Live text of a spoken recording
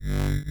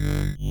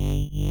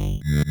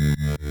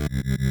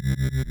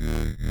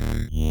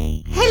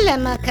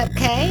Hello, my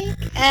cupcake,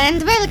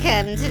 and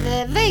welcome to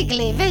the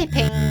Vaguely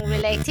Vaping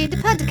Related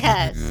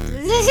Podcast.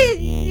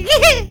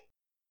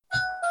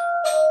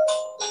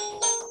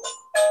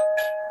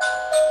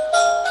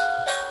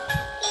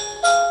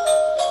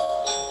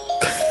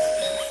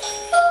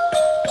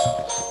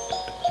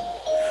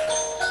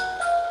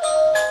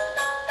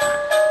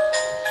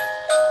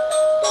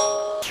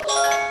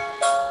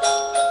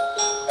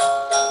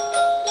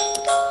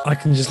 I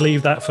can just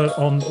leave that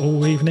on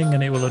all evening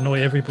and it will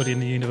annoy everybody in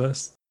the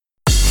universe.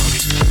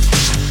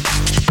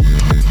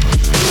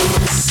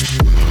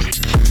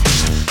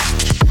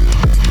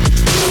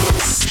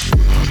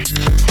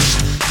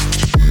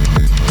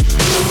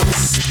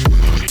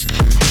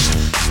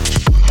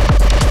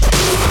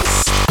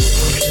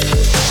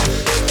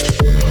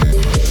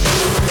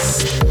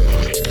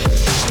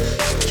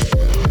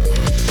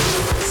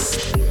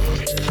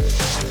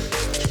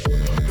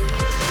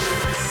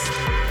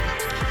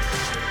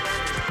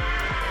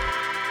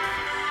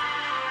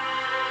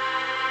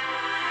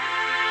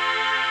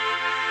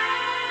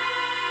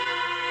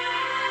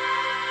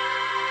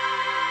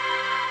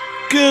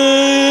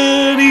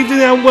 Good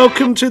evening and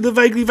welcome to the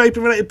Vaguely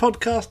Vaping Related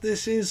Podcast.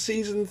 This is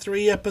Season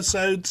 3,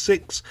 Episode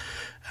 6,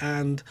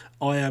 and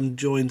I am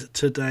joined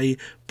today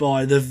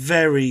by the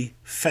very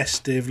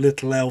festive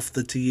little elf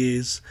that he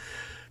is,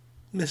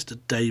 Mr.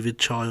 David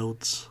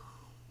Childs.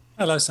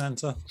 Hello,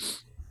 Santa.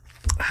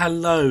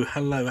 Hello.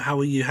 How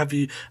are you? Have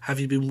you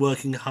been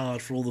working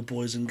hard for all the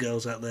boys and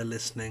girls out there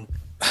listening?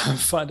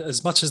 Fine.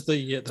 As much as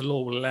the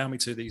law will allow me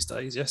to these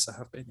days, yes, I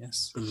have been,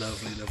 yes.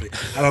 Lovely.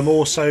 And I'm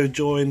also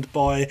joined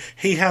by,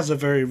 he has a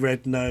very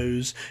red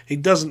nose, he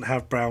doesn't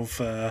have brown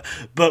fur,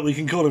 but we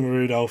can call him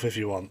Rudolph if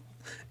you want.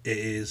 It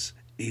is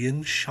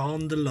Ian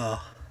Chandler.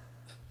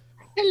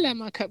 Hello,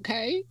 my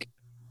cupcake.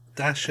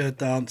 Dasher,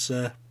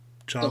 Dancer,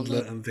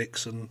 Chandler and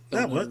Vixen.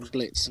 That works.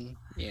 Blitzen.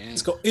 Yeah.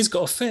 He's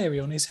got a fairy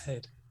on his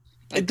head.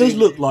 It does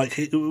look like,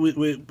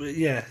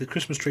 the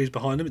Christmas tree's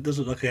behind him, it does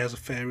look like he has a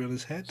fairy on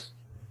his head.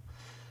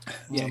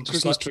 Yeah,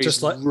 Christmas tree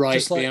just like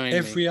behind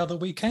every other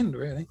weekend,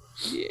 really.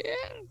 Yeah,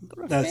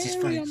 That's his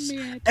face.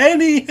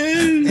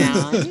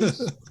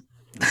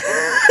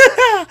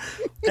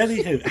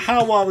 Anywho,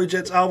 how are we,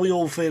 gents? Are we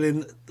all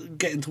feeling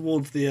getting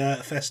towards the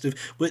festive?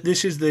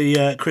 This is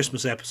the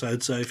Christmas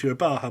episode, so if you're a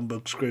bar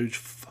humbug Scrooge,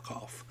 fuck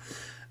off.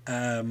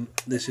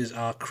 This is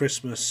our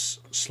Christmas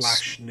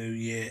 / New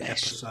Year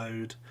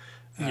episode.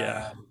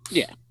 Yeah.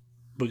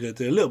 We're going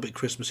to do a little bit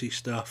Christmassy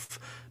stuff,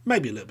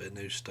 maybe a little bit of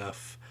new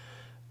stuff.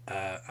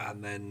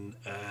 And then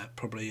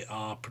probably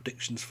our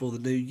predictions for the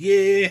new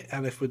year,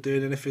 and if we're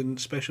doing anything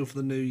special for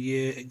the new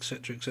year,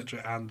 etc.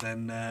 And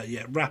then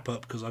wrap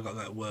up, because I got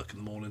that at work in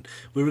the morning.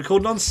 We're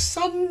recording on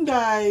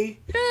Sunday.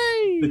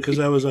 Yay! Because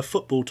there was a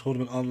football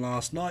tournament on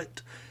last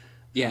night.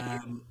 Yeah.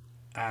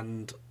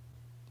 And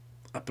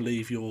I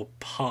believe your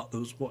partner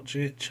was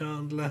watching it,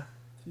 Chandler.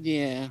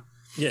 Yeah.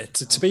 Yeah,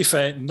 to be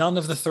fair, none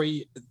of the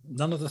three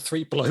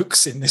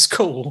blokes in this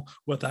call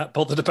were that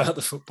bothered about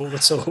the football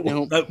at all.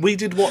 No. We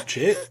did watch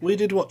it. Don't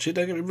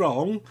get me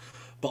wrong,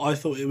 but I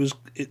thought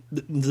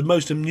the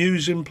most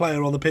amusing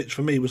player on the pitch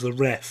for me was the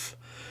ref.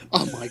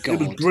 Oh my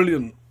god, it was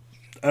brilliant.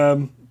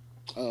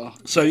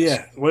 So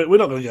yeah, we're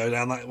not going to go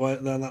down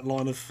that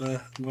line of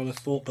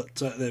thought, but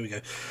there we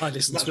go. I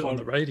listened to it on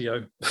the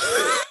radio.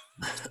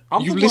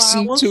 You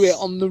listened to it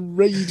on the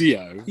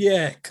radio?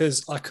 Yeah,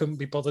 because I couldn't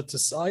be bothered to.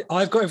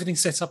 I've got everything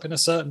set up in a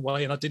certain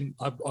way, and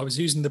I was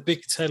using the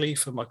big telly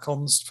for my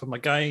comms for my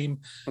game.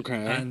 Okay.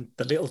 And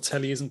the little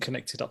telly isn't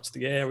connected up to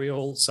the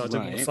aerial, so I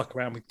didn't want to fuck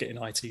around with getting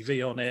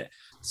ITV on it.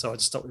 So I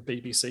just stuck with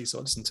BBC. So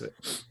I listened to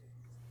it.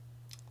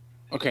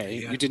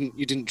 Okay, yeah.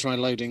 You didn't try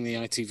loading the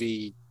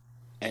ITV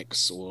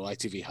X or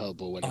ITV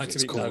Hub or whatever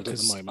it's called at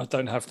the moment. I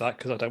don't have that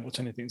because I don't watch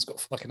anything that's got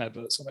fucking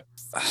adverts on it.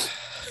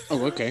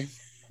 Oh, okay.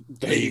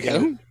 There you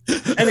go.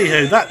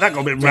 Anywho, that got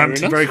a bit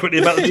ranty very quickly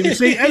about the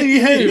BBC.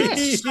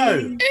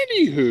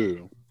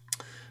 Anywho,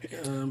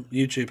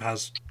 YouTube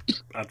has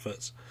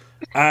adverts.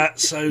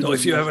 So not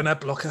if you have an ad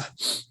blocker.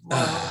 It's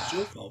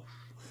your fault.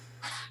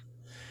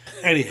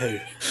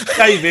 Anywho,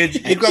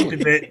 David, you grumpy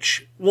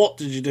bitch. What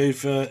did you do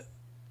for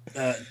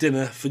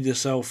dinner for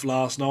yourself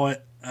last night?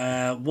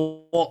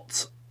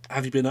 What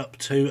have you been up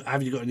to?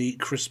 Have you got any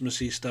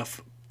Christmassy stuff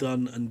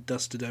done and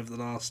dusted over the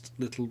last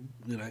little,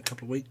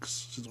 couple of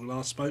weeks since we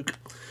last spoke?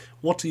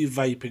 What are you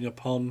vaping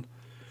upon?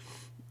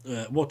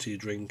 What are you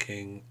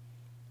drinking?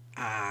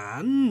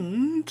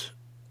 And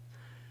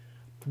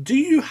do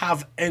you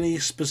have any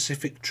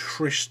specific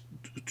Christmas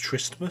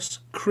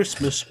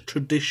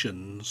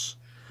traditions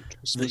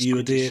that you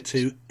adhere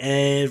to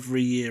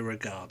every year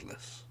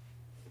regardless?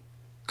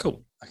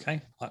 Cool.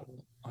 Okay, I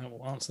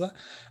will answer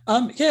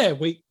that. Yeah,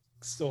 a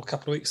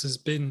couple of weeks has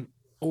been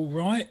all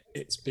right.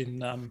 It's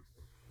been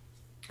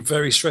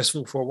very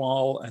stressful for a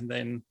while and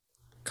then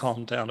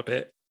calmed down a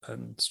bit,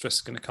 and stress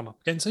is going to come up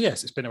again. So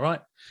yes, it's been all right.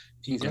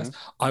 Easy. Okay.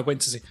 I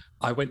went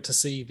to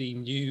see the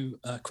new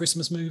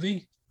Christmas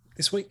movie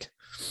this week.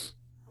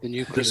 The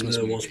new Christmas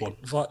movie was one.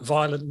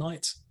 Violent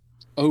Night.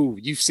 Oh,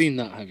 you've seen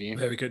that, have you?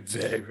 Very good,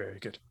 very, very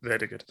good,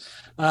 very good.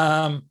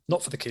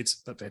 Not for the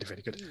kids, but very,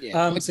 very good.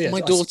 Yeah,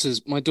 my daughter.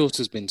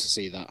 daughter's been to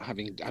see that.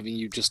 Having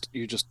you just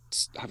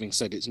having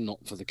said it's not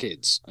for the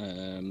kids.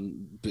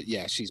 But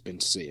yeah, she's been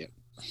to see it.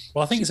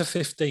 Well, I think it's a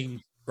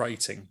 15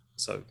 rating,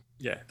 so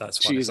yeah, that's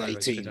fine. She is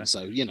 18,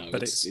 so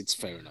but it's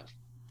fair enough.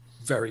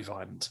 Very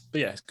violent,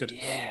 but yeah, it's good.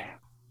 Yeah.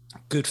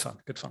 Good fun.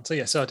 So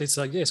yeah, so I did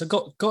say yes. I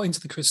got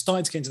into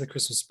starting to get into the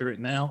Christmas spirit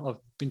now. I've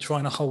been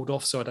trying to hold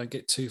off so I don't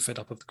get too fed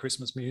up of the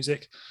Christmas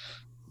music,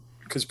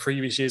 because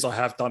previous years I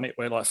have done it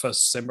where like 1st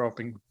December I've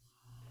been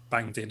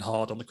banged in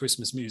hard on the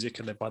Christmas music,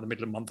 and then by the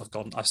middle of the month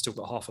I've still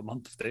got half a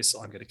month of this.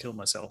 I'm going to kill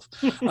myself.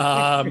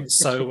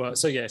 So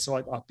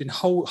I've been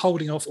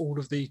holding off. All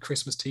of the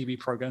Christmas TV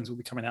programs will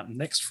be coming out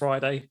next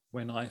Friday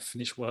when I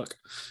finish work.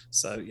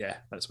 So yeah,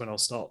 that's when I'll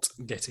start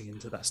getting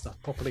into that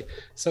stuff properly.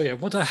 So yeah,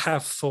 what did I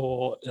have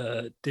for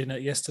dinner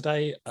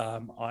yesterday?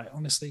 I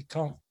honestly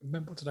can't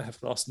remember. What did I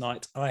have last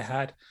night? I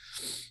had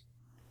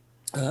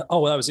that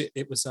was it.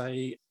 It was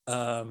a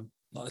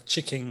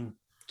chicken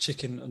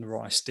and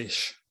rice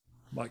dish,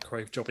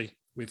 microwave jobby,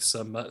 with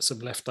some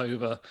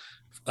leftover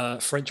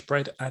French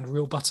bread and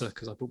real butter,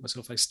 because I bought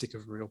myself a stick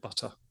of real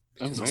butter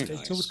because it's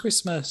getting towards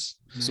Christmas.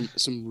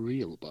 Some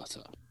real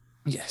butter.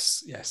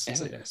 Yes.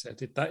 So, yes, I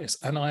did that. Yes,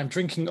 and I am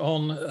drinking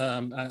on.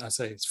 I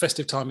say it's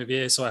festive time of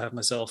year, so I have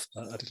myself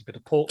a little bit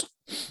of port.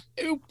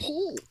 Oh,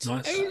 port!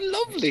 Nice.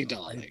 Oh, lovely,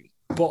 darling.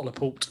 Bottle of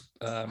port,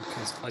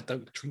 because I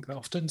don't drink that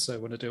often. So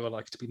when I do, I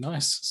like it to be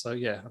nice. So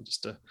yeah, I'm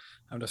just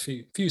having a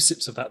few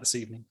sips of that this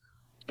evening.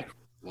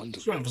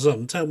 Wonderful. Right, for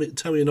some, tell me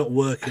you're not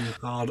working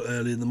hard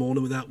early in the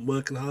morning without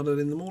working hard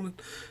early in the morning.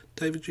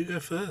 David, you go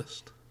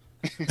first.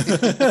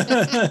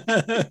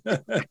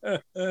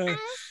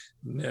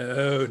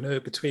 No,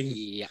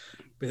 between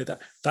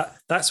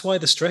that's why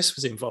the stress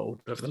was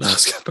involved over the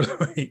last couple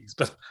of weeks.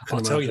 But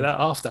I'll tell you that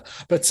after.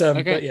 But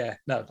yeah,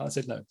 no, I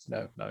said no,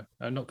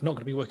 I'm not going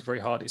to be working very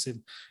hard.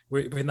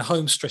 We're in the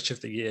home stretch of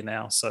the year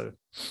now, so.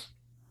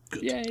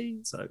 Good. Yay.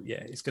 So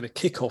yeah, it's going to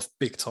kick off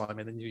big time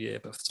in the new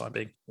year, but for the time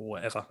being, or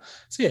whatever.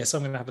 So yeah, so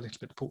I'm going to have a little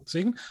bit of port this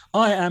evening.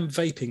 I am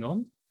vaping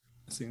on.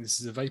 I think this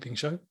is a vaping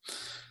show.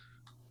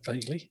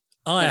 Vaguely.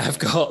 I have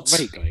got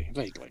vaguely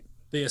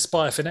the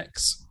Aspire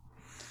Finex.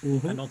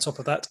 Mm-hmm. And on top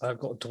of that, I've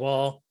got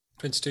Dwar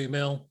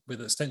 22mm with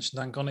an extension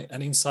tank on it.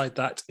 And inside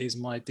that is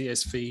my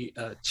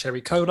DSV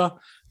Cherry Cola.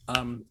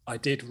 I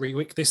did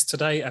re-wick this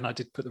today, and I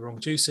did put the wrong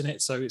juice in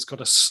it, so it's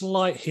got a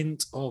slight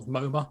hint of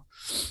MoMA,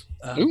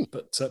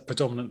 but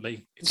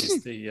predominantly it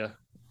is the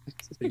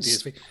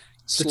DSV.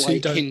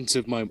 Slight hint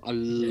of MoMA. I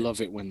love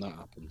it when that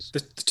happens.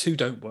 The two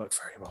don't work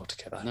very well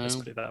together. No. Let's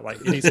put it that way.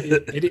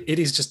 It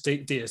is just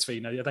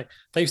DSV. No,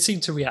 they seem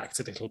to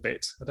react a little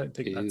bit. I don't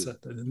think that's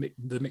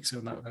the mixing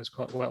on that goes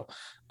quite well.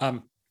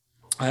 I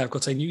have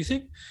got a new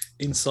thing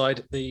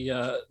inside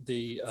the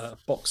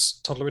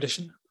box toddler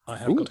edition. I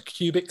have got a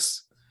Cubics.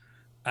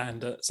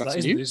 And so that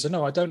isn't. So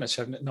no, I don't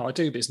actually have. No, I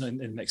do, but it's not in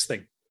the next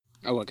thing.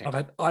 Oh, okay.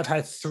 I've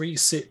had 3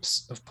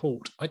 sips of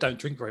port. I don't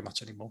drink very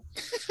much anymore.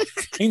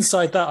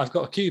 Inside that, I've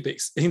got a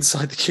Cubics.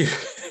 Inside the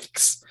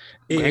Cubics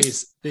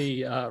is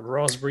the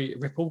raspberry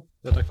ripple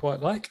that I quite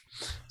like.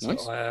 So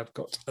nice. I have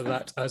got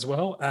that as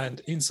well.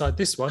 And inside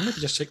this one, let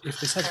me just check if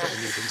this has got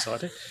a new thing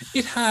inside it.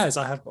 It has.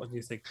 I have got a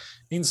new thing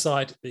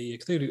inside the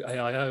Cthulhu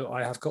AIO.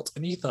 I have got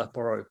an Ether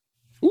Borrow.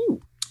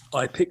 Ooh.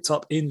 I picked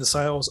up in the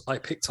sales. I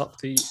picked up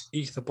the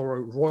Ether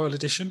Borrow Royal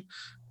Edition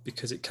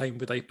because it came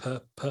with a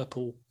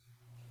purple.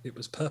 It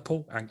was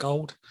purple and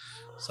gold,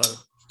 so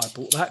I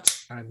bought that,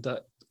 and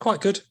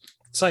quite good.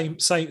 Same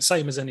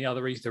as any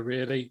other Ether,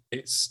 really.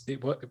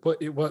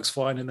 It works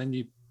fine, and then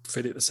you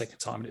fill it the second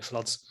time and it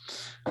floods.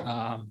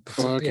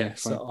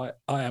 So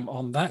I am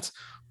on that.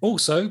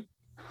 Also,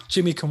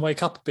 Jimmy can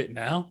wake up a bit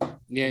now.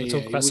 Yeah,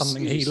 talk about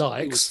something he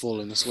likes. He was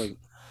falling asleep.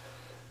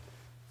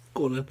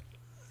 Go on then.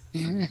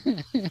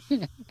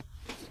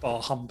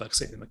 Bar humbug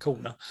sitting in the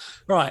corner.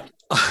 Right.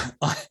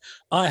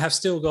 I have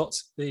still got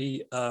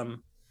the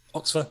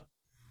Oxford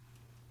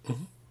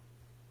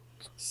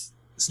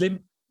Slim,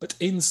 but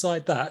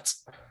inside that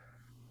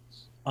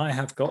I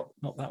have got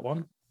not that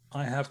one.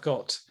 I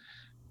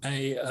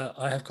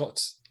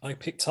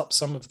picked up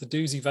some of the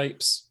Doozy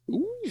vapes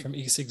from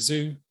E6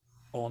 Zoo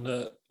on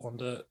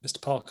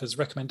Mr. Parker's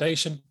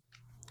recommendation.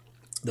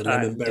 The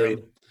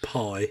lemonberry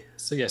pie.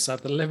 So yes, I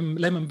have the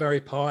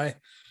lemonberry pie.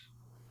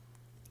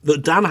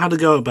 That Dan had a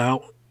go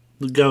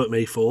at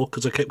me for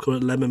because I kept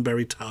calling it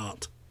lemonberry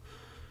tart.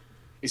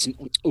 It's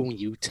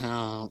you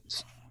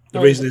tart. The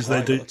reason is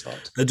they do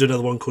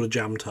another one called a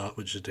jam tart,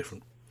 which is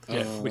different.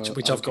 Yeah, which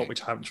I've got,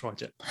 which I haven't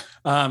tried yet.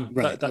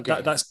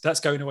 That's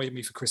going away with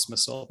me for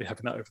Christmas, so I'll be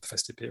having that over the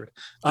festive period.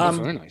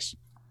 Very nice.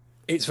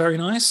 It's very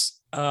nice.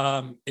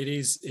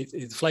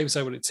 The flavours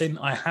are what it's in.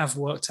 I have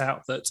worked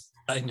out that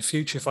in the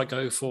future, if I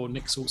go for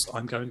Nixels,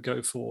 I'm going to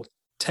go for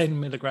 10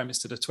 milligram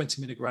instead of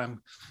 20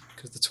 milligram,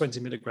 because the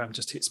 20 milligram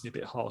just hits me a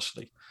bit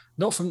harshly.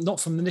 Not from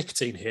the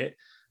nicotine hit,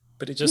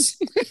 but it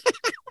just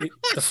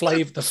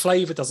the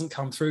flavor doesn't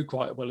come through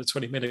quite well at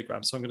 20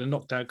 milligrams. So I'm going to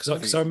knock down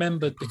because I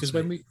remembered, because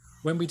when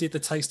when we did the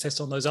taste test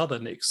on those other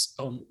Nick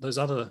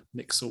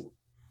salt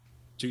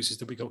juices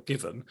that we got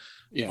given,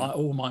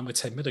 all mine were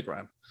 10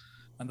 milligram,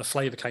 and the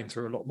flavour came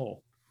through a lot more.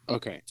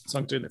 Okay. So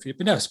I'm doing it for you.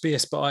 But no,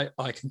 yes, but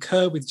I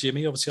concur with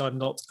Jimmy. Obviously, I'm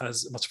not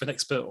as much of an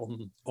expert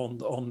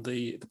on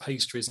the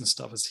pastries and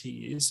stuff as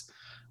he is.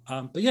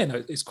 But yeah,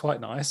 no, it's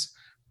quite nice.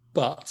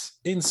 But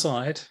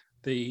inside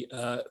the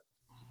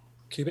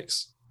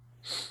cubics,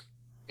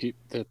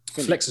 the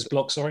Flexus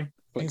block, sorry.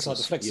 Flexus, Inside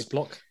the Flexus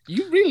block.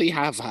 You really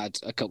have had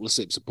a couple of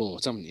sips of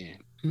port, haven't you?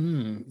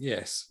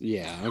 Yes.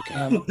 Yeah, okay.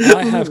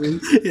 I have.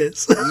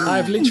 Yes.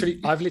 I've literally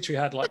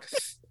had like,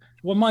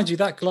 well, mind you,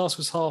 that glass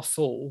was half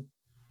full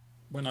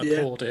when I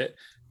poured it,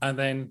 and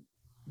then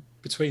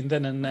between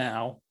then and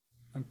now,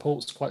 and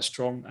port's quite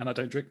strong, and I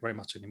don't drink very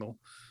much anymore.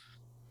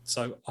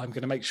 So I'm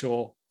going to make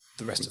sure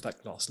the rest of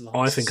that glass lasts.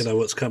 I think I know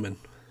what's coming.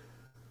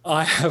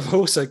 I have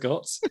also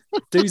got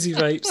Doozy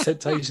Vapes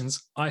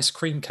Temptations ice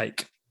cream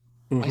cake.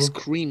 Mm-hmm. Ice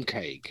cream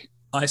cake.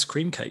 Ice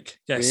cream cake,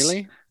 yes.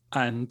 Really?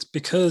 And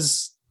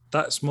because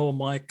that's more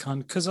my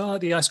kind, because I like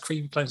the ice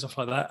cream and stuff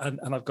like that,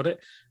 and I've got it,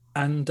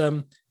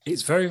 and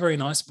it's very, very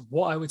nice. But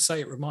what I would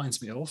say it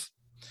reminds me of,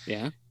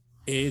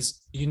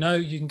 is you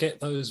can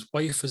get those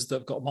wafers that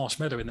have got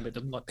marshmallow in the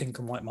middle, like pink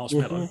and white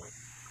marshmallow.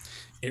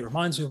 It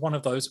reminds me of one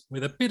of those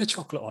with a bit of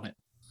chocolate on it,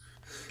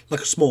 like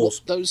a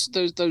s'mores.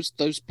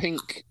 Those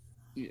pink.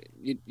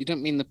 You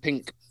don't mean the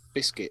pink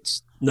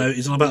biscuits? No,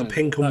 it's all about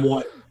pink and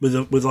white with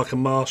like a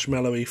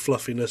marshmallowy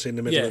fluffiness in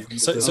the middle. Yeah,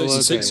 so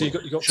you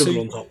got sugar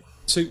on top.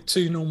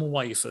 Two normal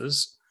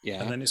wafers,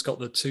 and then it's got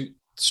the two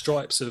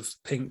stripes of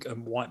pink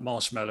and white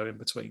marshmallow in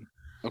between.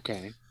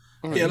 Okay.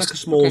 Right. Yeah, like a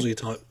s'moresy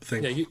type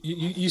thing. Yeah, you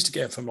used to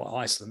get it from like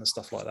Iceland and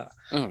stuff like that.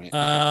 All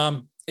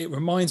right. It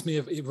reminds me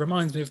of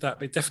that,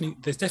 but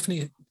there's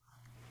definitely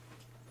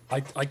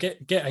I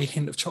get a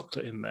hint of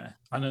chocolate in there.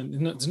 I know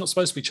there's not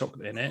supposed to be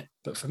chocolate in it,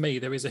 but for me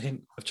there is a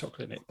hint of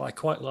chocolate in it. But I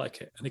quite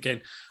like it. And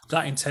again,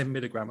 that in 10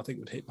 milligram I think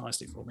would hit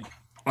nicely for me.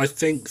 I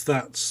think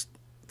that's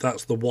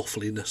the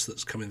waffliness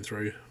that's coming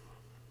through.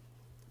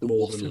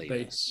 More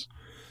waffliness.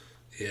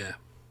 Yeah.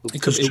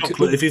 Because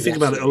chocolate, if you think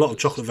about it, a lot of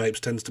chocolate vapes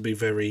tends to be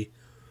very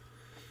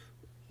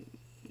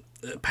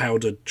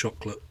powdered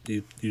chocolate.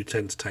 You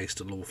tend to taste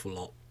an awful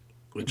lot,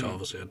 which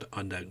obviously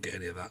I don't get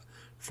any of that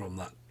from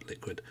that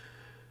liquid.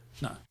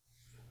 No.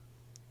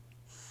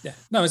 Yeah,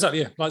 no,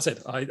 exactly. Yeah, like I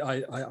said,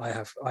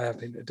 I have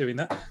been doing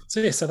that. So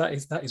yeah, so that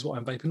is what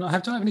I'm vaping. Don't I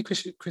have any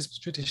Christmas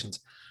traditions?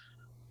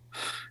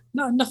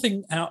 No,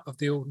 nothing out of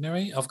the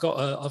ordinary. I've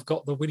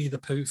got the Winnie the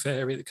Pooh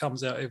fairy that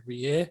comes out every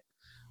year,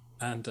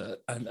 and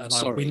I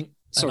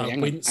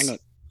wince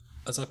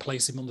as I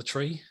place him on the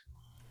tree.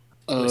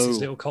 With his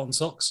little cotton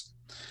socks.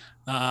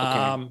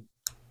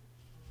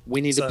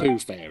 Winnie the Pooh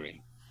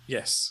fairy.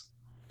 Yes.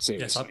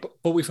 Seriously? Yes, I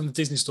bought it from the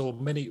Disney store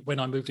when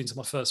I moved into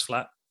my first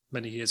flat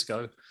many years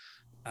ago,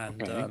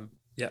 and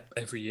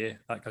every year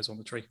that goes on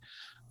the tree.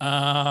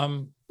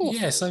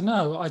 So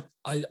no,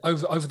 I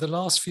over the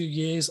last few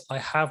years I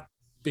have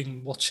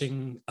been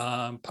watching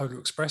Polar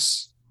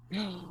Express.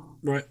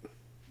 Right.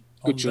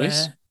 Good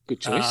choice. Good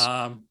choice.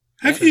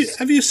 Have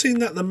you seen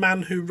that The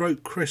Man Who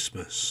Wrote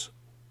Christmas,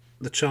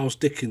 the Charles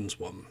Dickens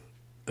one,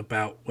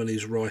 about when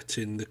he's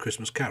writing The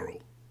Christmas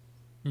Carol?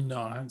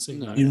 No, I haven't seen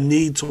that. You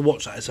need to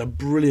watch that. It's a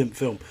brilliant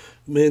film.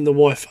 Me and the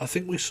wife, I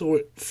think we saw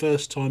it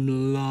first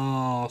time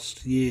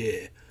last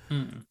year,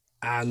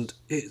 and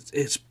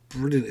it's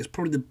brilliant. It's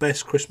probably the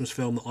best Christmas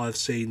film that I've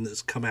seen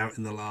that's come out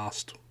in the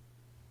last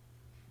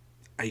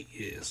 8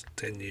 years,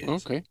 10 years.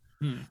 Okay,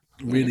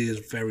 really is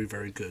very,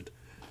 very good.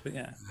 But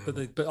yeah,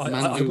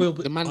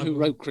 The Man Who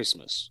Wrote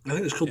Christmas. I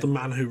think it's called The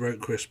Man Who Wrote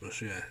Christmas.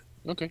 Yeah.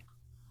 Okay.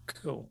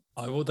 Cool.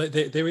 I will.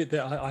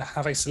 I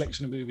have a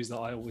selection of movies that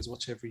I always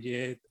watch every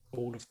year.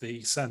 All of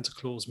the Santa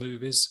Claus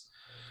movies,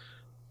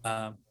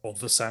 or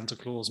the Santa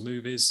Claus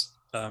movies.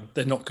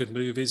 They're not good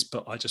movies,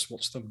 but I just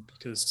watch them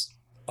because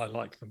I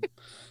like them.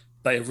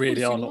 They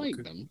really are not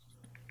good. Them?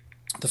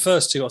 The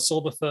first two, I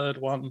saw the third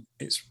one.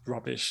 It's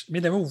rubbish. I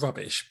mean, they're all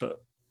rubbish,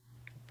 but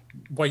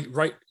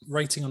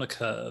rating on a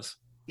curve.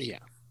 Yeah.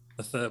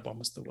 The third one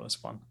was the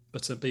worst one.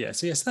 But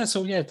yes, that's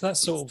all. Yeah,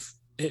 that's sort of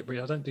it.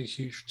 Really, I don't do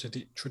huge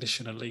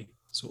traditionally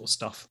sort of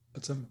stuff.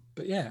 But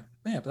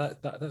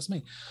that's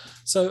me.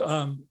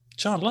 So,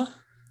 Chandler.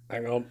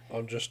 Hang on,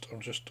 I'm just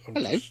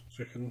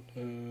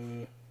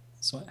checking.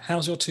 So,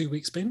 how's your 2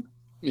 weeks been?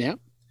 Yeah.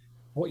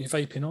 What are you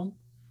vaping on?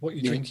 What are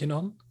you drinking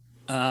on?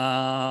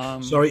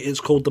 Sorry,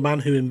 it's called The Man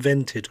Who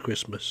Invented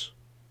Christmas.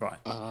 Right.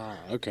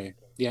 Okay.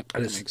 Yeah.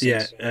 And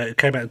it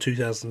came out in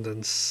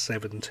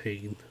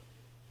 2017.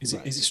 Is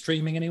it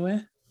streaming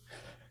anywhere?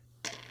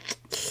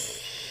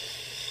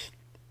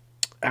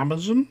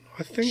 Amazon,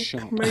 I think,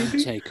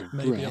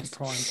 maybe on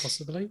Prime,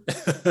 possibly.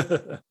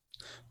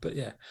 But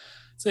yeah.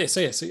 So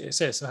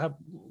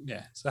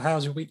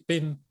how's your week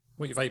been?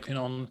 What are you vaping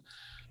on?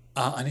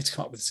 I need to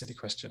come up with a silly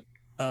question.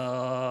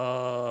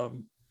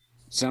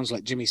 Sounds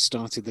like Jimmy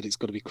started that it's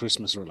got to be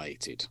Christmas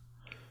related.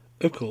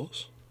 Of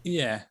course.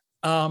 Yeah.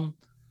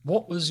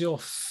 What was your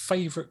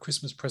favourite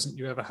Christmas present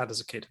you ever had as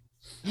a kid?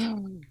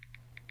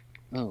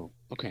 Oh,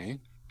 okay.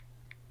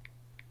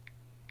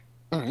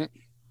 All right.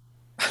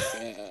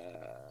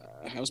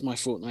 How's my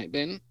fortnight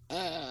been?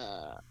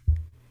 All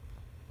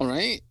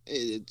right.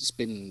 It's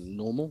been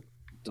normal.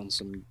 Done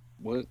some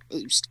work.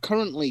 It's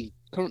currently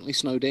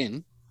snowed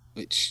in,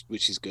 which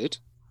is good.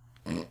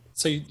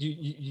 So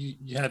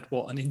you had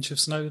what, an inch of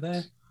snow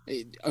there?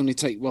 It only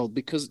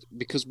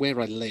because where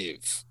I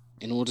live,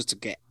 in order to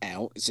get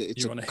out, it's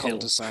You're a on a hill.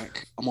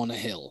 cul-de-sac. I'm on a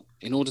hill.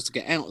 In order to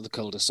get out of the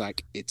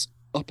cul-de-sac, it's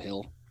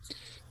uphill.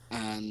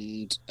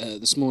 And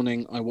this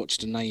morning, I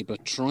watched a neighbour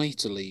try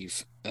to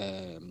leave,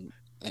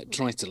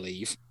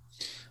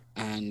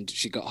 and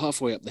she got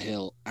halfway up the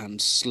hill and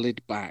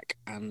slid back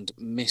and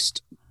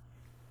missed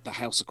the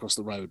house across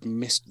the road,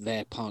 missed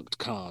their parked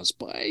cars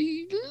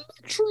by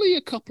literally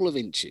a couple of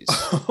inches.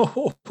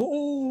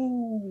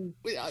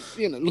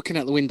 Looking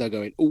out the window,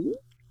 going, "Ooh."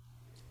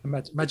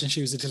 Imagine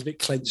she was a little bit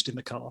clenched in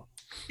the car.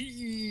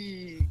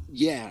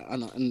 Yeah,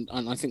 and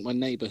I think my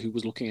neighbour, who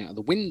was looking out of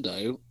the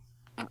window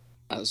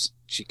as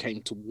she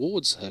came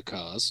towards her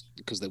cars,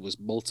 because there was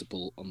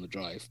multiple on the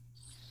drive,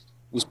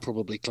 was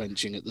probably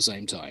clenching at the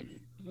same time.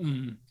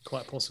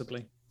 Quite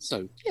possibly.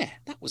 So yeah,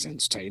 that was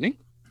entertaining.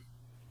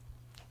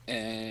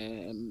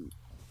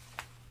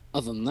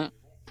 Other than that,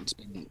 it's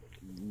been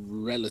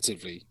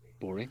relatively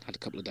boring. Had a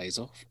couple of days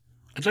off.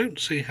 I don't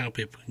see how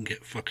people can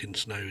get fucking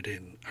snowed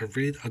in.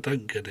 I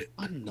don't get it.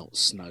 I'm not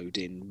snowed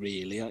in,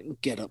 really. I can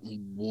get up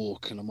and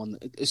walk, and I'm on.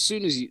 As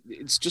soon as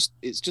it's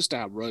just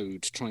our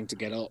road trying to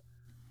get up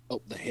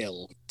the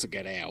hill to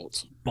get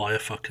out. Buy a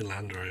fucking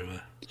Land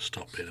Rover.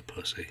 Stop being a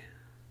pussy.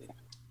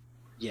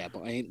 Yeah,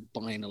 but I ain't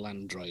buying a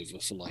Land Rover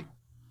for like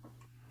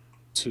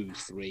 2,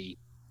 3,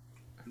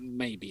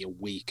 maybe a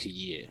week, a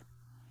year.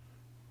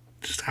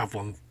 Just have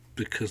one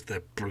because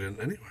they're brilliant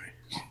anyway.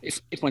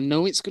 If I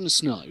know it's going to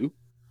snow,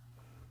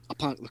 I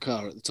park the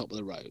car at the top of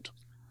the road.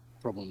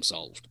 Problem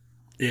solved.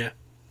 Yeah.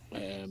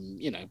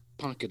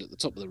 Park it at the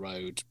top of the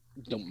road.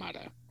 Don't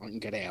matter. I can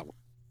get out.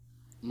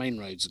 Main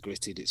roads are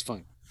gritted. It's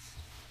fine.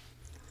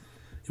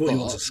 What you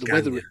want to scan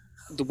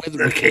the weather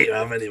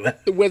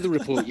report, the weather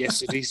report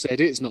yesterday said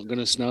it's not going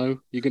to snow.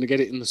 You're going to get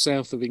it in the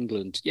south of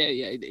England. Yeah,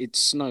 it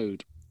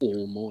snowed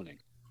all morning.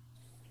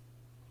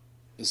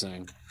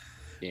 So,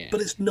 yeah.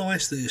 But it's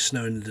nice that it's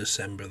snowing in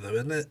December, though,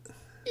 isn't it?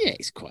 Yeah,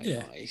 it's quite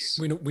nice.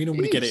 We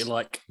normally get it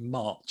like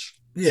March.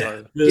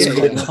 Yeah,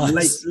 So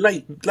nice.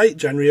 late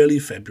January, early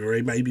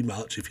February, maybe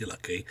March if you're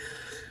lucky.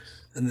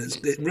 And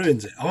it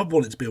ruins it. I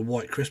want it to be a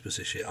white Christmas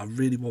this year. I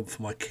really want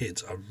for my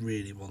kids. I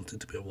really want it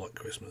to be a white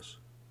Christmas.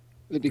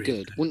 It'd be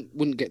really good.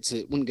 Wouldn't get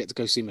to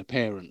go see my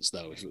parents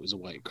though if it was a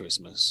white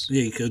Christmas.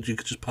 Yeah, you could. You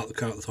could just park the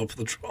car at the top of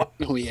the drive.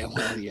 Oh yeah,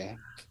 well yeah.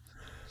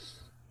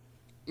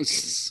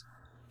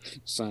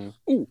 So,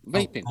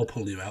 vaping. I'll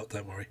pull you out.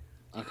 Don't worry.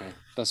 Okay,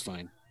 that's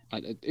fine.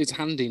 It's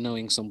handy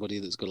knowing somebody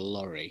that's got a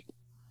lorry.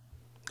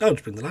 I'll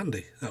just bring the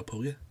Landy. That'll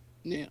pull you.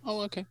 Yeah.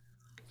 Oh, okay.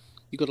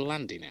 You got a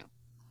Landy now.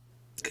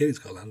 Kitty's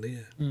got a Landy.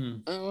 Yeah.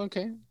 Oh,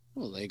 okay.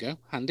 Well, there you go.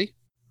 Handy.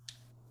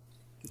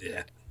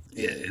 Yeah.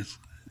 Yeah, it is.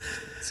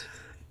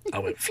 I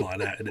went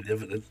flying out in the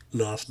oven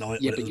last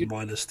night when it was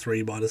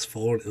 -3,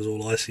 -4, and it was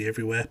all icy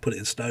everywhere. Put it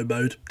in snow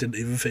mode, didn't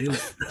even feel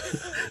it.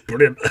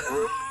 Brilliant.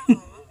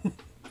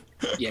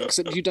 Yeah,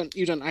 except you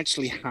don't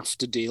actually have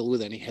to deal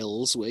with any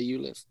hills where you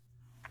live.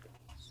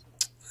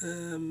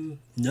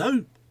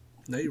 No,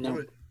 you're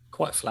right.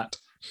 Quite flat.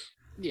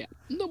 Yeah,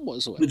 none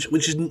whatsoever.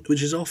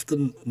 Which is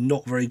often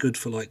not very good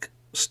for like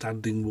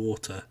standing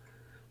water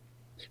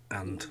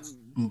and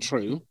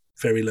true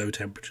very low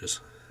temperatures.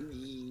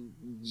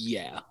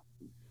 Yeah.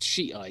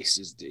 Sheet ice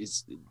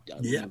is I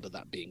remember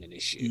that being an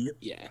issue. Yep.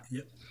 Yeah.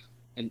 Yep.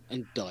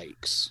 And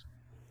dikes.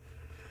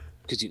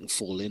 Because you can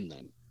fall in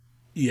them.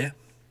 Yeah.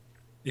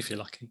 If you're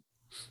lucky.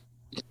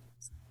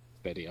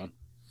 Steady on.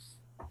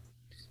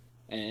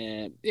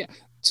 Yeah.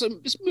 So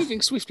just moving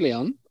swiftly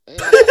on.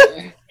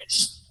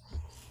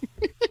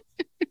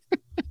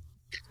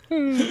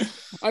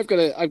 I've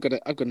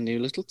got a new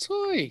little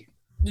toy.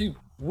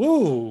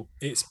 Whoa!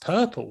 It's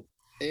purple.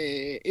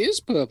 It is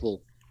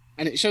purple.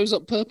 And it shows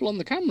up purple on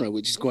the camera,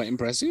 which is quite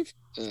impressive.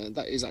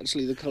 That is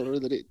actually the colour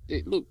that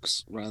it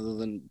looks, rather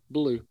than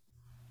blue.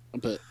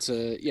 But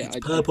yeah, it's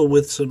purple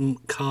with some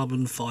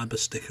carbon fibre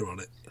sticker on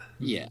it.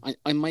 Yeah,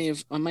 I may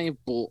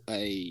have bought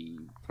a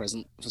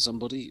present for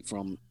somebody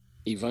from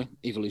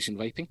Evolution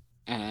Vaping,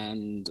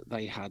 and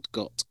they had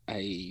got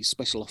a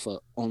special offer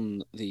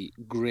on the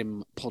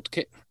Grim pod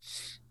kit.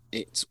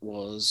 It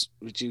was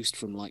reduced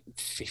from like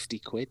 50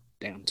 quid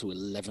down to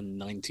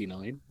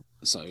 $11.99.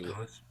 So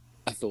nice.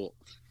 I thought,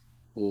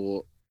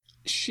 for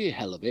sheer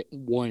hell of it,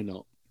 why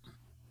not?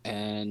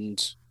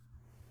 And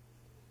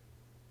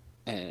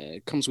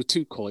it comes with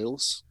 2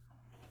 coils,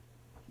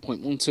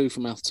 0.12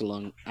 for mouth to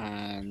lung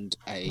and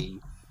a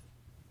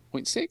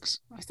 0.6,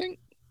 I think,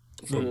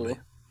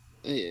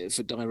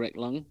 for direct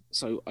lung.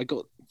 So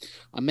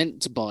I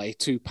meant to buy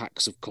 2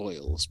 packs of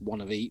coils,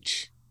 1 of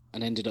each,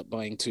 and ended up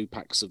buying 2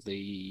 packs of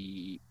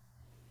the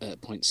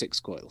 0.6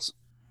 coils.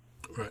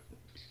 Right.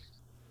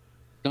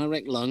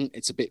 Direct lung,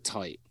 it's a bit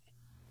tight.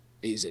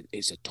 It's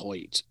a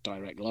tight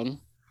direct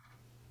lung.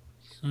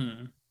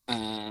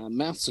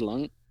 Mouth to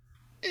lung,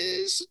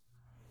 is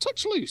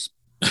touch loose.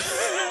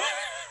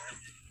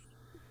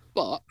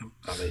 But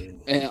I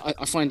mean,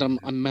 I find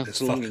I'm mouth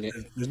alonging it.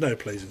 There's no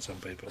pleasing some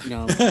people.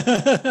 No,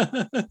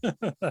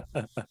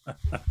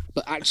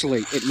 but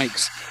actually, it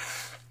makes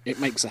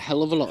a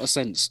hell of a lot of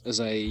sense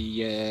as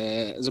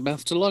a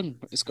mouth to lung.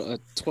 It's got a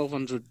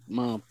 1200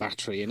 mAh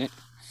battery in it,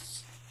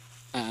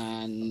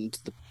 and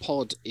the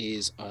pod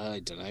is,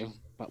 I don't know,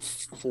 about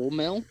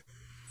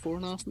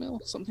 4.5 mil,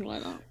 something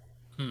like that.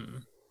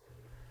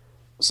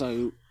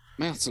 So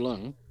mouth to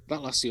lung,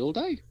 that lasts you all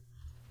day.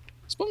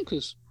 It's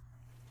bonkers.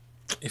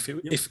 If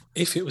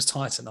it was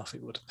tight enough,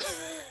 it would.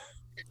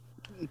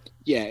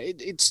 Yeah,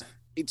 it's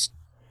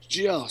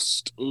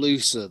just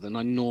looser than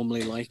I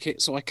normally like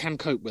it, so I can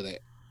cope with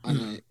it,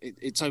 and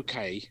it's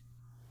okay.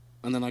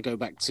 And then I go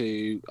back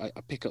to I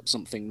pick up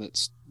something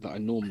that I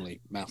normally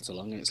mouth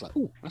along, and it's like,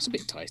 oh, that's a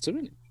bit tighter,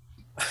 isn't it?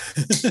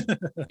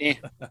 Yeah,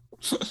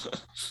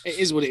 it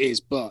is what it is,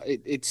 but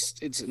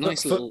it's a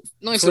nice little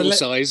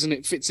size, and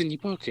it fits in your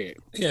pocket.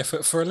 Yeah, for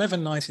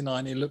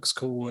 $11.99, it looks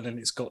cool, and then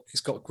it's got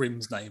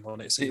Grimm's name on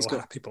it, so you're a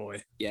happy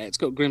boy. Yeah, it's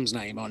got Grimm's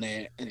name on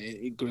it,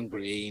 and Grim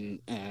Green,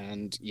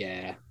 and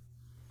yeah,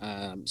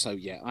 so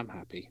yeah, I'm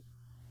happy.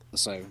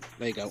 So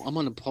there you go. I'm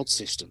on a pod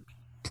system,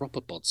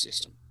 proper pod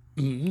system.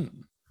 I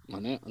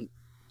know. And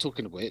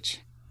talking of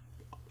which,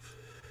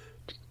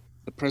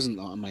 the present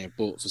that I may have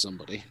bought for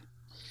somebody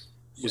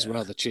was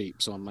rather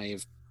cheap, so I may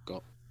have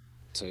got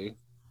two.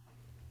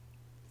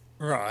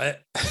 Right.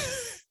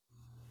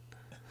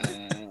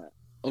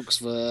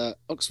 Oxford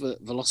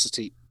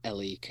Velocity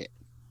LE kit.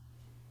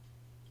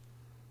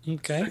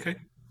 Okay.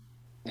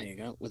 There you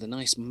go, with a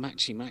nice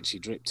matchy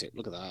drip tip.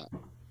 Look at that.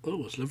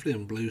 Oh, it's lovely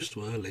and blue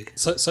swirly.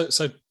 So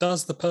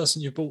does the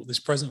person you bought this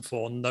present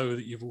for know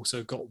that you've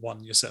also got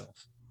one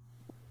yourself?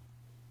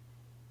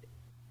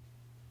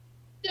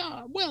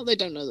 Yeah, well, they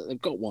don't know that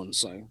they've got one,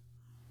 so.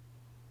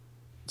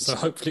 So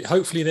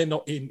hopefully they're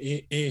not in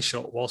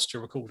earshot whilst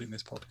you're recording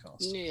this podcast.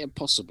 Yeah,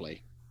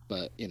 possibly,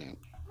 but you know,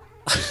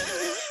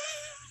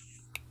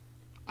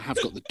 I have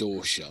got the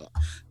door shut.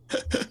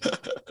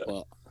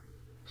 But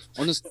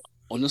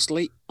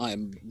honestly, I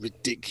am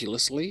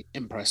ridiculously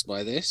impressed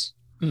by this.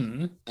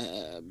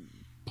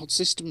 Pod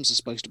systems are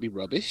supposed to be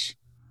rubbish.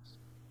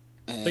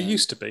 They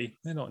used to be.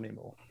 They're not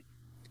anymore.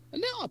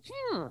 No,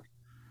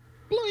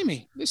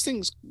 blimey, this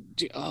thing's.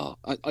 I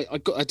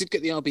did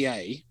get the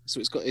RBA,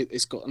 so it's got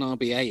an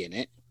RBA in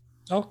it.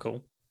 Oh,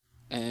 cool.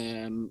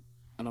 And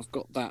I've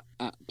got that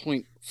at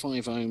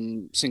 0.5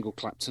 ohm single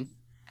Clapton,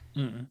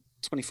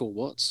 24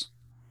 watts.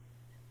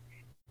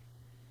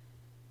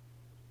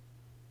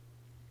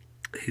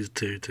 He's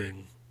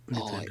tooting.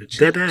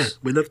 Dead air.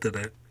 We love dead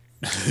air.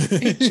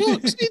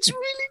 It's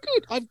really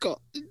good. I've got.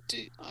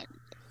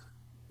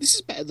 This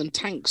is better than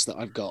tanks that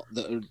I've got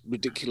that are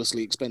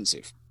ridiculously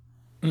expensive.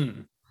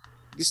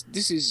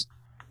 This is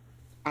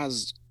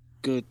as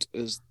good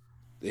as.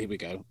 Here we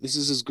go. This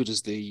is as good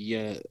as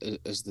the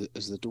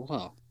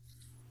Dwar.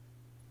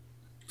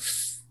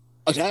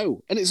 I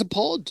know, and it's a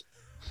pod.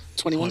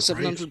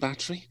 21,700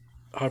 battery.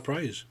 High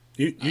praise.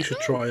 You should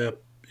try an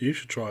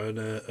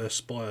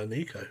Aspire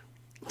Nico.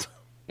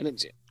 And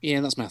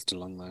that's mouth to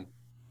lung though.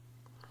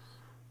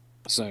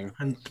 So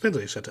and depends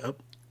how you set it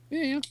up.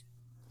 Yeah.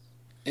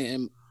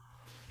 The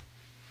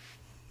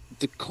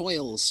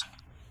coils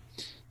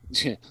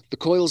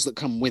that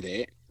come with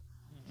it,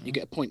 you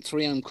get a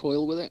 0.3 ohm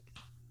coil with it,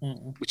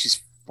 which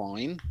is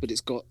fine, but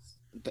it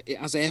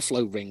has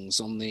airflow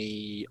rings on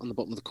the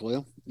bottom of the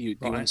coil. You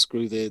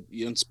unscrew the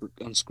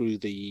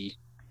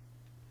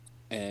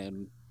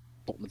bottom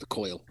of the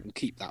coil and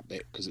keep that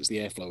bit because it's the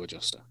airflow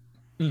adjuster.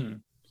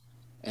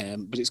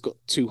 But it's got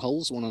two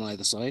holes, one on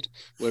either side,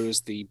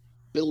 whereas the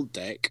build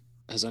deck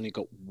has only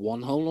got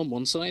one hole on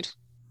one side.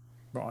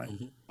 Right.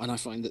 And I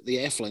find that the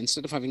airflow,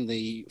 instead of having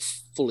the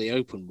fully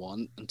open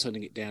one and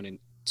turning it down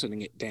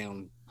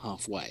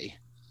halfway,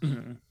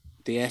 the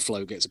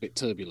airflow gets a bit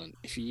turbulent.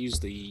 If you use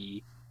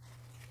the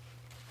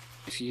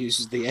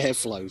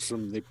airflow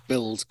from the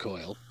build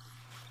coil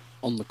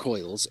on the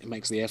coils, it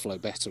makes the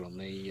airflow better on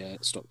the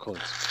stock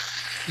coils.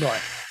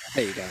 Right.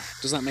 There you go.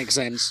 Does that make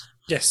sense?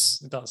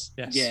 Yes, it does.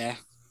 Yes. Yeah.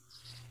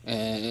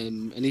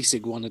 An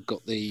e-cig one had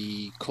got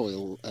the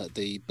coil,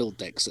 the build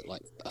decks at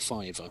like a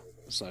 $5,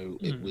 so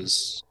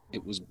it's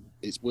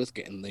worth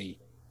getting the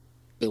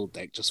build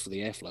deck just for the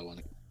airflow on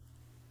it.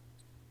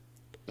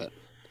 But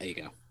there you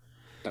go.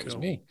 That was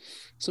me.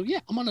 So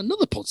yeah, I'm on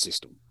another pod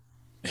system.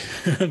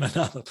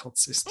 Another pod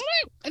system.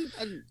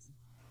 And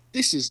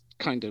this is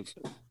kind of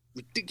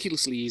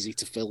ridiculously easy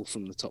to fill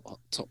from the top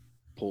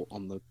port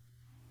on the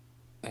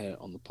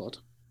pod.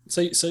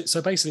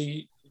 So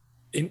basically,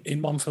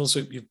 in one fell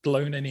swoop, you've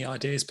blown any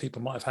ideas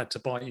people might have had to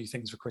buy you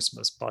things for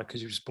Christmas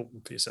because you just bought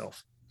them for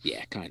yourself.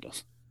 Yeah, kind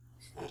of.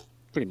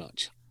 Pretty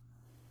much.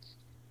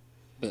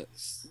 But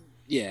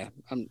yeah,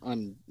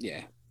 I'm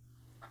yeah.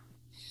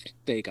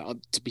 There you go.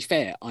 To be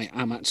fair, I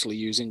am actually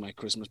using my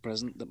Christmas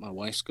present that my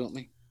wife's got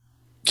me.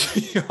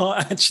 You are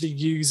actually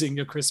using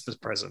your Christmas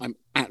present. I'm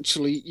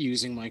actually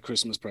using my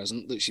Christmas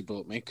present that she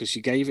bought me because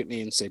she gave it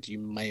me and said you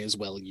may as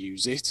well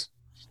use it.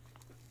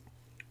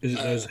 Is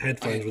it those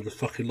headphones with the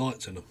fucking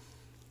lights in them?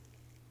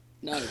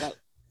 No,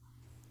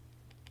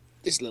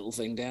 this little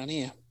thing down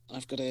here.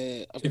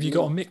 Have you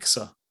got a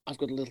mixer? I've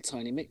got a little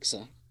tiny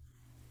mixer.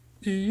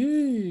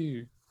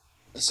 Ooh.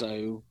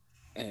 So,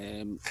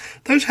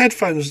 those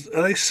headphones,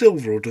 are they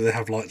silver or do they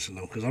have lights in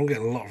them? Because I'm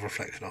getting a lot of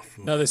reflection off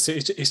them. No, it's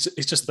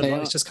just the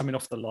light. It's just coming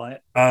off the light.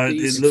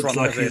 It looks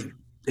like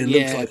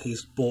looks like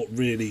he's bought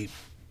really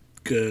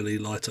girly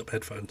light up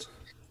headphones.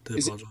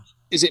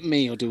 Is it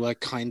me, or do I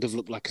kind of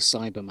look like a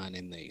Cyberman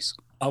in these?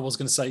 I was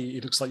going to say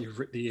it looks like you've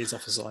ripped the ears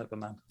off a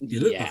Cyberman.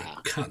 You look like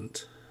a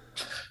cunt.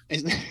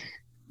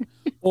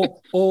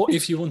 or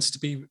if you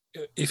wanted to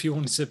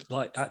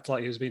like act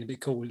like it was being a bit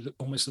cool, it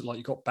almost looked like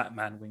you got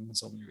Batman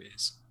wings on your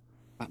ears.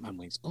 Batman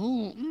wings.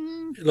 Oh,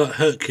 like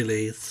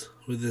Hercules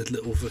with his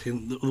little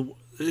fucking.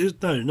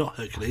 No, not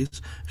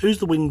Hercules. Who's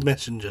the winged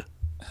messenger?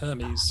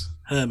 Hermes.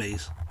 There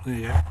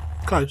you go.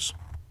 Close.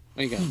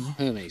 There you go.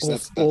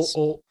 Hermes.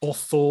 Or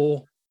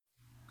Thor.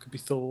 Could be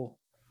Thor.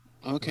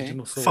 Okay.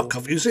 Thor. Fuck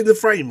off. You've seen the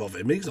frame of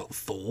him. He's not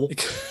Thor.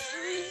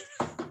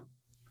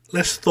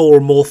 Less Thor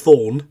and more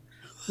Thorn.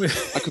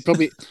 I could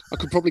probably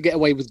get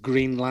away with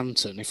Green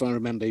Lantern if I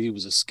remember he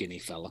was a skinny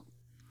fella.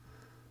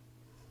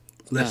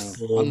 Less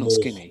No, Thor, I'm not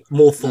skinny.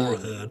 More Thor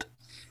herd.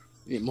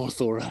 Yeah, more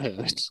Thor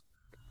herd.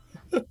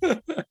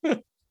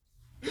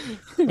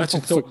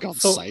 Imagine for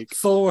God's sake.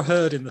 Thor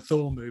heard in the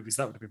Thor movies.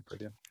 That would have been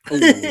brilliant.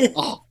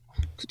 Oh,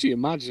 could you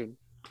imagine?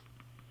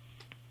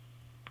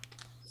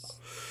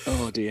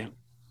 Oh dear.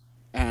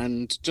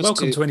 And just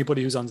welcome to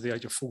anybody who's under the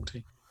age of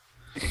 40.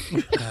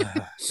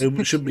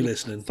 Who should be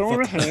listening?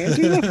 Thor herd.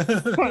 Who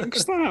the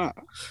fuck's that?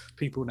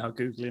 People now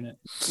Googling it.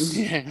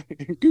 Yeah,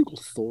 Google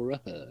Thor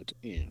herd.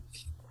 Yeah.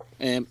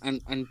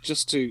 And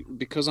just to,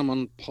 because I'm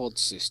on pod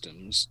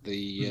systems,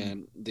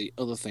 the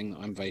other thing that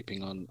I'm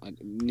vaping on, I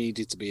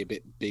needed to be a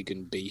bit big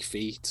and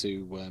beefy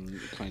to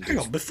kind Hang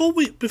of. on, before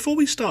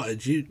we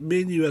started,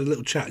 me and you had a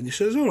little chat, and you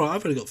said, "It's all right,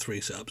 I've only got 3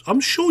 setups." I'm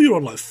sure you're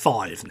on like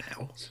 5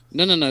 now.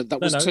 No,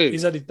 that was 2.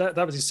 He's only, that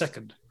was his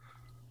second.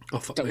 Oh,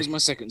 fuck That me. was my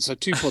second. So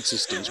 2 pod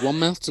systems, one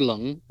mouth to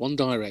lung, one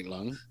direct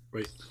lung.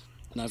 Right.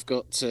 And I've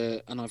got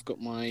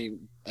my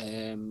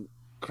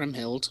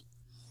Kremhild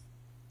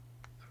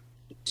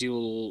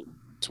dual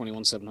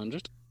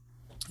 21700.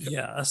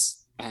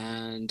 Yes.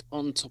 And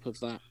on top of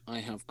that, I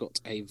have got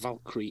a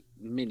Valkyrie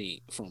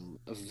Mini from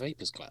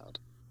Vapor's Cloud.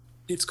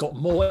 It's got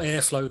more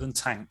airflow than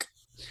tank.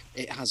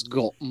 It has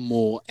got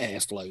more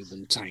airflow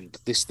than tank.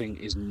 This thing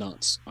is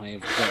nuts. I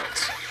have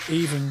got,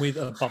 even with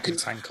a bubble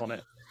tank on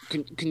it.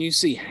 Can you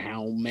see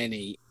how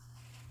many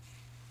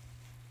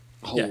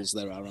holes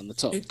there are on the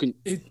top?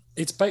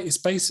 It's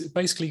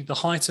basically the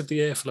height of the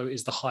airflow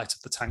is the height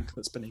of the tank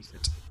that's beneath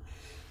it.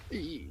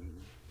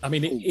 I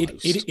mean,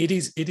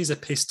 it is a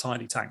piss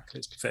tiny tank.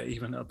 Let's be fair,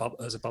 even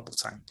as a bubble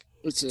tank.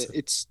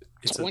 It's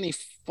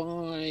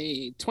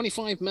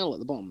 25 mil at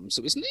the bottom,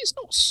 so it's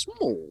not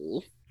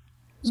small.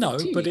 No,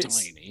 but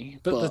it's tiny.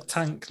 But the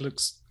tank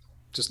looks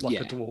just like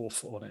a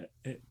dwarf on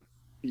it.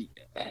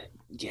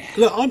 Yeah.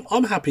 Look,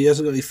 I'm happy he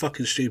hasn't got any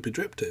fucking stupid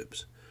drip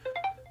tips.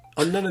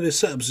 On none of his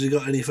setups has he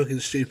got any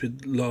fucking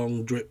stupid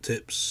long drip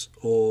tips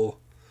or.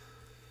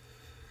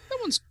 That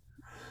one's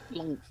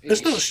long.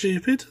 It's not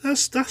stupid.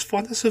 That's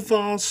fine. That's a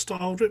vase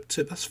style drip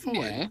tip. That's fine.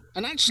 Yeah,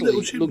 and actually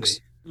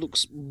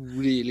looks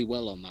really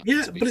well on that.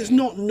 Yeah, but it's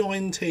not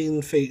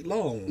 19 feet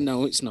long.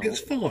 No, it's not. It's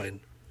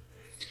fine.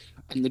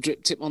 And the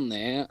drip tip on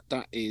there,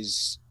 that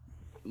is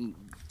tiny.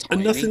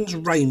 And nothing's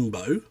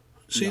rainbow,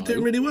 so you're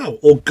doing really well.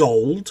 Or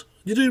gold.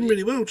 You're doing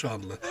really well,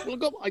 Chandler.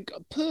 Well, I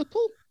got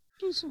purple.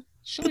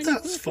 But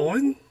that's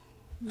fine.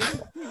 Yeah,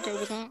 we'll go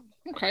with that.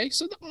 Okay,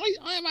 so I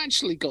have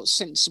actually got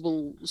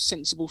sensible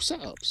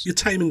setups. You're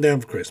taming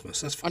down for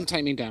Christmas. That's fine. I'm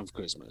taming down for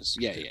Christmas.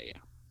 Yeah.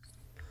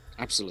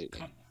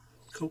 Absolutely.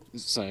 Cool.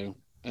 So,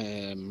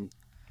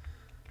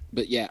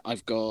 but yeah, I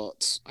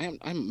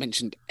haven't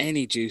mentioned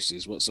any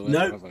juices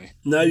whatsoever, have I?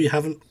 No, you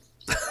haven't.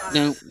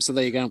 No, so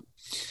there you go.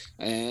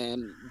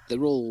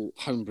 They're all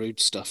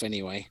homebrewed stuff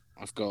anyway.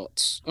 I've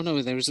got... Oh,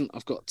 no, there isn't.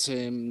 I've got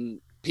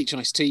peach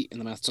iced tea in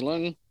the mouth to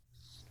lung.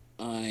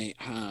 I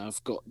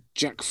have got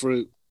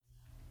jackfruit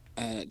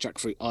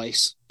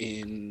ice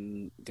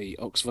in the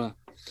Oxford.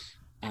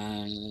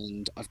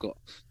 And I've got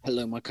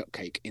Hello My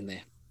Cupcake in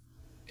there.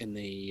 In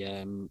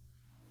the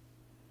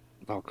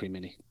Valkyrie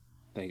Mini.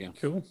 There you go.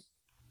 Cool.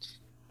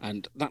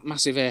 And that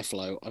massive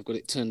airflow, I've got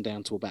it turned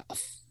down to about a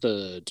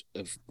third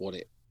of what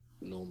it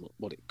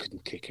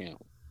couldn't kick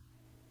out.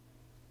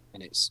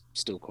 And it's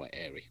still quite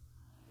airy.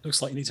 Looks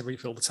like you need to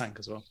refill the tank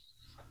as well.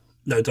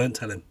 No, don't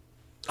tell him.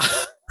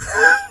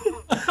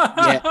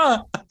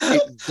 Yeah,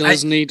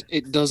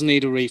 it does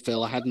need a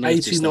refill. I had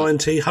noticed 80,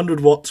 90, 100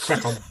 watts,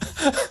 crack on.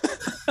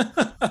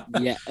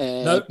 Yeah.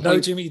 No,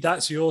 Jimmy,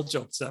 that's your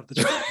job to have the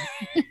job.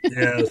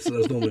 Yeah, that's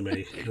normally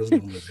me.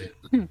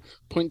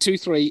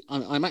 0.23.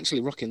 I'm actually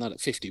rocking that at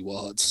 50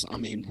 watts. I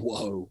mean,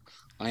 whoa!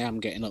 I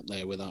am getting up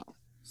there with that.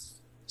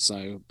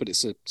 So, but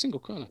it's a single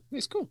corner.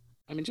 It's cool.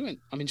 I'm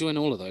enjoying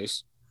all of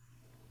those.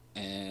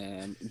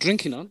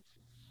 Drinking on.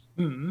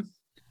 Mm.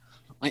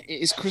 It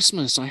is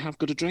Christmas. I have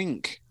got a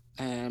drink.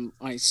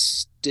 I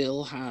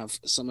still have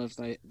some of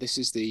the. This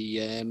is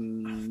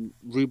the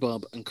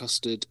rhubarb and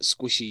custard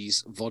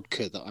squishies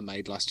vodka that I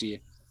made last year.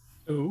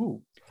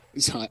 Ooh.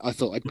 So I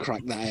thought I'd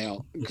crack that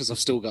out because I've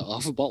still got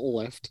half a bottle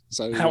left.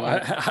 So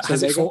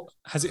has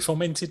it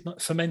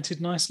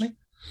fermented nicely?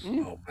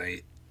 Oh,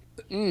 mate.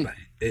 Mate,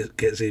 it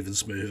gets even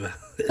smoother.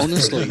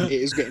 Honestly, it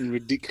is getting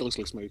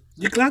ridiculously smooth.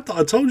 You're glad that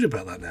I told you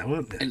about that now,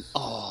 aren't you? And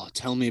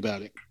tell me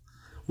about it.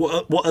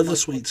 What other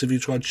sweets have you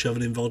tried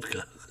shoving in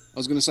vodka? I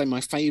was going to say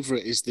my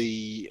favourite is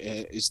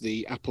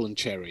the apple and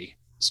cherry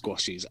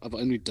squashies. I've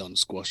only done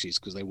squashies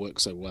because they work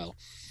so well.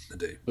 I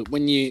do. But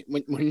when you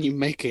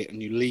make it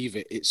and you leave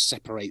it, it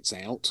separates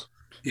out.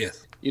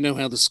 Yes. You know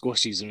how the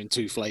squashies are in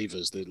two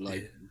flavours,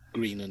 the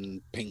green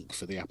and pink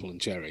for the apple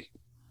and cherry.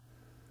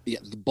 Yeah,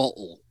 the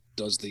bottle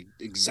does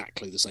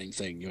exactly the same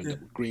thing. You end up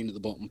with green at the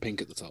bottom,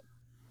 pink at the top.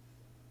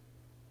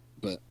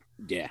 But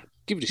yeah,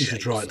 give it a shot. You should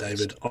try it,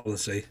 David.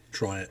 Honestly,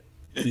 try it.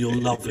 You'll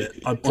love it.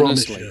 I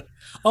promise you.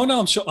 Oh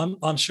no,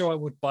 I'm sure I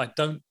would, but I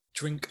don't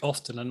drink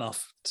often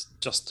enough to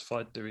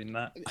justify doing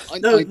that.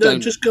 No,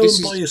 just go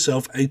and buy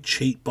yourself a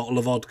cheap bottle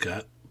of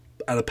vodka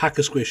and a pack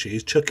of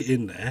squishies, chuck it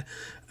in there,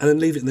 and then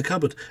leave it in the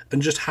cupboard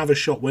and just have a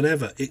shot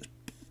whenever. It's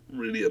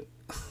brilliant.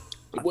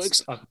 It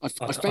works. I'd have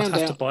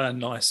to buy a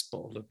nice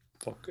bottle of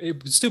vodka.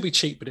 It would still be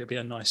cheap, but it'd be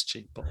a nice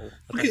cheap bottle.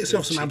 Get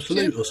yourself some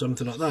Absolute or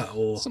something like that,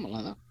 or something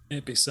like that.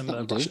 It'd be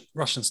some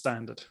Russian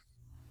standard.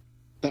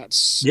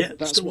 That's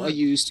what I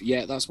used.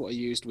 Yeah, that's what I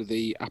used with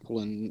the apple,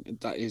 and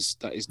that is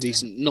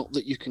decent. Not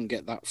that you can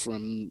get that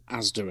from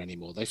Asda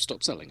anymore; they've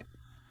stopped selling it.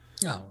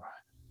 Oh,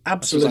 right.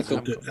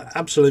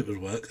 Absolute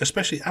would work.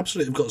 Especially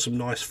Absolute have got some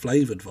nice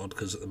flavoured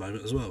vodkas at the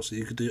moment as well. So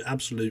you could do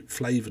Absolute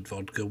flavoured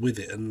vodka with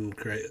it and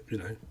create,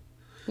 create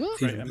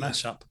a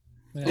mashup.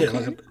 Yeah,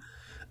 like an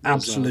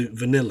Absolute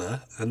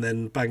vanilla, and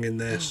then bang in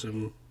there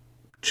some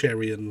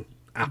cherry and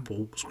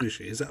apple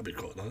squishies. That'd be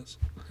quite nice.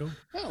 Cool.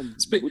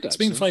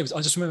 Speaking of flavours, I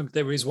just remember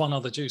there is one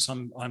other juice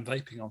I'm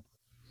vaping on.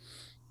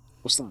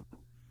 What's that?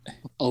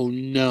 Oh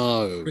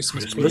no!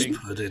 Christmas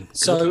pudding.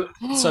 So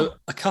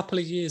a couple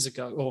of years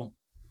ago, or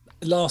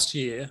last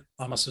year,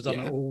 I must have done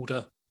an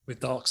order with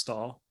Dark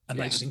Star, and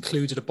they just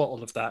included a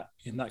bottle of that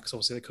in that because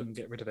obviously they couldn't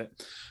get rid of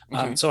it.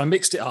 Okay. So I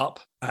mixed it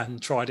up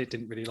and tried it.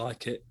 Didn't really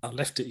like it. I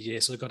left it a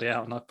year, so I got it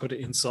out and I put it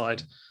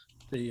inside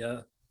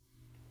the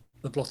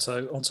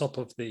Blotto on top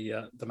of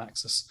the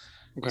Maxus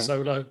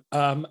Solo,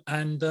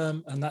 and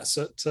that's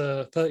at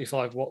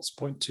 35 watts,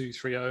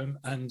 0.23 ohm,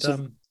 and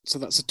so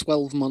that's a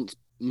 12-month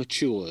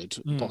matured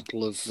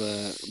bottle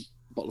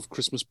of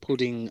Christmas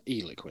pudding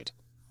e-liquid.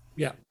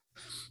 Yeah,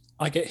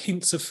 I get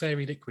hints of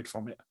fairy liquid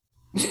from it.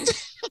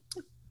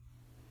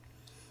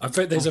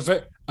 There's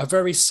a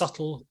very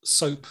subtle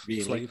soap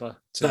flavour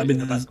to that'd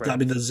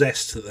be the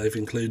zest that they've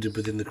included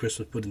within the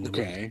Christmas pudding.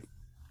 Okay.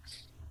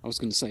 I was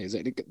going to say,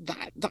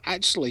 that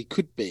actually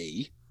could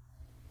be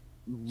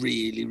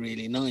really,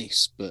 really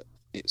nice, but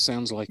it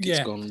sounds like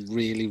it's gone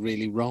really,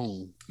 really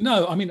wrong.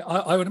 No, I mean,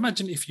 I would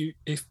imagine if you're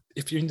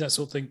into that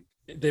sort of thing,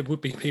 there would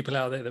be people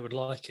out there that would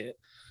like it.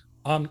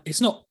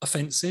 It's not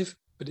offensive,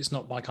 but it's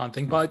not my kind of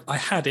thing. But I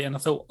had it, and I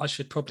thought I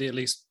should probably at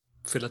least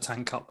fill a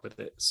tank up with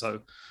it.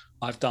 So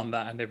I've done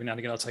that, and every now and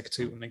again I'll take a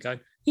toot and then go,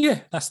 yeah,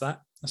 that's all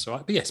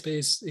right. But yes, but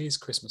it is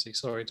Christmassy.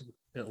 Sorry,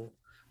 little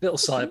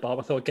sidebar.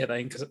 I thought I'd get that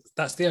in because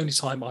that's the only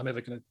time I'm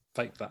ever going to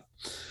fake that.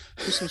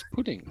 Christmas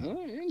pudding.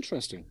 Oh,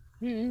 interesting.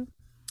 Yeah.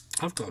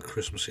 I've got a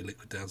Christmassy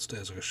liquid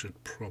downstairs. I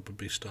should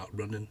probably start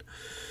running,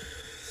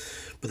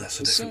 but that's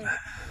a different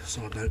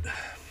side note.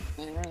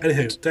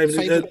 Anywho,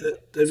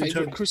 David,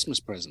 favorite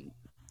Christmas present.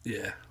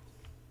 Yeah.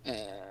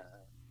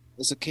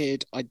 As a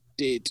kid, I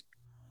did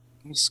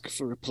ask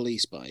for a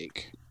police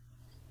bike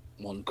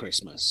one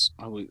Christmas.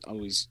 I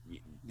was.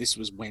 This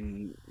was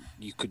when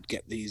you could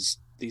get these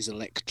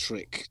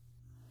electric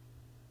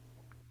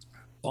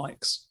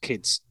bikes.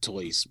 Kids'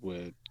 toys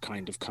were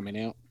kind of coming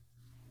out.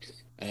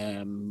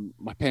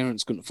 My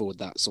parents couldn't afford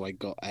that, so I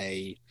got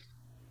it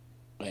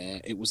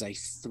was a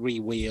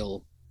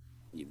 3-wheel.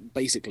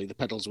 Basically, the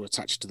pedals were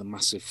attached to the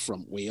massive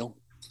front wheel.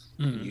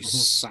 You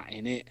sat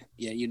in it.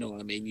 Yeah, you know what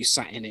I mean. You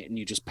sat in it and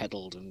you just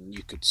pedaled, and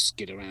you could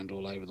skid around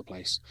all over the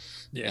place.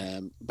 Yeah.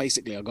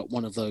 Basically, I got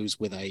one of those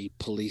with a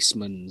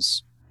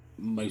policeman's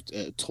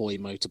toy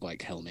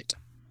motorbike helmet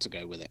to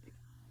go with it.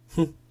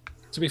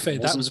 To be fair,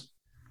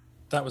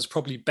 that was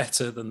probably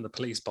better than the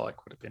police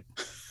bike would have been.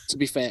 To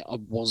be fair, I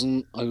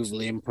wasn't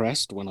overly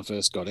impressed when I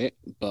first got it,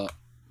 but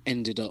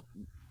ended up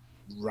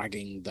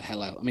ragging the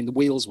hell out. I mean, the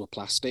wheels were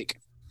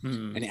plastic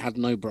and it had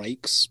no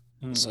brakes.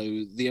 So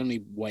the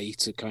only way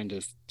to kind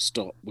of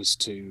stop was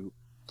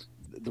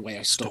the way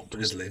I stopped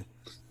was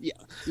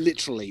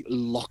literally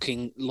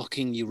locking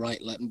you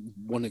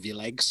one of your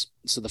legs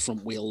so the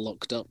front wheel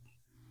locked up.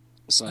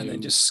 So and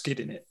then just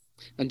skidding it.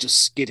 And just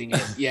skidding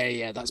it.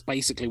 Yeah, that's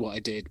basically what I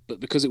did. But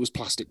because it was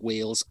plastic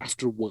wheels,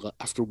 after a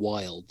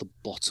while, the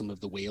bottom of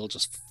the wheel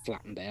just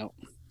flattened out.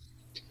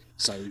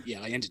 So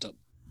yeah, I ended up,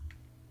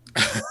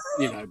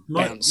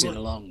 bouncing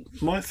along.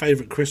 My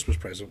favourite Christmas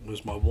present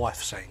was my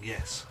wife saying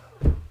yes.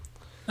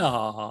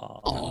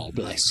 Oh,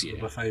 bless you.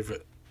 My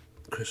favourite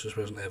Christmas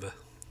present ever.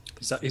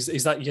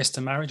 Is that yes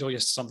to marriage or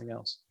yes to something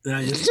else? Yeah,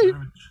 yes to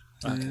marriage.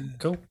 Okay,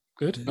 cool,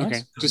 good, Yeah. nice.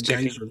 Okay, just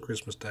checking. Engaged on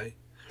Christmas Day.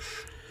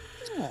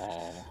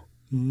 Oh,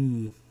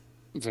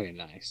 very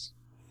nice.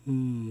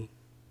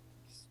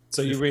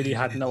 So you really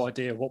had no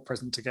idea what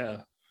present to get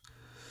her.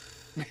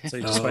 So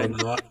you just went.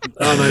 No,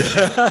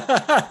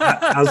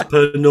 as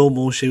per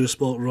normal, she was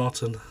sport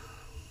rotten.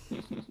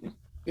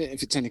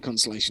 If it's any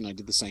consolation, I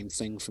did the same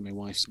thing for my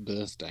wife's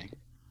birthday.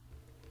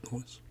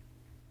 Nice.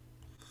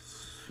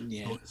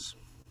 Yeah. Nice.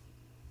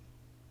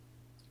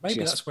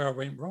 Maybe Yes. that's where I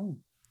went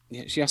wrong.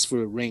 Yeah, she asked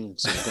for a ring,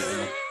 so I got her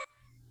one.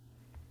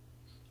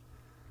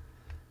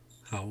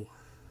 Oh.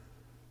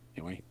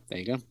 Anyway, there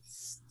you go.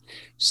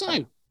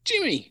 So,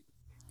 Jimmy,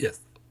 Yes.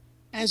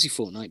 how's your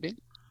fortnight been?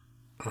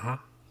 Uh-huh.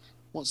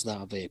 What's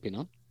thou vaping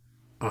on?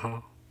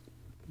 Uh-huh.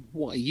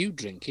 What are you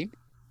drinking?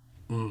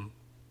 Mm.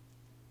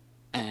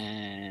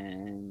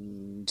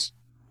 And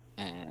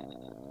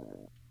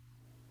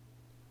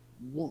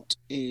what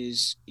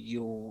is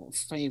your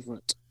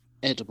favourite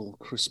edible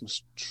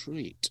Christmas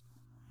treat?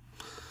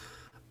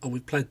 Oh, we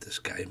played this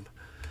game.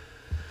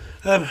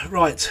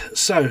 Right,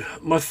 so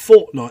my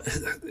fortnight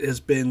has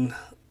been,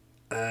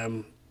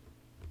 not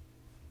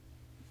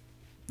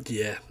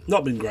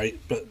been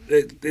great, but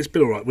it's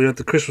been all right. We had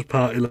the Christmas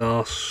party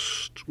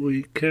last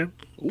weekend,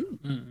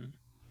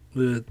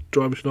 the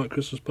Driver's Night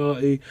Christmas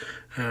party.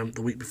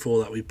 The week before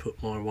that, we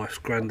put my wife's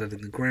granddad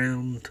in the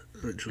ground,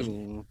 which was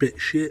a bit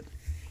shit.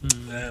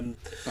 That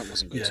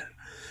wasn't good. Yeah,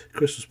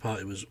 Christmas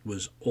party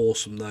was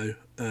awesome though.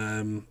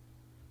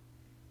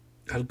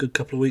 Had a good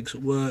couple of weeks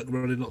at work,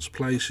 running lots of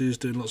places,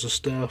 doing lots of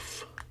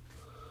stuff.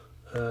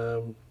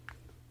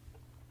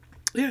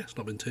 It's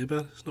not been too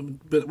bad.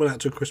 But went out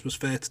to a Christmas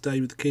fair today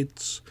with the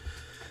kids.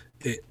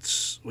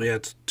 We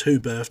had 2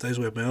 birthdays.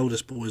 We had my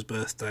oldest boy's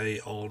birthday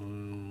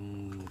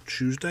on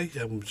Tuesday,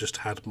 and we've just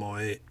had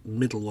my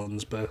middle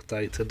one's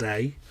birthday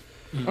today.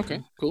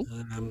 Okay, cool.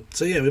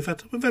 So yeah, we've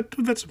had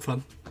some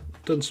fun.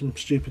 Done some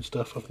stupid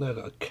stuff. I've now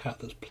got a cat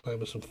that's playing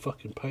with some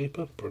fucking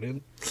paper.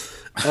 Brilliant.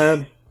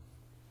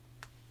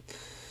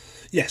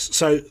 Yes,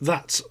 so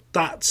that's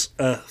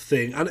a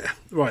thing. And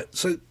right,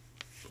 so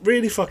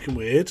really fucking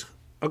weird.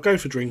 I'll go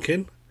for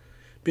drinking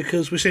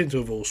because we seem to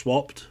have all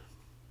swapped.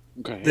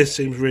 Okay. This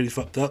seems really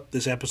fucked up,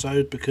 this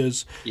episode,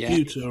 because Yeah.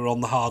 you two are on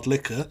the hard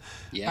liquor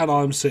Yeah. and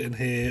I'm sitting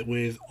here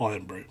with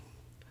Iron Brew.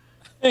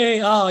 Hey,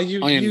 you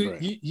Iron you, Brew.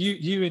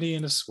 you and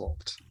Ian are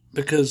swapped.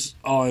 Because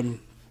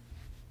I'm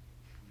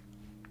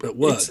at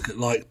work at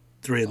like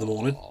 3 in the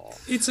morning.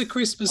 It's a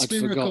Christmas I'd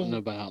miracle. forgotten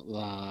about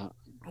that.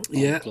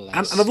 Yeah,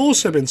 bless. and I've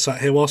also been sat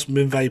here whilst I've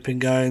been vaping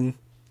going,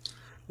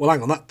 well,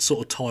 hang on, that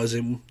sort of ties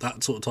in,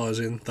 that sort of ties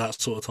in,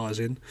 that sort of ties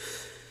in.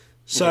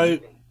 So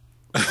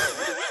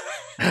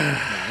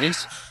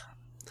Nice.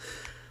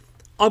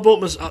 I bought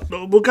myself,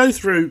 we'll go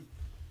through.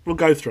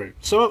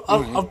 So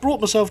I've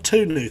brought myself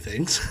 2 new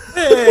things.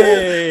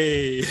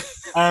 Hey!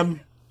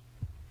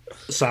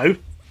 So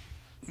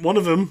one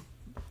of them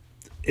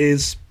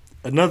is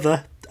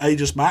another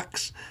Aegis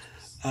Max.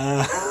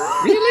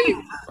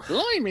 Really?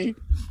 Blimey.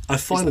 I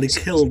finally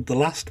killed the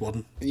last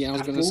one. Yeah, I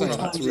was going to All say the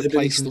that times to it had been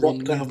replace the one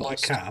dropped out you of my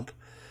lost. cab.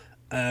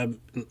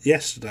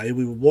 Yesterday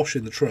we were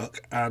washing the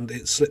truck and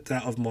it slipped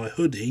out of my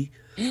hoodie.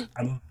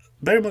 And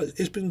very much,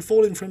 it's been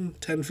falling from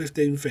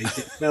 10-15 feet.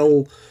 It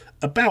fell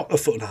about 1.5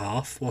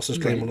 foot whilst I was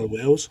cleaning one of the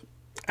wheels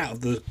out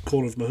of the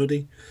corner of my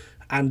hoodie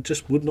and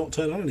just would not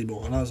turn on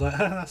anymore. And I was like,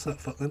 that's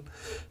that fuck then.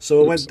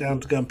 So I went down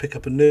to go and pick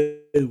up a new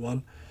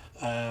one.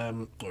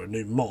 Or a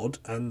new mod,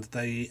 and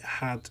they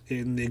had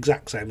in the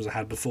exact same as I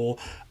had before,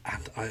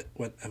 and I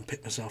went and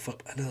picked myself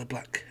up another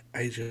black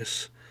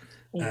Aegis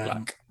All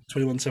black.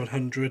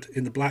 21700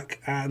 in the black,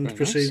 and Very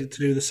proceeded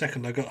to, the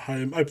second I got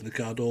home, open the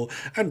car door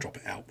and drop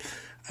it out.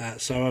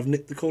 So I've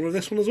nicked the corner of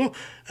this one as well.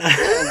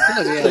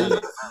 Bloody hell. So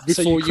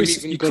Before you you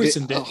even got it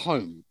christened at it.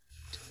 home.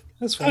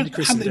 That's I fine. You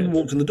christened hadn't even it.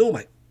 walked in the door,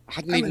 mate.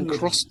 Hadn't even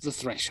crossed the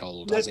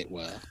threshold, as it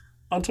were.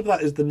 On top of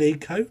that is the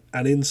Nico,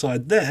 and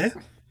inside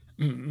there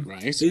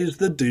Right. is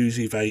the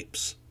Doozy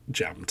Vapes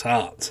Jam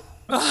Tart.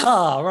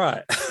 Ah,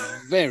 right.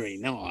 Very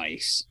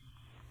nice.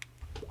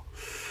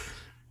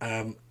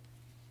 The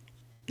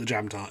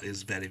Jam Tart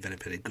is very, very,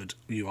 very good.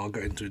 You are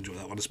going to enjoy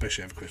that one,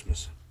 especially over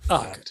Christmas.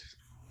 Oh, good.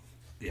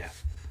 Yeah.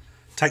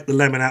 Take the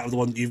lemon out of the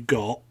one that you've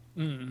got.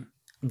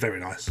 Very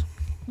nice.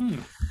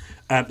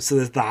 So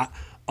there's that.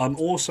 I'm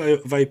also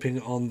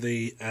vaping on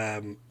the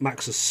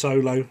Maxus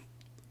Solo,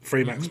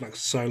 Freemax Maxus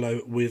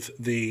Solo with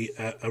the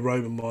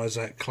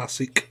Aromomizer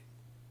Classic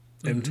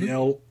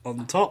MTL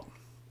on top,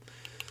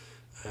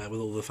 with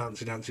all the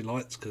fancy dancy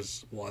lights,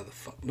 because why the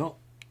fuck not?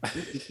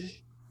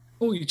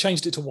 Oh, you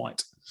changed it to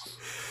white.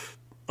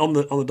 On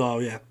the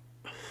dial, yeah.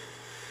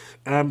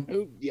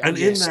 Oh, yeah, And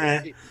yes. in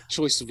there,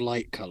 Choice of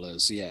light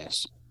colours,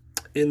 yes.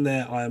 I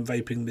am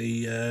vaping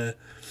the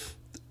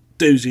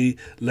Doozy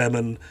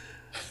Lemon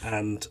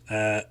and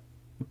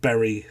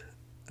berry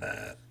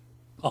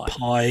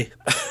pie.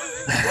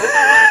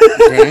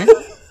 Okay.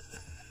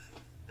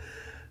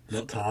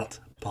 Not tart,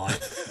 pie.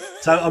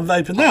 So I'm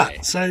vaping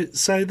that.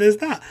 So there's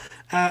that.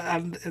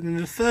 And in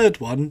the third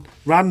one,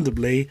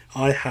 randomly,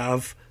 I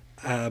have.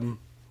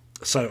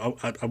 So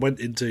I went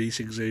into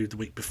Eating Zoo the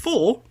week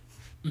before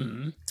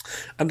and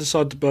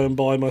decided to go and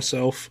buy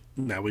myself.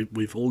 Now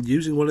we've all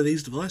using one of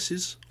these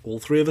devices. All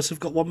three of us have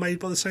got one made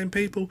by the same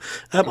people.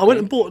 I went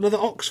and bought another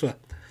Oxford.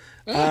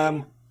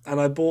 And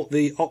I bought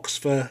the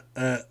Oxford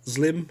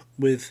Slim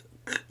with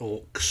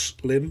the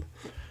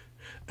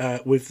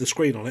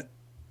screen on it.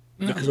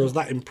 Because I was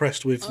that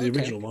impressed with the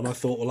original one, I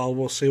thought, well,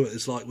 I'll see what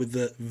it's like with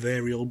the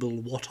variable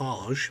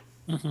wattage.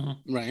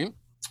 Right.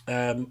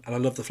 And I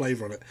love the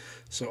flavour on it.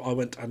 So I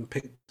went and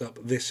picked up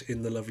this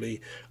in the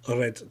lovely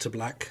red to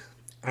black.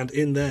 And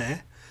in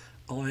there,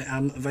 I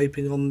am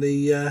vaping on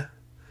the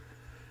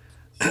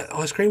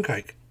ice cream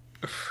cake.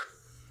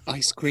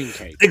 Ice cream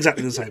cake.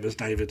 Exactly the same as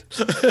David.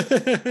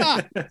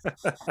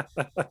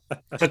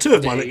 So two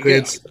of my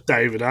liquids,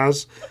 David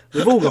has.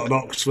 We've all got an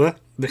Oxford,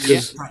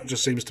 because that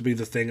just seems to be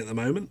the thing at the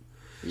moment.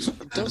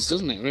 It does,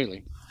 doesn't it,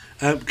 really?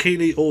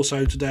 Keely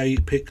also today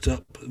picked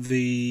up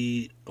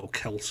or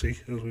Kelsey,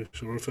 as we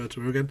shall refer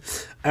to her again,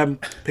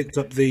 picked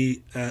up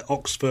the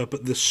Oxford,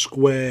 but the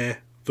square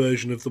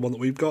version of the one that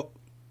we've got.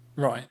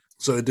 Right.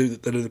 So they do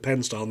the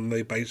pen style, and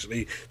they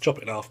basically chop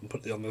it in half and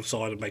put it on the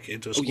side and make it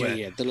into a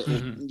square. The little,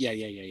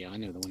 I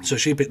know the one. So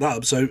she picked that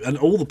up. So, and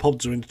all the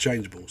pods are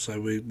interchangeable.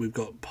 So we've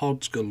got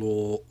pods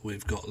galore.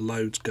 We've got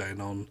loads going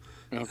on.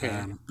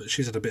 Okay. But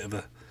she's had a bit of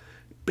a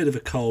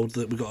cold.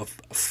 That we've got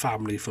a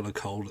family full of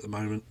cold at the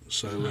moment.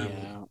 So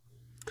Going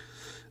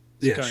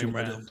she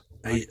round.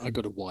 I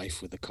got a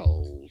wife with a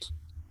cold.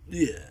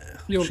 Yeah,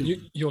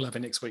 You'll have it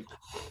next week.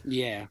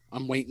 Yeah,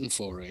 I'm waiting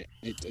for it.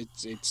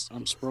 It's.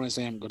 I'm surprised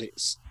I haven't got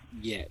it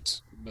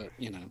yet, but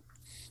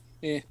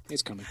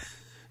it's coming.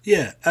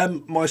 Yeah,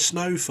 my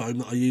snow foam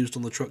that I used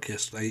on the truck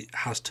yesterday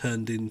has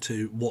turned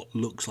into what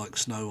looks like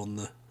snow on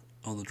the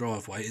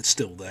driveway. It's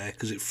still there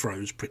because it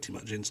froze pretty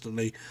much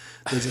instantly.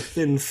 There's a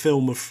thin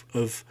film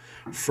of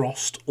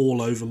frost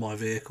all over my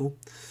vehicle.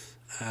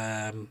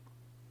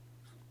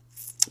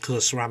 Because I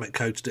ceramic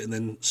coated it and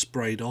then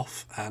sprayed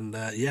off, and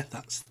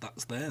that's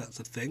there.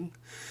 That's a thing.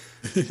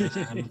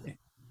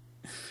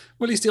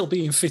 Will he still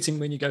be in fitting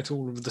when you go to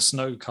all of the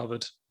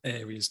snow-covered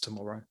areas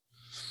tomorrow?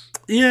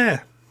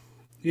 Yeah.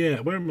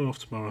 Where am I off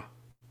tomorrow?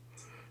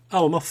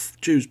 Oh, I'm off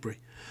Dewsbury,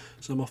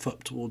 so I'm off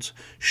up towards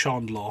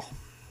Chandler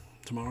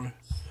tomorrow.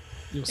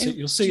 You'll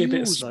see a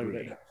bit of snow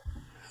there.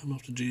 I'm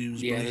off to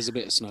Dewsbury. Yeah, there's a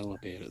bit of snow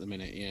up here at the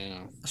minute.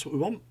 Yeah, that's what we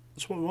want.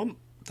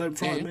 Don't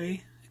frighten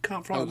me. You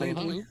can't frighten me,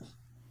 boy.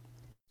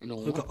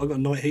 No. I've got a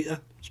night heater.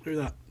 Screw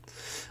that.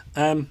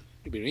 You'll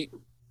be right.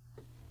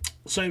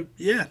 So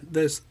yeah,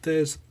 there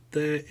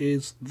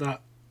is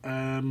that.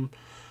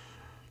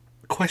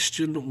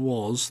 Question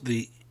was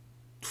the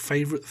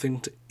favourite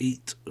thing to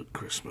eat at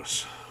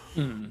Christmas,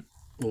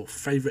 or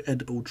favourite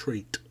edible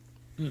treat.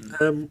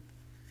 I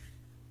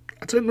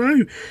don't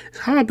know. It's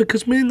hard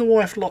because me and the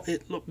wife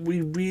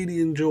we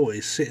really enjoy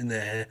sitting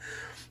there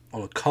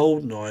on a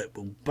cold night.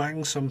 We'll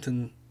bang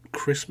something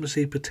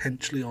Christmassy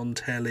potentially on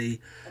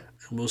telly.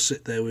 And we'll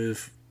sit there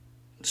with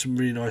some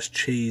really nice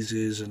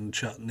cheeses and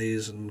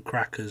chutneys and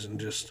crackers and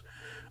just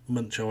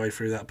munch our way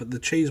through that. But the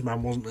cheese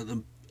man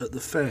wasn't at the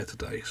fair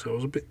today, so I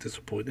was a bit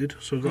disappointed.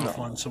 So I've got to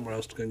find somewhere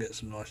else to go and get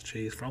some nice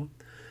cheese from.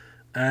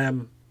 I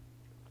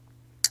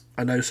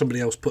know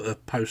somebody else put a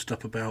post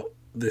up about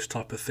this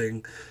type of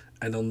thing,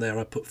 and on there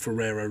I put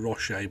Ferrero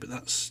Rocher, but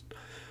that's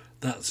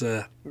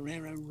a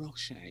Ferrero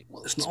Rocher.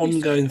 Well, it's an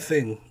ongoing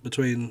thing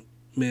between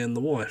me and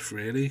the wife,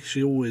 really.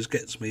 She always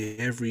gets me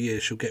every year.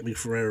 She'll get me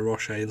Ferrero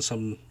Rocher in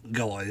some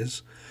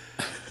guise,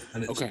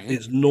 and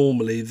it's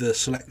normally the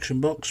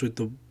selection box with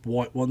the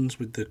white ones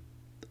with the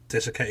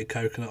desiccated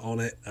coconut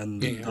on it,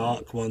 and the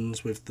dark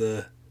ones with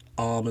the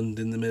almond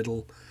in the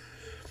middle,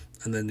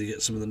 and then you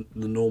get some of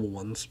the normal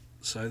ones.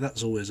 So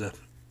that's always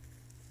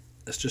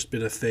it's just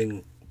been a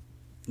thing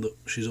that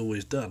she's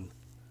always done.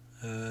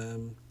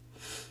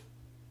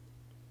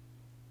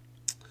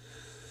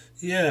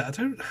 Yeah, I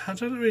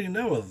don't really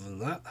know other than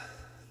that.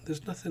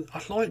 There's nothing.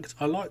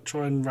 I like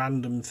trying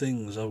random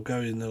things. I'll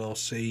go in and I'll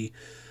see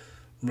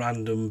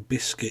random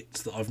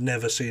biscuits that I've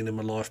never seen in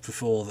my life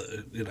before.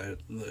 That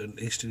an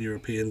Eastern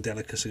European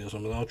delicacy or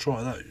something. I'll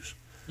try those.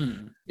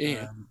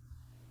 Yeah.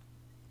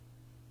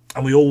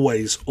 And we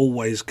always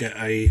get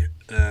a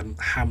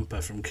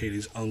hamper from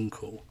Keely's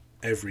uncle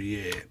every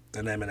year,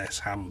 an M&S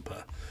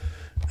hamper,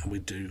 and we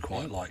do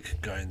quite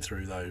like going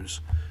through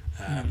those.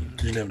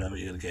 You never know what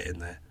you're going to get in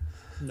there.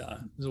 No,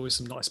 there's always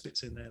some nice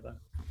bits in there, though.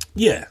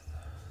 Yeah,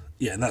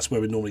 and that's where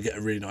we normally get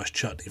a really nice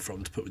chutney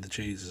from to put with the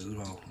cheeses as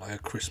well, like a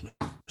Christmas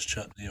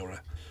chutney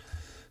or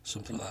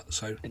something like that.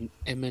 So an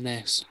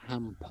M&S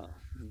hamper.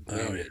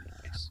 Very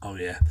nice. Oh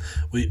yeah.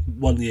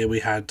 One year we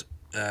had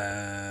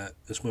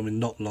it's when we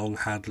not long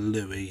had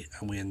Louis,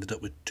 and we ended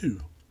up with two,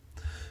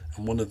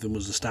 and one of them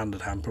was a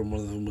standard hamper and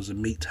one of them was a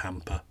meat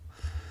hamper.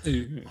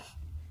 Ooh.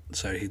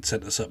 So he'd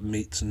sent us up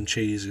meats and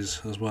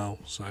cheeses as well.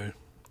 So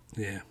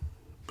yeah.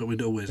 But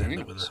we'd always end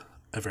up with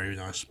a very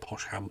nice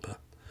posh hamper.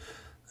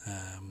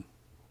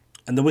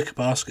 And the wicker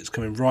basket's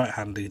coming right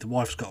handy. The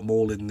wife's got them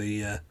all in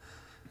the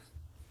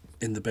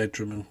in the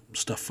bedroom and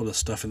stuff full of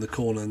stuff in the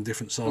corner and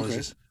different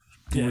sizes.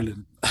 Yeah.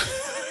 Brilliant.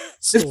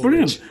 Storage. It's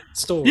brilliant.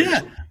 Storage.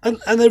 Yeah,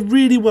 and they're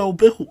really well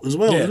built as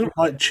well. Yeah. They're not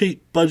like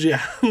cheap budget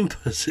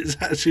hampers. It's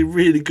actually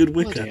really good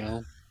Bloody wicker.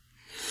 hell.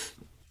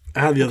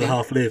 How the other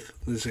half live.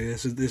 This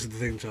is the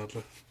thing,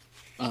 Chandler.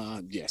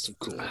 Yes, of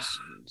course.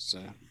 It's,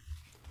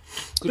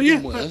 could But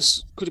have been yeah,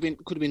 worse. Could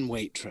have been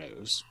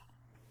Waitrose.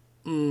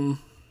 No,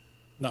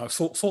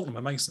 Fortnum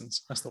and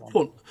Masons. That's the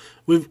one.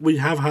 We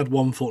have had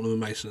one Fortnum and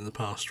Mason in the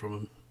past from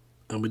them,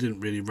 and we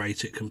didn't really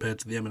rate it compared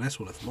to the M&S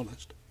one, if I'm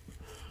honest.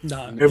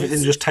 No,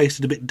 Everything just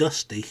tasted a bit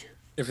dusty.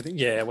 everything.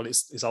 Yeah, well,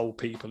 it's old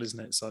people, isn't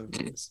it? So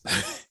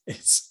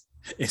it's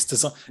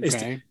designed.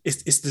 Okay.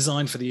 It's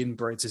designed for the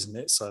inbreds, isn't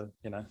it? So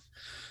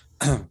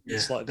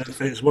it's like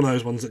It's one of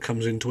those ones that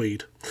comes in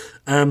tweed.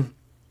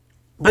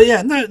 But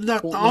yeah, no,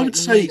 I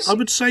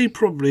would say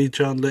probably,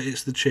 Chandler,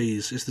 it's the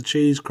cheese. It's the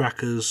cheese,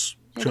 crackers,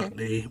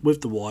 chutney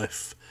with the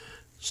wife,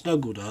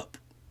 snuggled up.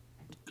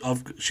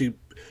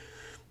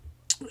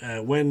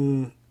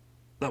 When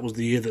that was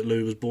the year that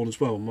Lou was born as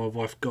well, my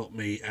wife got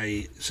me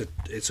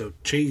it's a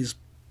cheese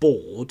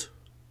board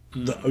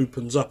that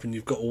opens up and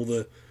you've got all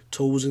the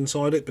tools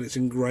inside it, but it's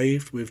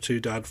engraved with to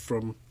Dad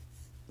from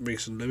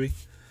Reese and Louis.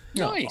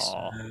 Nice.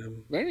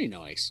 Very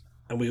nice.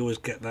 And we always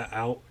get that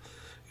out.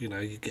 You know,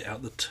 you get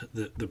out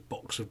the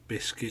box of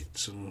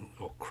biscuits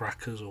or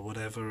crackers or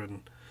whatever,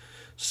 and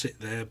sit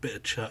there. A bit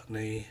of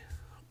chutney,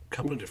 a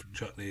couple of different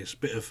chutneys, a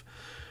bit of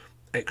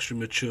extra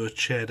mature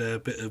cheddar, a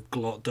bit of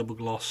double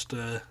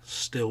Gloucester,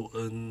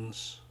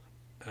 Stilton's,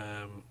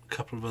 a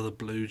couple of other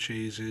blue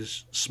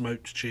cheeses,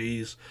 smoked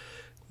cheese.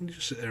 And you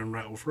just sit there and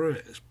rattle through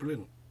it. It's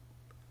brilliant.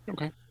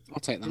 Okay, I'll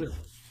take that. Brilliant.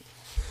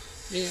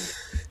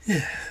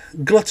 Yeah.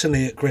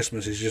 Gluttony at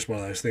Christmas is just one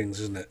of those things,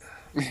 isn't it?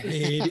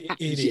 it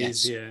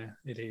Yes. is. Yeah,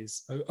 it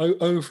is.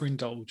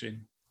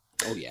 Overindulging.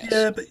 Oh yes.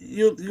 Yeah, but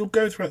you'll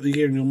go throughout the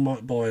year and you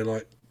might buy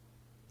like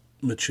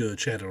mature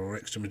cheddar or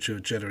extra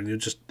mature cheddar, and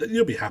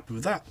you'll be happy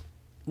with that.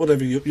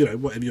 Whatever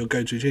whatever your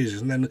go-to cheese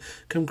is, and then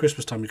come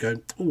Christmas time you go,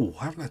 oh,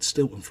 I haven't had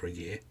Stilton for a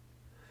year.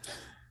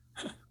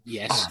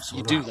 Yes,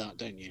 you do that,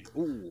 don't you?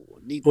 Ooh,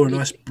 Or a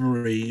nice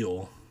brie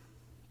or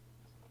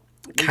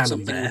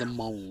something with a Camembert.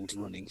 mould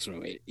running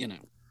through it, you know.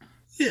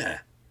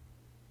 Yeah,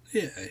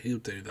 he'll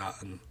do that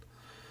and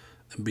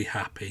be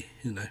happy,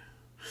 you know.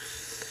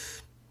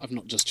 I've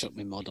not just chucked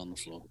my mod on the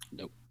floor.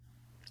 Nope.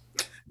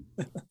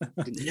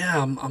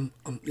 Yeah, I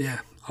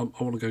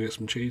want to go get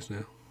some cheese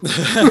now.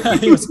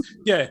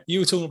 You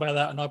were talking about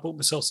that, and I bought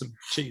myself some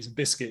cheese and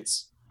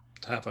biscuits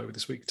to have over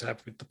this week, to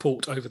have with the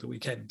port over the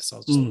weekend. So I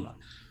was just like,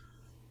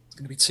 it's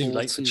going to be too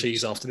late for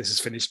cheese after this is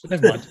finished, but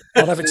never mind.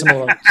 I'll have it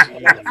tomorrow.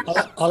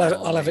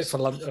 I'll have it for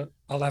lunch.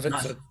 I'll have it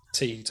for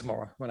tea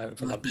tomorrow. When I have it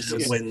for lunch. Bit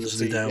of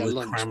Wednesday down with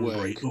lunch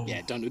cranberry. work.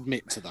 Yeah, don't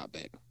admit to that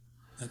bit.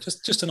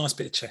 Just a nice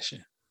bit of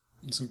Cheshire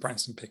and some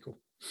Branston pickle.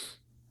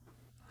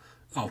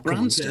 Oh, come on,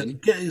 Branston?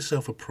 get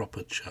yourself a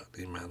proper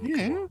chutney, man. Come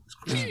Yeah. on, it's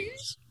Christmas.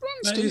 Jeez,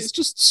 Branston, it's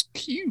just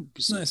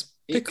cubes. No, it's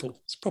pickle.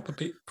 It's proper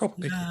pickle.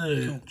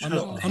 No,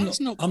 I'm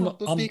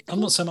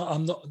not so much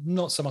on the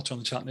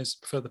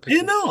chutneys. Prefer the pickle.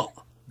 You're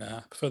not?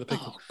 Nah, prefer the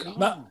pickle. Oh, God.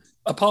 But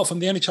apart from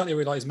the only chutney I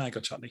realise is mango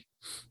chutney.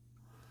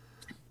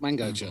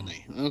 Mango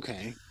chutney.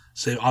 Okay.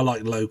 So I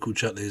like local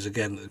chutneys.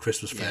 Again, at the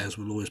Christmas fairs,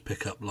 we'll always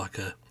pick up like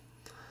a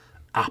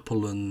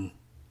apple and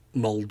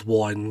mulled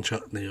wine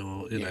chutney,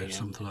 or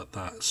something like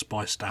that.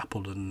 Spiced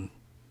apple and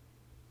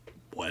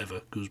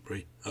whatever,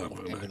 gooseberry.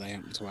 Whatever they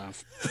happen to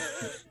have.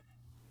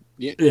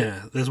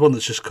 Yeah, there's one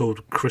that's just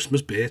called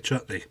Christmas beer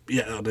chutney.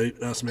 Yeah, I do.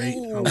 That's me.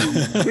 Ooh,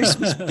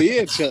 Christmas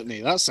beer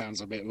chutney. That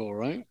sounds a bit all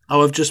right.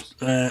 Oh, I've just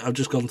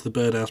gone to the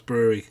Birdhouse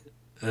Brewery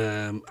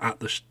at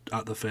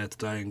the fair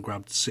today and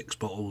grabbed 6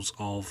 bottles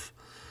of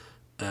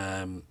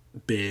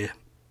beer.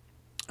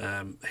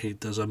 He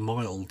does a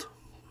mild.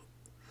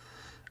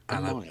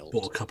 And I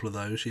bought a couple of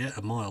those. Yeah,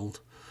 a mild.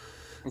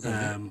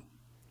 Okay.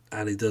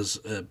 And he does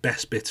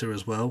best bitter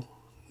as well.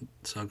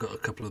 So I got a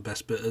couple of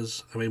best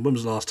bitters. I mean, when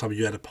was the last time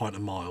you had a pint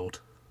of mild?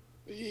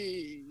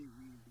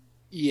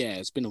 Yeah,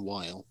 it's been a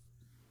while.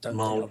 Don't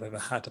think I've ever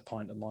had a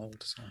pint of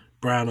mild. So.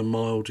 Brown and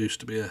mild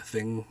used to be a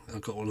thing. I've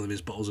got one of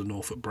his bottles of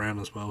Norfolk Brown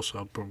as well, so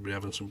I'll probably be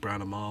having some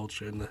brown and mild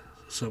during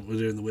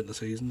the winter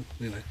season,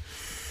 you know.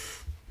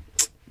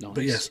 Nice.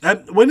 But yes,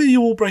 when are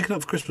you all breaking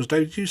up for Christmas?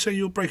 Did you say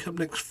you'll break up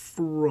next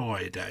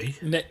Friday?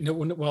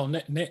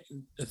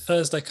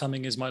 Thursday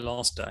coming is my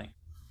last day.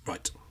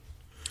 Right.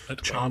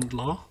 At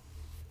Chandler?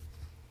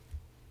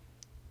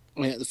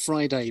 work. Yeah, the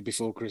Friday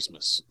before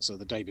Christmas, so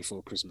the day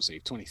before Christmas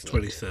Eve,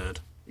 23rd.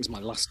 is my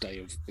last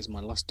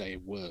day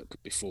of work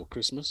before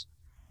Christmas.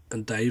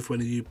 And Dave,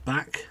 when are you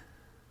back?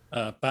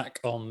 Back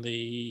on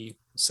the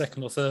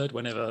 2nd or 3rd,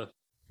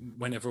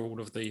 whenever all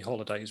of the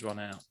holidays run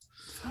out.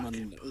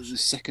 The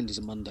 2nd is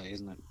a Monday,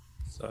 isn't it?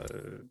 So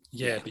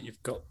but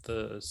you've got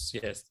but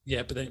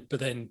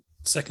then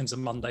 2nd's a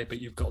Monday,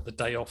 but you've got the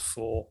day off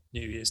for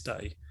New Year's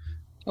Day.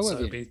 Oh, so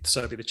it'll be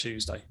the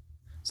Tuesday.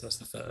 So that's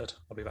the 3rd.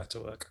 I'll be back to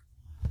work.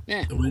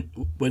 Yeah.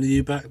 When are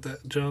you back,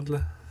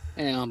 Chandler?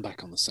 Yeah, I'm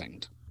back on the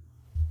 2nd.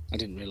 I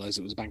didn't realise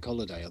it was a bank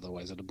holiday,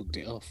 otherwise I'd have booked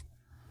it off.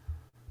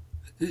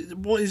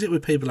 What is it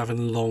with people having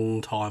a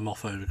long time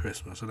off over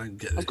Christmas? I don't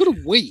get it. I've got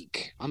a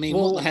week. I mean,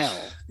 what the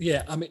hell?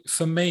 Yeah, I mean,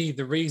 for me,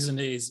 the reason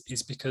is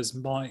because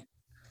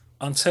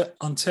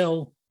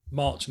until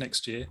March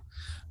next year,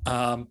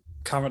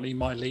 currently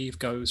my leave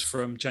goes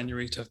from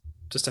January to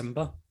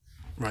December.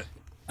 Right.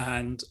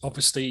 And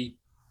obviously,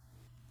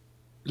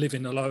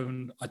 living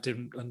alone,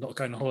 I'm not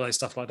going on holiday,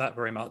 stuff like that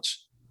very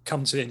much.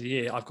 Come to the end of the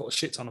year, I've got a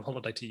shit ton of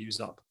holiday to use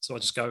up. So I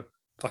just go,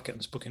 fuck it, I'm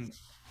just booking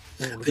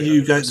all of it. Are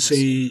you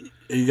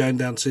going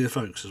down to see the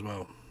folks as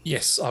well?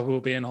 Yes, I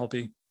will be, and I'll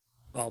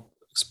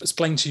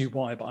explain to you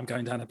why, but I'm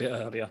going down a bit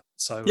earlier.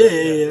 So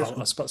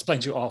I'll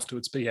explain to you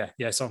afterwards. But yeah.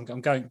 So I'm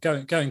going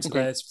to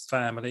their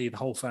family. The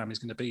whole family's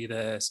going to be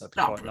there, so it'll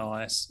be quite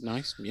nice.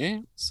 Nice, yeah.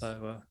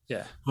 So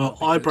yeah. Well,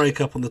 I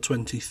break up on the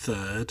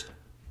 23rd,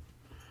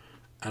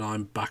 and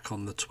I'm back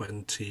on the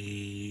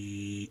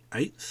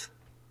 28th.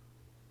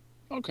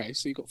 Okay,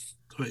 so you got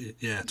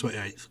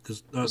 28th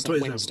because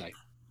Wednesday.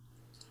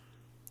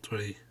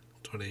 28th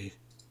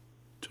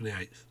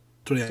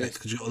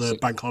because you've got the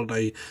bank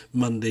holiday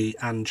Monday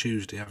and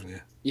Tuesday, haven't you?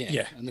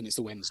 Yeah, and then it's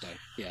the Wednesday.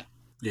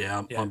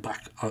 Yeah, I'm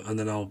back, and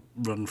then I'll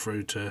run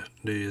through to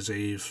New Year's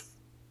Eve,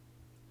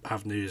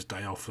 have New Year's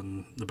Day off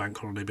and the bank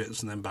holiday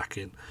bits, and then back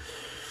in.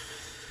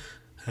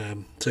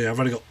 So yeah,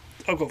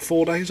 I've got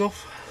 4 days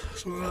off,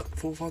 something like that,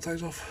 4 or 5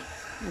 days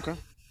off. Okay.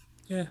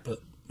 Yeah, but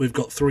we've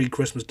got 3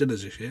 Christmas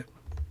dinners this year.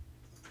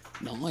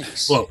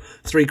 Nice. Well,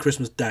 3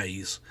 Christmas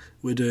days.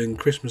 We're doing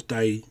Christmas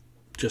Day,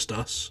 just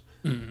us,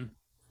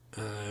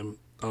 our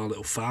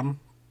little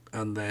fam,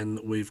 and then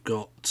we've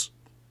got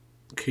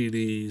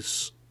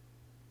Keely's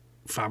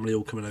family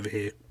all coming over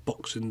here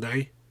Boxing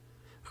Day,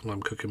 and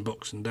I'm cooking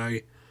Boxing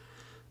Day,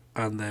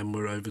 and then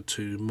we're over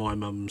to my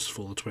mum's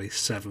for the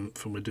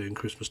 27th, and we're doing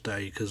Christmas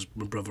Day because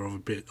my brother,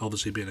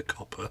 obviously being a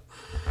copper,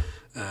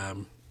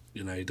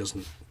 he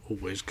doesn't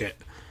always get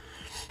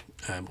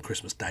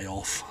Christmas Day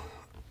off.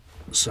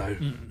 So,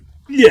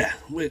 yeah,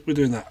 we're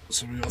doing that.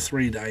 So we've got a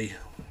 3-day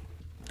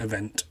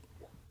event.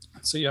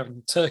 So you're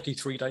having turkey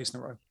 3 days in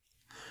a row?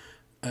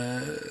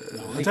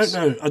 Nice.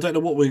 I don't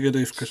know what we're going to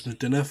do for Christmas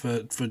dinner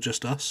for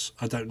just us.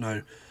 I don't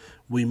know.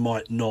 We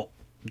might not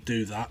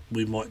do that.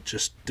 We might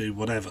just do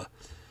whatever.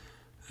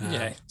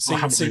 I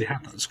haven't really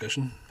had that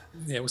discussion.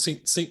 Yeah, well,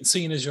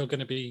 seeing as you're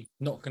going to be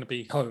not going to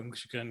be home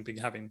because you're going to be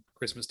having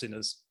Christmas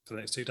dinners for the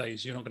next 2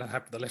 days, you're not going to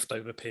have the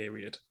leftover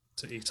period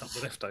to eat up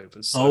the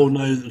leftovers. So. Oh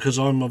no, because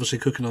I'm obviously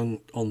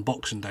cooking on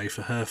Boxing Day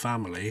for her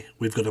family.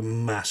 We've got a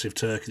massive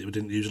turkey that we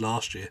didn't use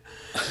last year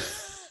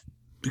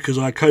because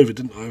I had COVID,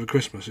 didn't I, over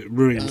Christmas? It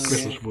ruined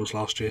Christmas for us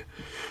last year.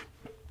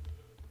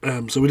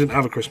 So we didn't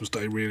have a Christmas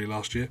Day really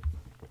last year.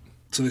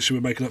 So this year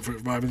we're making up for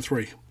it by having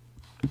 3.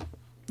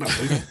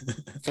 That'll do.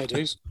 Fair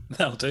dues.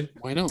 That'll do.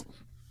 Why not?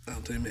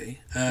 That'll do me.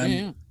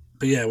 Yeah.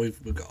 But yeah,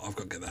 I've got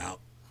to get that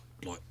out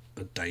like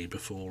a day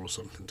before or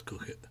something to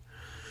cook it.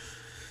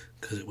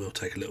 Because it will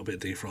take a little bit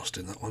of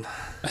defrosting, that one.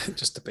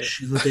 Just a bit.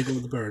 She's the big one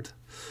with the bird.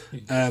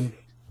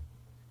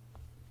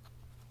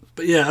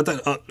 But yeah, I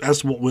don't. As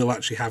to what we'll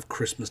actually have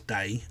Christmas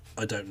Day,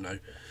 I don't know.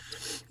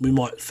 We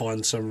might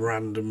find some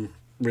random,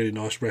 really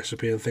nice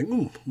recipe and think,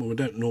 well, we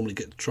don't normally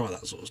get to try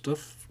that sort of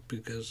stuff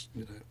because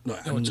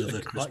not another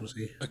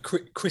Christmassy. A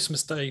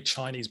Christmas Day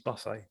Chinese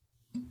buffet.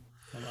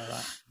 Something like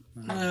that.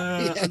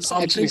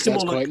 I'm thinking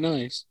more quite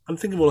nice. I'm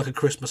thinking more like a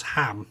Christmas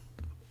ham,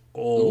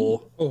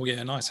 or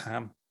a nice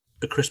ham.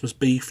 A Christmas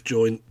beef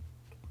joint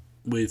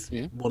with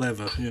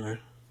whatever,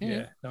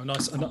 Yeah, no,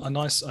 a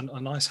nice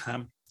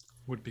ham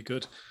would be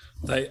good.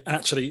 They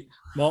actually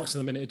Mark's in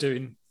the minute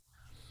of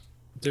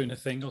doing a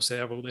thing. Obviously,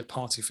 they have all their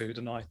party food,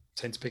 and I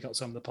tend to pick up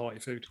some of the party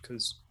food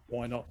because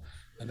why not?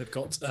 And they've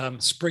got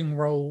spring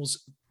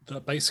rolls that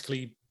are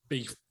basically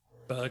beef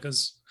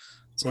burgers.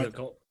 So they've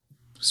got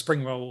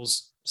spring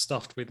rolls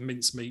stuffed with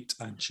mincemeat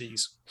and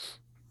cheese.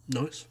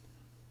 Nice.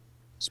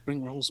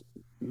 Spring rolls,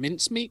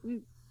 mincemeat.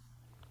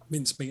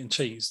 Mincemeat and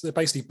cheese. They're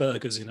basically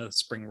burgers in a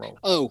spring roll.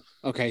 Oh,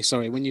 okay.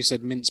 Sorry. When you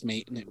said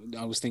mincemeat,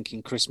 I was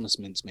thinking Christmas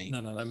mincemeat.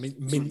 No.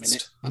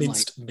 Minced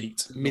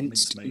meat.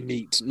 Minced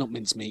meat, not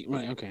mincemeat.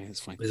 Right. Okay,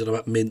 that's fine. Is it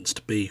about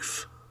minced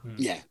beef?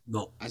 Yeah.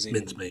 Not as in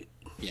mincemeat.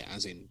 Yeah,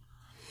 as in.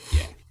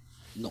 Yeah.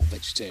 Not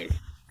vegetarian.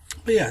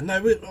 But yeah, no,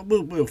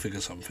 we'll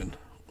figure something.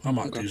 I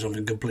might do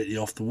something completely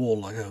off the wall,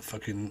 like a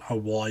fucking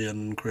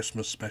Hawaiian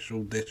Christmas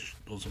special dish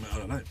or something. I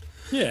don't know.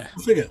 Yeah.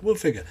 We'll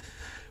figure.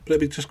 But it'd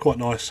be just quite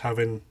nice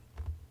having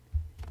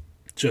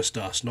just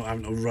us, not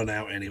having to run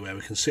out anywhere.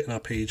 We can sit in our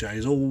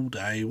PJs all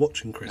day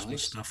watching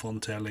Christmas stuff on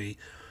telly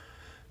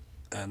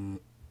and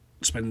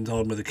spending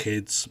time with the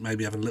kids,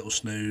 maybe having a little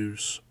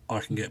snooze. I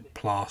can get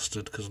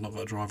plastered because I'm not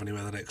going to drive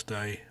anywhere the next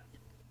day.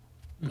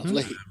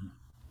 Lovely.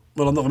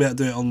 Well, I'm not going to be able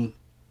to do it on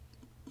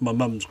my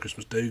mum's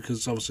Christmas do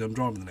because obviously I'm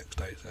driving the next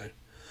day. So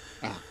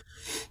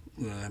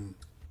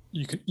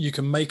you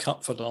can make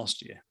up for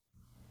last year.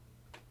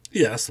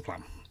 Yeah, that's the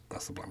plan.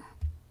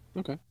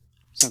 Okay,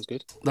 sounds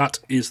good. That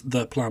is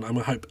the plan, and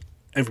I hope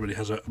everybody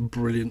has a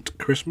brilliant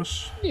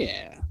Christmas.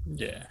 Yeah.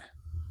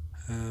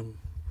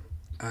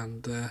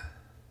 And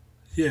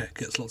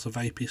gets lots of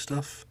vapey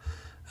stuff.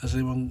 Has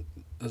anyone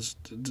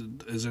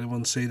Has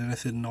anyone seen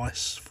anything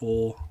nice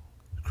for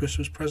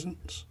Christmas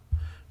presents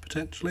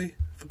potentially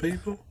for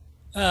people?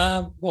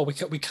 Well,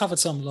 we covered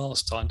some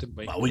last time, didn't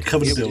we? Well, we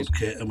covered Yeah, a we build did.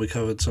 kit and we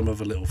covered some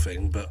other little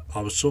thing, but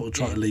I was sort of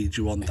trying to lead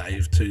you on,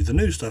 Dave, to the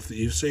new stuff that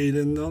you've seen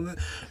and on it.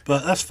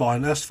 But that's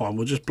fine.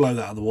 We'll just blow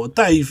that out of the water.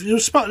 Dave, you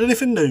spotted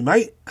anything new,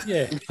 mate?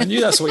 Yeah, I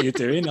knew that's what you're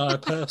doing. I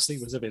purposely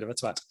was a bit of a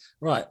twat.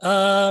 Right.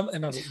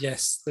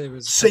 Yes, there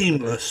was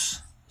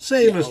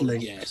Seamless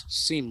link. Yeah,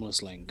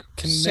 seamless link.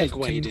 Can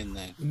Segued in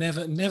there.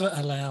 Never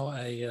allow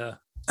a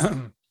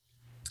an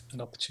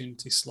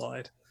opportunity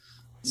slide.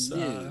 So,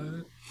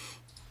 Yeah.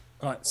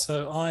 right.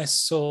 So I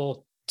saw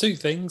two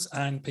things,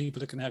 and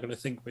people are now going to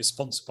think we're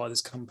sponsored by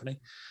this company,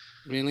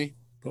 Really?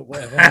 but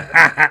whatever.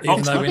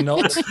 Even though we're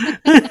not.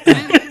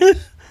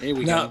 Here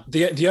we Now,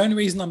 go. the only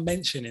reason I'm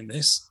mentioning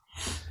this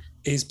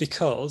is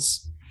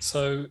because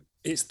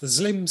it's the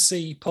Slim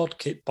C Pod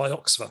Kit by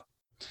Oxford.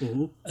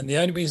 Mm-hmm. And the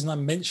only reason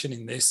I'm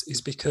mentioning this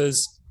is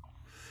because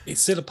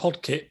it's still a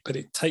pod kit, but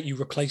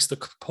you replace the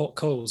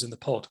coils in the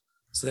pod.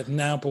 So they've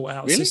now brought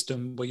out a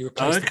system where you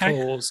replace the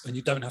coils and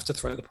you don't have to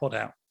throw the pod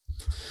out.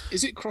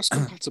 Is it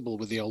cross-compatible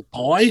with the old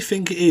pod? I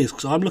think it is,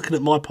 because I'm looking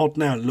at my pod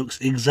now and it looks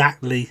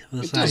exactly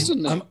the It same. does,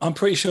 doesn't it? I'm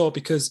pretty sure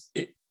because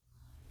it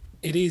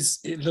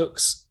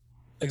looks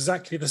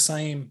exactly the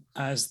same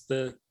as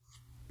the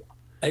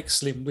X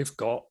Slim we've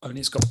got, only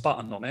it's got a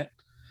button on it.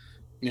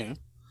 Yeah.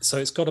 So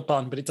it's got a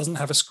button, but it doesn't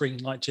have a screen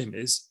like Jim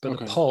is. But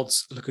the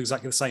pods look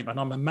exactly the same. And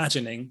I'm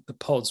imagining the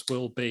pods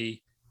will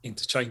be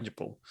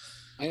interchangeable.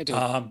 I do.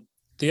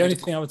 The only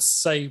thing I would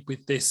say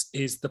with this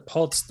is the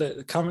pods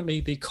that currently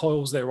the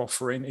coils they're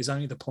offering is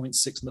only the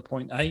 0.6 and the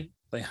 0.8.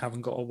 They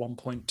haven't got a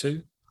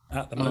 1.2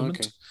 at the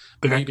moment.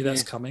 Okay. Maybe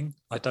that's coming.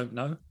 I don't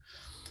know.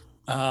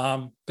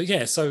 But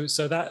yeah, so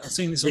that I've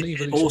seen this on It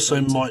Evolution. also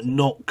might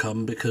not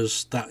come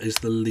because that is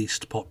the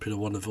least popular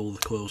one of all the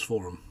coils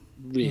for them.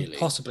 Really?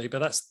 Possibly,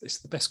 but it's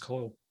the best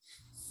coil.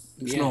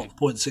 It's not.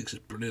 0.6 is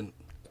brilliant.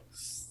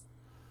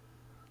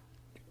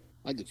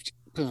 I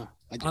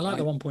like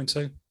the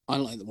 1.2. I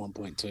like the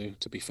 1.2,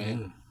 to be fair.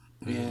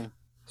 Yeah.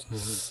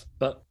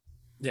 But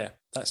yeah,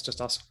 that's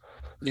just us.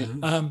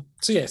 Yeah.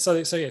 So yes,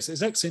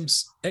 it's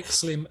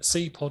X-Slim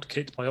C Pod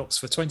Kit by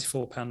Oxford,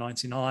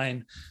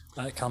 £24.99.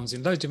 It comes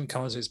in loads of different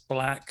colours. It's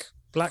black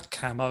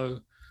camo,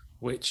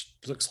 which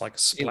looks like a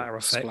splatter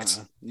effect.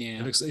 Splatter.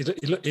 Yeah.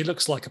 It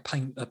looks like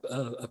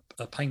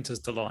a painter's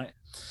delight.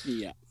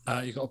 Yeah.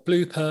 You've got a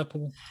blue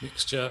purple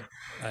mixture,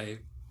 a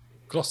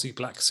glossy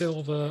black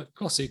silver,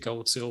 glossy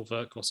gold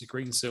silver, glossy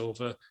green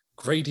silver,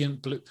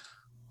 gradient blue.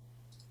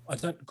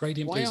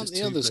 Gradient Why blues aren't is the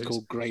two others blues.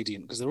 called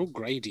gradient? Because they're all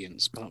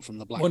gradients apart from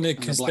the black, Well, no, and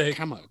the black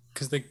camo.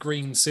 Because they're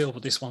green silver.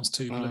 This one's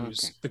two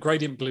blues. Okay. The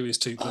gradient blue is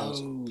two blues.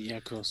 Oh, yeah,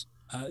 of course.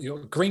 You've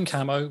got green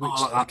camo, which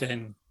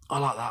again, I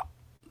like that.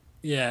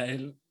 yeah,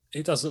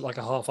 it does look like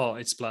a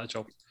half-hearted splatter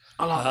job.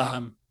 I like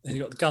that. Then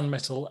you've got the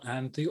gunmetal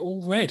and the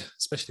all red,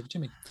 especially for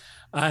Jimmy.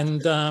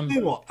 And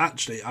You know what?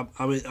 Actually,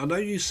 I mean, I know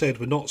you said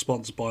we're not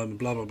sponsored by them,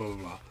 blah blah blah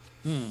blah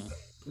blah.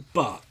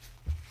 But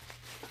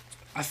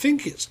I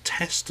think it's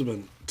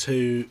testament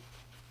to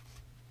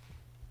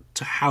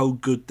how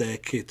good their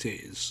kit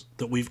is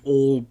that we've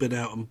all been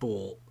out and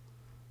bought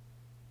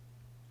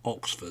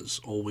Oxfords,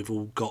 or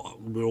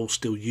we're all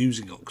still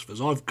using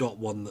Oxfords. I've got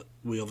one that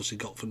we obviously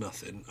got for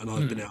nothing, and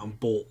I've been out and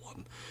bought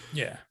one.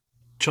 yeah,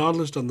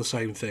 Chandler's done the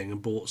same thing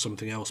and bought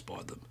something else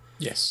by them.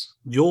 yes,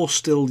 You're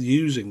still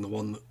using the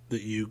one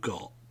that you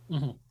got.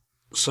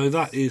 So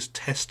that is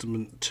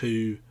testament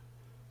to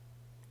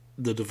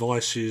the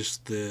devices,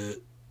 the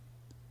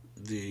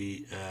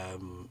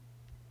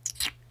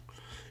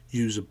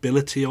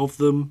usability of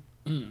them,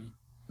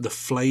 the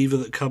flavour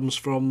that comes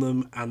from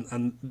them,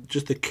 and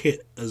just the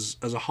kit as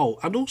a whole,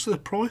 and also the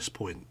price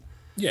point.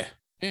 yeah.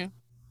 Yeah.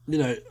 You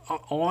know,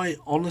 I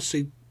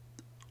honestly,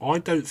 I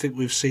don't think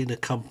we've seen a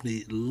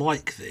company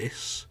like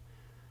this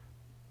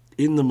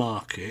in the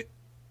market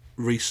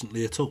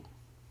recently at all.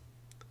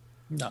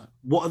 No,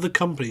 What other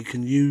company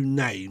can you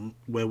name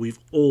where we've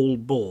all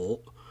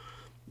bought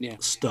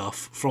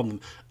stuff from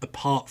them,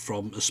 apart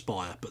from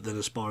Aspire? But then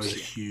Aspire is a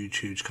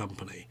huge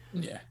company.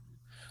 yeah.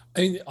 I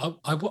mean,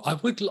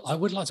 I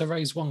would like to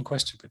raise one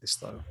question with this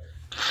though,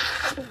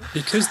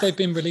 because they've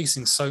been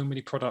releasing so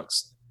many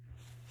products,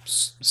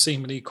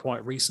 seemingly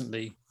quite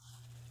recently,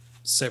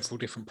 several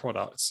different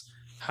products.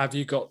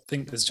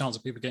 Think there's a chance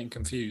of people getting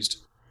confused?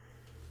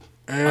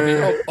 I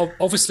mean,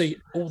 obviously,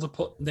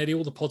 nearly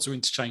all the pods are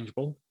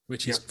interchangeable,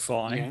 which is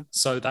fine. Yeah.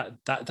 So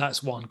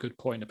that's one good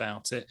point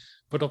about it.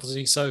 But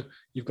obviously, so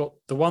you've got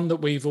the one that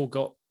we've all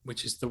got,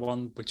 which is the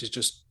one which is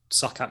just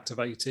suck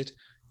activated.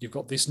 You've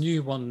got this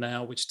new one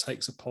now, which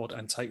takes a pod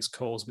and takes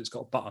coils, but it's got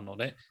a button on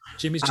it.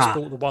 Jimmy's just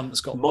bought the one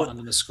that's got a button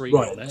and a screen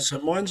on it.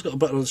 So mine's got a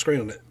button and a screen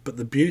on it, but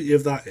the beauty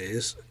of that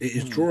is it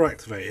is drawer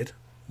activated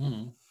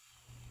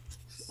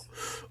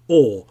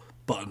or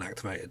button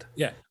activated.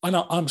 Yeah,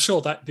 I'm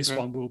sure that this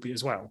one will be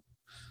as well.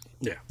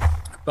 Yeah.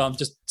 But I'm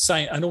just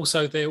saying, and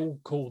also they're all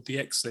called the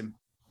X-Slim.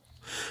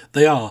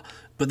 They are,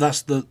 But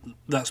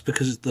that's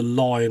because it's the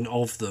line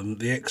of them.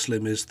 The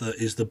X-Slim is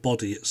the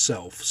body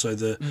itself. So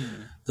the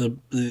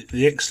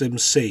X-Slim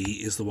C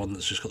is the one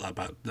that's just got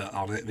that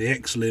on it. The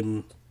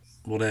X-Slim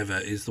whatever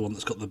is the one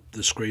that's got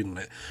the screen on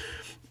it.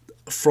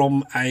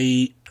 From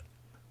a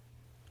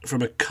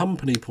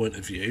company point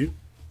of view,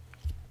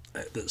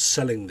 that's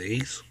selling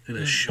these in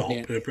a shop,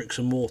 in a bricks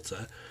and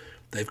mortar,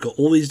 they've got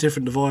all these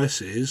different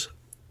devices,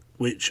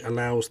 which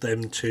allows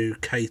them to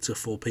cater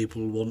for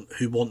people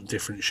who want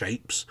different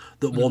shapes,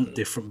 that want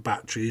different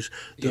batteries,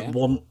 that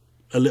want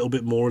a little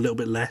bit more, a little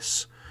bit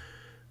less.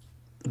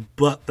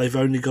 But they've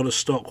only got to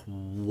stock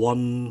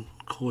one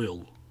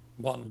coil,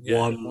 one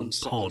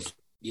pod.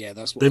 Yeah,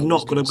 that's what they've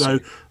not got to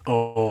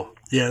go.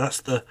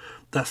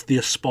 That's the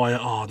Aspire.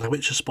 Oh, now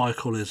which Aspire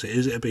coil is it?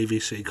 Is it a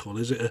BVC coil?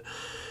 Is it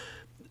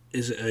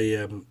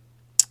a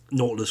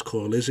Nautilus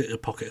coil? Is it a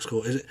Pocket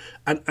coil? Is it?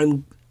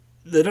 And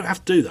they don't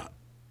have to do that.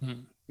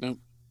 No.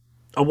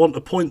 I want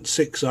a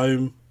 0.6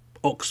 ohm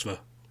Oxford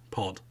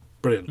pod.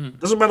 Brilliant.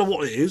 Doesn't matter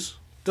what it is.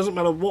 Doesn't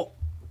matter what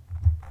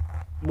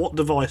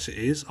device it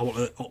is. I want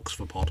an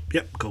Oxford pod.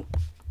 Yep, cool.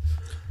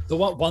 The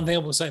one thing I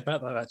will say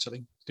about that,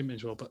 actually, didn't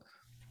mention well, but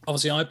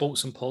obviously I bought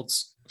some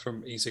pods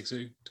from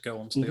E6U to go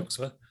onto the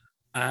Oxford,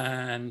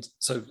 and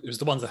so it was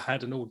the ones that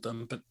had and ordered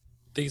them, but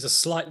these are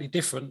slightly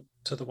different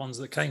to the ones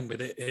that came with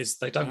it. Is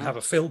they don't have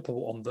a fill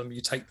port on them. You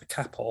take the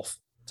cap off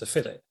to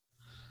fill it.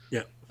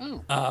 Yeah.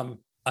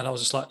 And I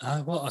was just like,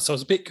 oh, what? So I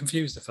was a bit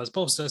confused at first.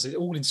 Bob says it's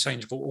all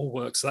interchangeable, all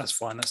works, so that's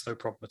fine. That's no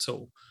problem at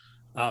all.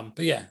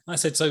 But yeah, I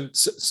said,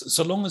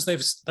 so long as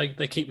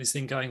they keep this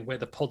thing going where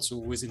the pods are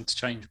always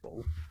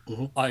interchangeable,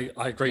 I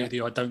agree with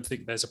you. I don't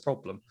think there's a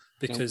problem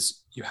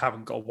because you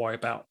haven't got to worry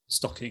about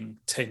stocking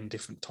 10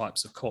 different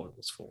types of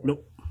coils for it.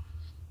 Nope.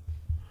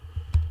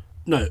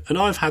 No, and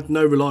I've had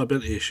no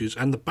reliability issues,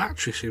 and the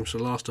battery seems to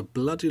last a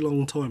bloody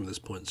long time with this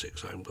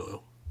 0.6 ohm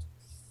coil.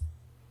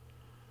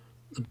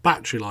 The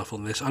battery life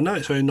on this, I know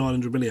it's only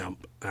 900 milliamp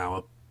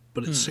hour,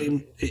 but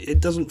it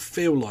doesn't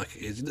feel like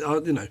it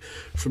is.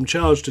 From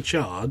charge to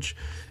charge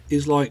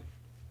is like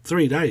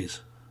 3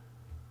 days.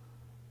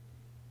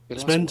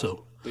 It's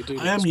mental.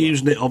 I am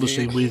using it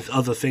obviously with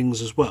other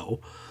things as well.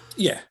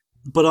 Yeah.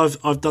 But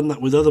I've done that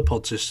with other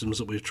pod systems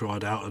that we've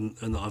tried out and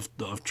that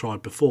I've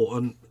tried before,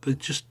 and they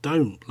just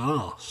don't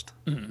last.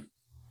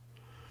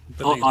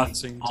 But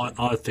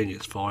I think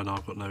it's fine.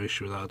 I've got no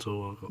issue with that at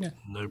all. I've got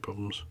no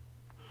problems.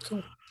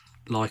 Cool.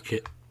 Like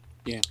it.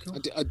 Yeah,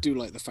 I do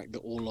like the fact that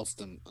all of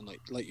them are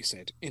like you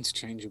said,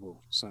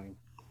 interchangeable. So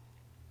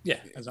yeah,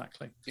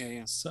 exactly.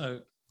 Yeah.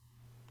 So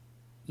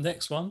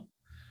next one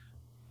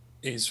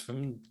is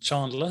from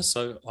Chandler,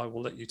 so I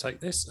will let you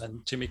take this,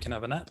 and Jimmy can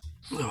have a nap.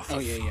 Oh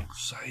yeah.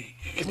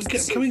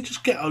 Can we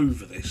just get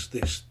over this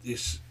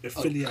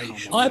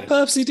affiliation? I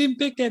purposely didn't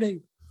pick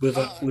any. With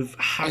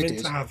having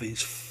to have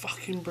these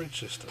fucking bridge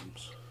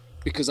systems.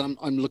 Because I'm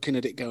looking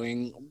at it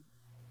going,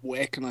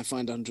 where can I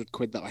find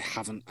 £100 that I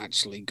haven't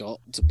actually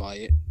got to buy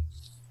it?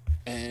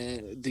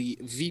 The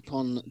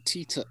Vipon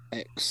Tita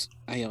X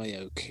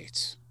AIO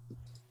kit.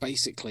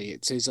 Basically,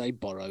 it is a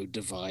borrowed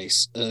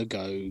device.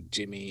 Ergo,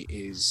 Jimmy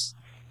is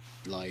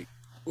like,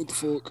 what the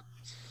fuck?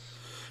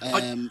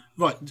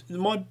 Right,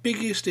 my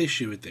biggest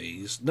issue with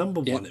these,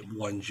 number one, it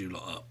winds you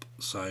lot up.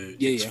 So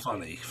it's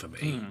funny for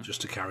me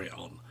just to carry it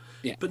on.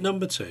 Yeah. But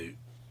number two,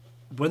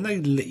 when they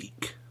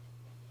leak,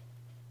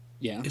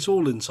 it's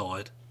all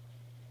inside.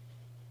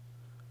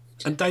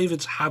 And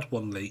David's had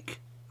one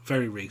leak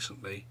very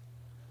recently.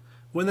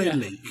 When they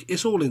leak,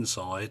 it's all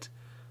inside.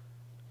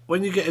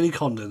 When you get any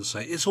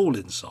condensate, it's all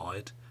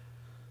inside.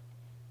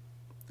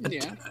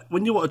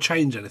 When you want to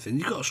change anything,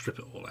 you've got to strip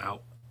it all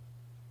out.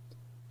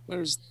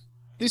 Whereas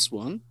this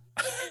one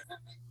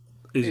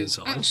is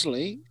inside.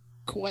 Actually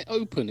quite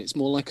open. It's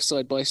more like a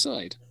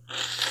side-by-side.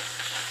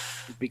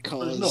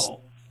 Because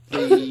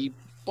the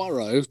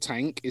Borrow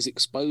tank is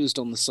exposed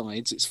on the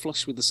sides. It's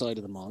flush with the side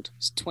of the mod.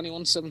 It's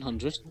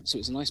 21700, so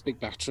it's a nice big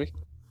battery.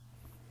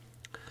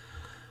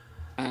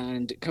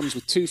 And it comes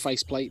with 2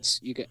 face plates.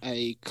 You get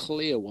a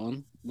clear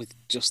one with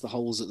just the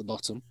holes at the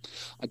bottom.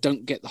 I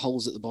don't get the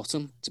holes at the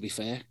bottom, to be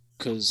fair,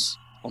 because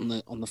on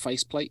the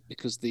face plate,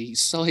 because the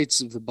sides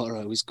of the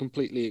Borrow is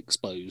completely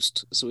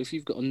exposed. So if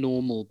you've got a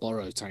normal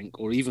Borrow tank,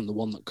 or even the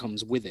one that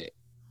comes with it,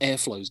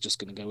 airflow is just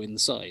going to go in the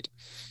side.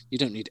 You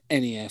don't need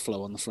any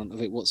airflow on the front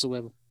of it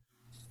whatsoever.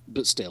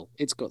 But still,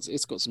 it's got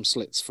some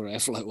slits for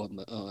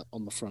airflow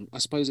on the front. I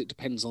suppose it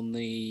depends on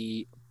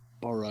the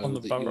Borrow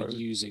you're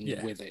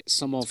using with it.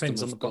 Some of depends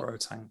them on the Borrow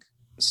tank.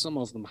 Some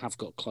of them have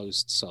got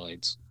closed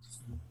sides,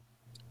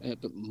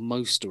 but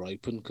most are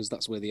open because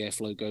that's where the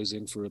airflow goes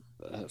in for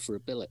a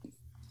billet.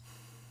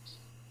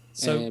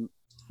 So,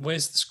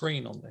 where's the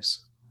screen on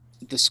this?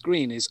 The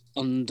screen is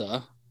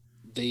under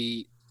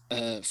the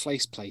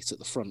face plate at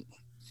the front.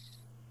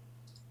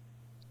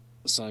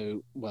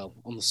 So,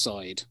 on the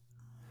side.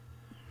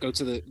 Go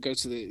to the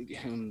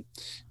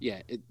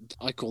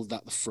I called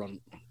that the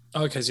front.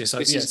 Okay, so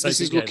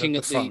this is looking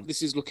at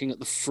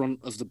the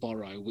front of the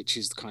Borrow, which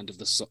is kind of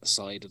the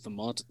side of the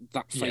mod.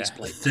 That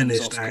faceplate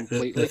comes off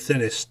completely. The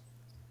thinnest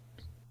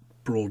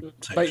broad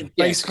section.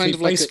 Yeah,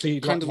 Basically,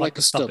 kind of like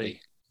a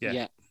stubby.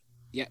 Yeah.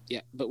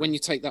 Yeah. But when you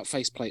take that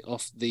faceplate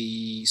off,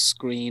 the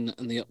screen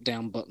and the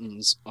up-down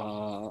buttons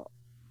are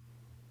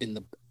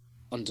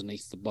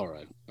underneath the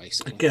borrow,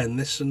 basically. Again,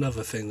 this is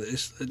another thing that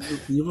is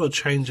you've got to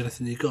change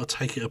anything. You've got to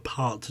take it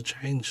apart to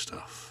change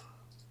stuff.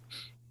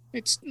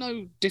 It's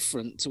no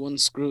different to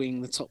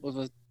unscrewing the top of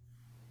a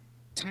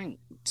tank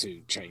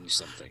to change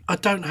something. I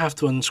don't have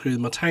to unscrew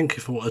my tank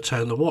if I want to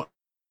turn the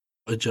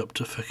wattage up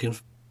to fucking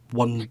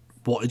 1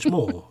 wattage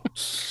more.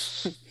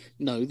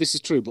 No, this is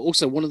true, but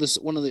also one of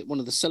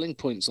the selling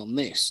points on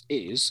this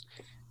is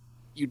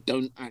you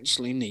don't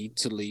actually need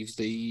to leave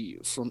the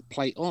front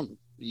plate on.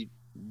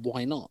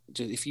 Why not?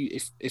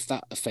 If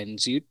that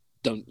offends you,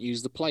 don't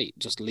use the plate.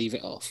 Just leave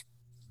it off,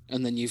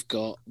 and then you've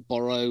got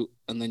borrow,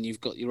 and then you've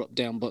got your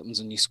up-down buttons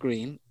and your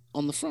screen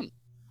on the front.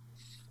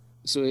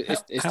 So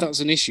if that's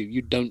an issue,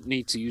 you don't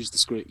need to use the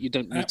screen. You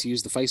don't need to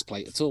use the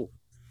faceplate at all.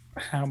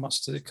 How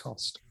much does it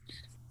cost?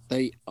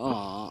 They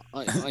are.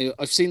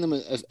 I've seen them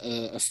at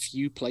a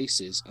few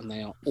places, and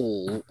they are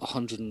all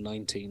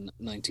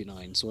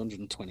 £119.99, so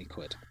 120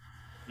 quid.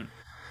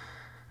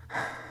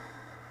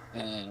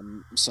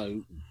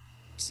 So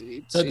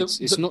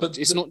it's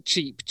not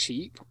cheap.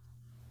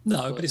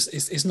 No, but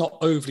it's not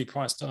overly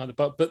priced either.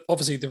 But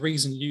obviously the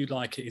reason you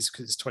like it is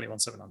because it's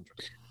 21,700.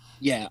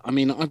 Yeah, I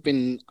mean, I've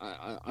been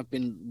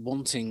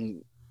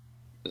wanting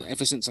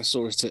ever since I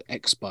saw it at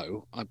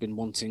Expo. I've been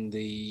wanting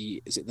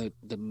the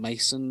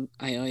Mason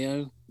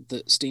AIO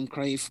that Steam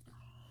Crave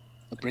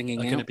are bringing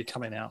out. They're going to be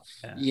coming out.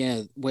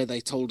 Yeah, where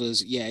they told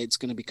us, it's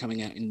going to be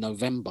coming out in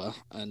November,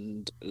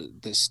 and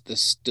there's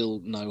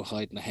still no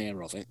hide nor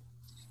hair of it.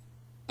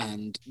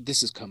 And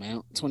this has come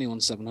out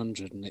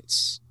 21,700, and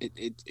it's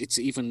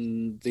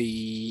even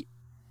the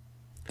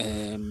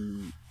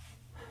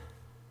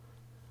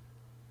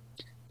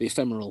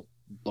ephemeral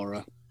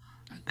borrow.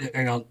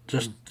 Hang on,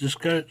 just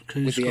go.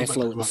 With the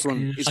airflow at the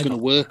front, it's going to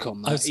work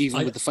on that,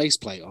 with the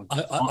faceplate on.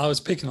 I was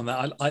picking on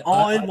that.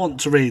 I want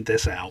to read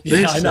this out.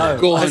 Yeah, I know.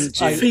 Go on,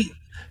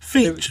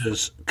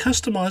 features: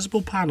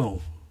 customizable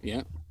panel.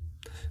 Yeah.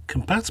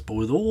 Compatible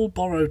with all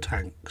borrow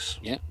tanks.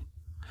 Yeah.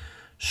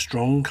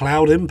 Strong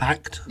cloud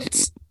impact.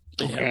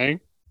 Okay.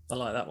 I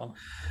like that one.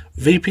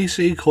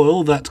 VPC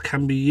coil that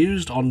can be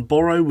used on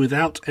borrow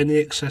without any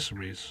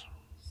accessories.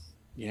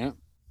 Yeah.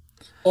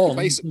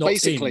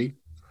 Basically,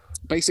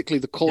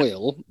 the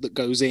coil that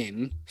goes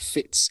in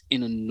fits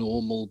in a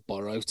normal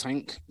borrow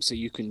tank, so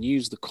you can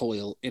use the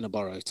coil in a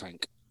borrow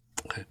tank.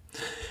 Okay.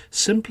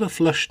 Simpler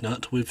flush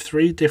nut with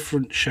 3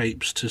 different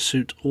shapes to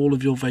suit all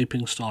of your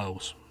vaping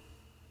styles.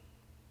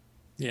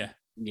 Yeah.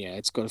 Yeah,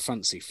 it's got a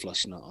fancy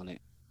flush nut on it.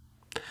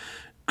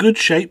 Good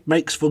shape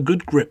makes for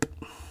good grip.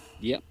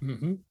 Yep.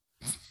 Mm-hmm.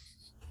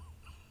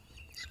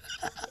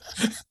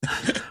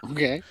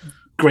 Okay.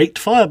 Great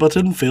fire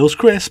button, feels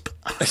crisp.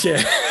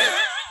 Yeah.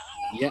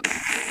 Yep.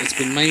 It's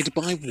been made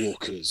by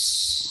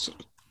Walkers.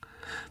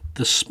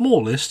 The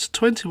smallest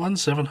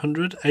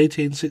 21,700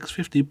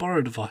 18,650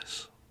 borrow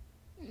device.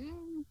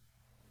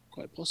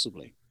 Quite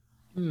possibly.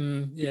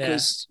 Yeah.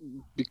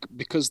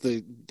 Because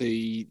the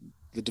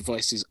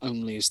device is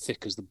only as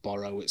thick as the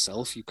borrow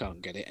itself. You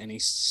can't get it any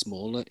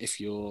smaller if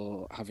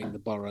you're having the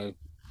borrow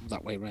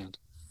that way round.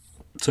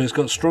 So it's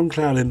got strong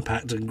cloud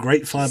impact and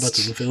great fire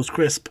button and feels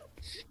crisp.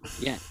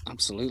 Yeah,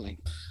 absolutely.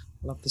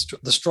 Love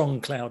the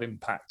strong cloud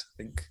impact. I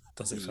think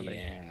does it for me.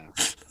 Yeah.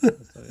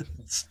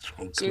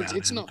 Strong So cloud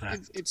it's not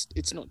impact.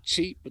 it's not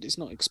cheap, but it's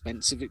not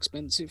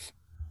expensive.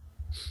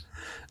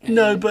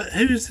 No, but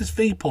who's this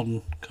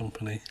VPON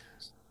company?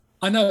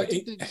 I know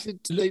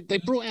they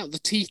brought out the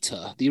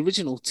Teeter, the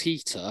original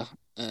Teeter.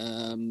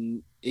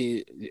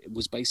 It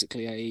was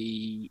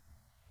basically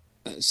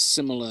a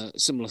similar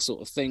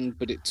sort of thing,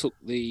 but it took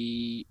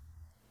the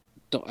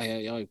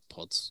 .aio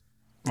pods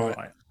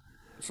Right.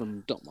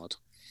 from .mod.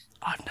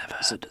 I've never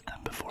heard of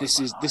them before. This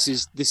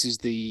is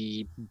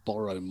the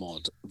borrow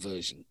mod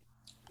version.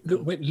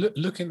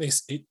 Look at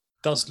this. It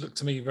does look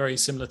to me very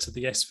similar to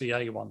the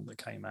SVA one that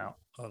came out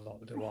a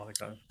while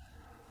ago.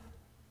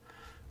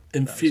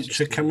 In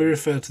future, can we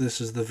refer to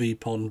this as the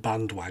VPON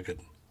bandwagon?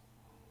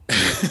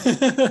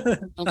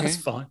 That's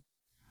fine.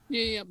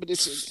 Yeah, but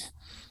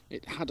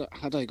had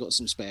I got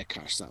some spare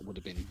cash, that would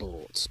have been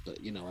bought. But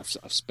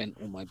I've spent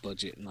all my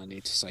budget, and I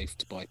need to save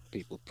to buy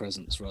people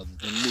presents rather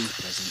than new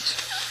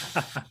presents.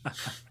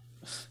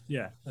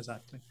 Yeah,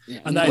 exactly.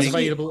 Yeah, and that is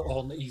available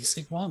on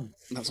eSig One.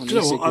 That's on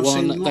eSig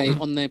One.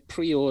 On their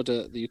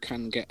pre-order, you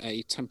can get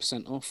a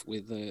 10% off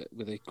with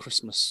a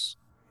Christmas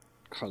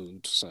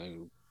code.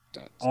 So.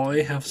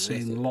 I have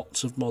seen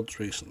lots of mods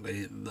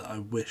recently that I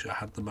wish I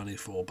had the money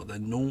for, but they're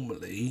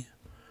normally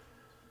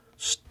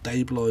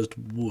stabilised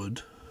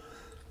wood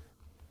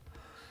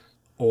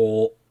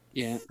or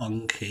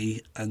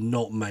funky and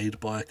not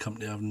made by a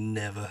company I've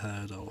never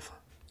heard of.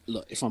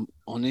 Look, if I'm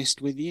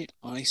honest with you,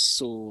 I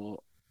saw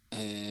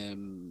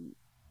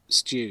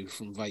Stu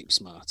from Vape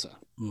Smarter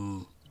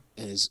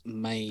has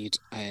made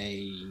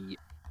a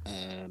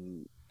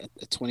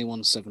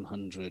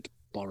 21,700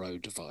 borrow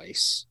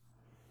device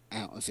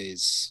out of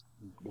his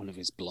one of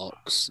his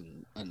blocks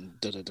and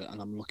da da da.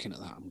 And I'm looking at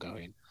that, I'm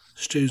going,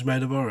 Stu's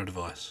made a borrow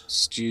device.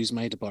 Stu's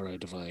made a borrow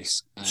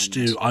device. And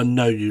Stu, I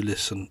know you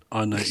listen.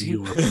 I know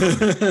you're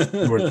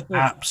an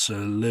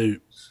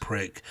absolute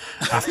prick.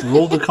 After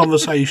all the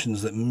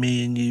conversations that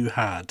me and you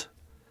had.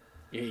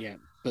 Yeah.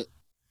 But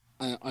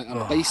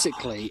I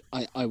basically,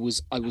 I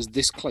was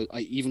this close.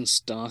 I even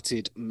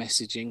started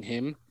messaging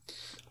him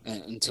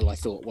until I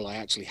thought, well, I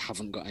actually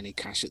haven't got any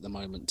cash at the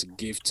moment to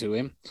give to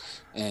him.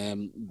 Do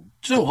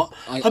you know what?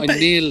 I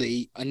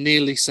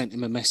nearly sent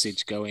him a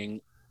message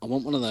going, I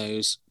want one of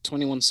those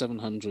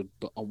 21,700,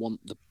 but I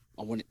want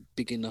it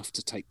big enough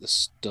to take the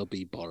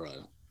stubby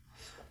borrow.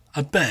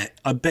 I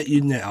bet you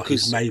now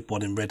he's made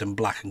one in red and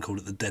black and called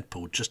it the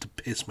Deadpool just to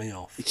piss me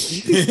off.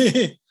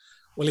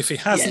 Well, if he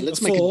hasn't let's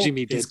before, make a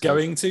Jimmy he's Deadpool.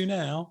 going to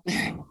now.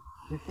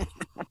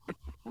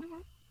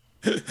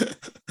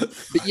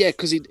 But yeah,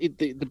 because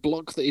the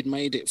block that he'd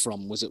made it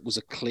from was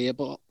a clear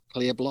block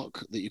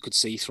that you could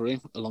see through,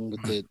 along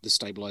with the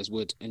stabilized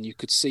wood, and you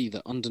could see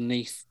that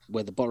underneath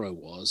where the borrow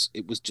was,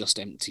 it was just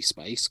empty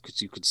space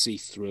because you could see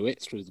through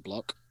the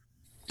block.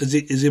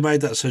 Is he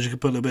made that so you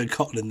could put a little bit of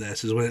cotton in there,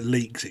 so when it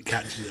leaks, it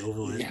catches it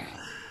all? Yeah.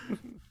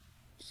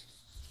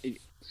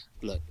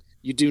 Look,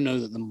 you do know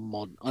that the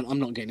mod. I'm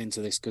not getting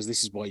into this because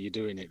this is why you're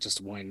doing it, just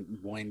to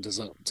wind us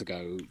up to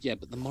go. Yeah,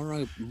 but the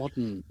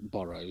modern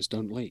borrows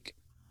don't leak.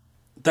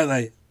 Don't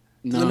they?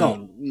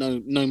 No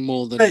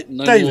more than Hey,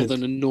 no David, more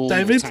than a normal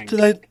David, tank.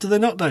 do they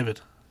not, David?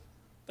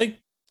 They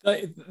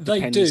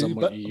Depends on do,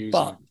 what you're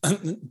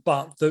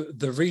but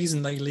the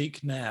reason they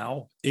leak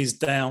now is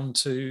down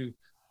to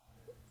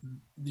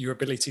your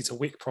ability to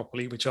wick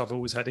properly, which I've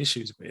always had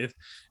issues with.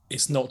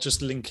 It's not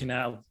just linking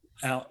out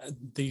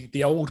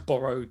the old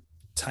borrow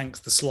tanks,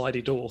 the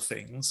slidey door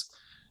things.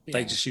 Yeah.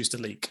 They just used to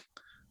leak,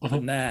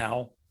 but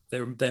now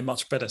they're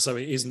much better. So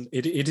it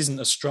isn't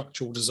a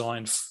structural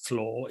design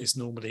flaw. It's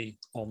normally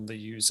on the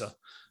user,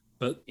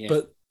 but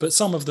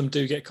some of them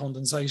do get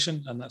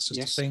condensation, and that's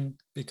just a thing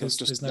because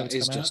there's no to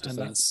come out, and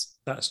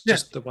that's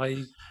just the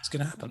way it's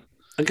going to happen.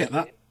 I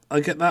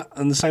get that,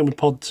 and the same with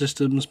pod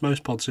systems.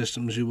 Most pod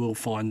systems, you will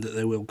find that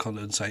they will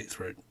condensate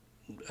through,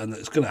 and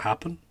it's going to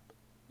happen.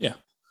 Yeah,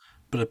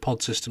 but a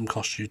pod system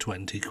costs you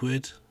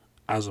 £20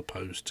 as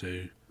opposed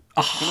to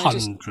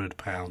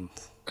 £100.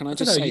 Can I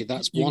just say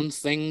that's one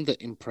thing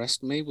that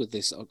impressed me with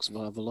this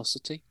Oxford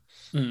Velocity?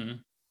 Mm.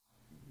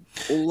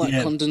 All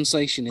that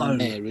condensation in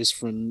there is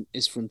from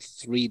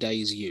 3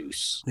 days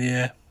use.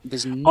 Yeah,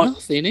 there's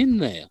nothing in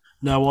there.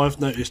 No, I've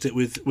noticed it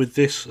with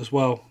this as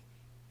well.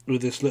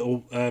 With this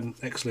little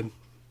X-Lim,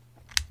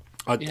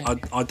 I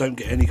don't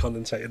get any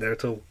condensate in there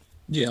at all.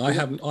 Yeah, I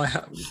haven't.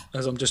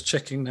 As I'm just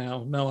checking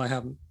now. No, I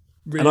haven't.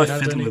 Really, and I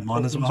fiddle with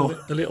mine as well.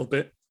 A little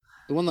bit.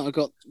 The one that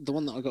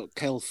I got,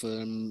 Kel,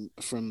 from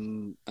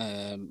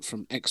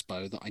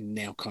Expo, that I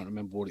now can't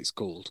remember what it's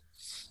called.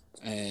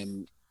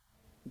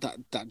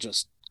 That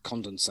just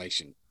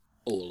condensation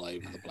all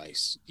over the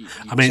place.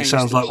 I mean, it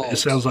sounds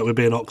like we're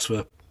being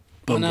Oxford.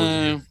 I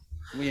know.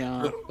 We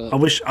are. But...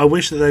 I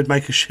wish that they'd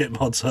make a shit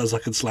mod so as I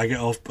could slag it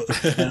off, but I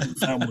haven't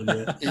found one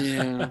yet.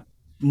 Yeah.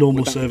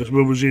 Normal service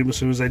will resume as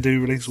soon as they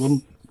do release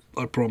one.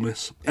 I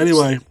promise.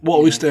 Anyway, what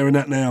are we staring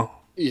at now?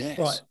 Yes.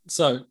 Right.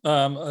 So,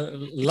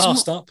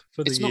 last up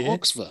for the year. It's not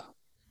Oxford.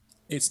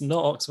 It's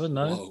not Oxford,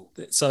 no. Whoa.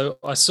 So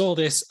I saw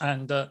this,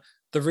 and the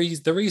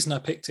reason I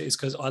picked it is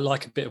because I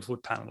like a bit of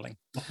wood paneling.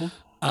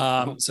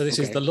 So this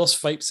is the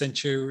Lost Vape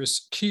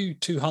Centuris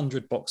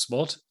Q200 box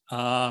mod.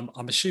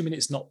 I'm assuming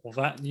it's not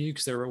that new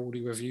because there are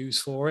already reviews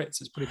for it.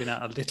 So it's probably been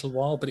out a little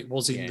while, but it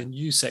was in the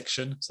new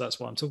section. So that's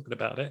why I'm talking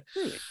about it.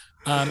 Really?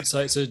 So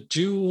it's a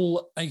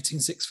dual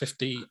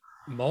 18650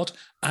 mod.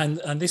 And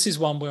this is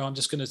one where I'm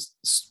just going to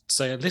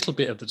say a little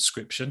bit of the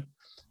description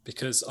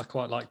because I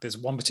quite like there's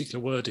one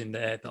particular word in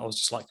there that I was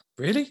just like,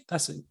 really?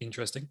 That's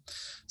interesting.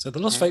 So the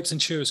Lost Vape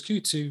Centuris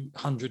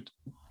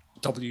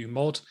Q200W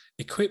mod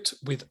equipped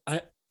with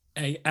a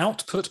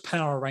output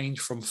power range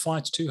from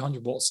 5 to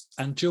 200 watts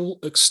and dual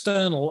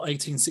external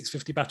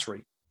 18650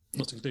 battery,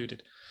 not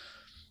included.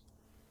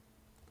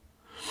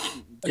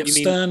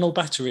 External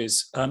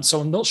batteries.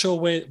 So I'm not sure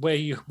where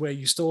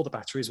you store the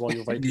batteries while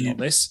you're vaping on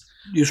this.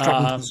 You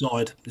strap them to the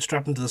side. You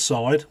strap them to the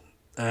side,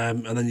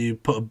 and then you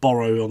put a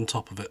borrow on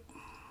top of it.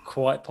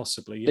 Quite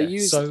possibly, yeah.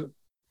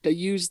 They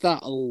use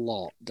that a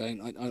lot,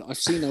 don't I? I've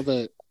seen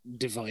other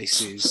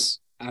devices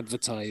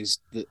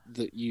advertised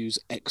that use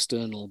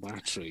external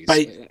batteries.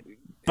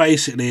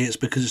 Basically, it's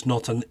because it's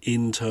not an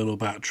internal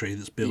battery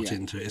that's built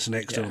into it. It's an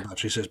external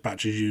battery, so it's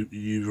batteries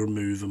you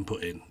remove and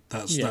put in.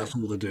 That's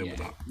all they're doing with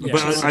that. Yeah.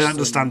 But I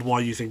understand why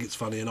you think it's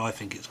funny, and I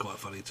think it's quite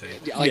funny too.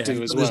 Yeah, I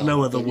do as well. There's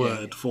no other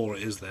word for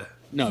it, is there?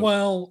 No.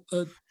 Well,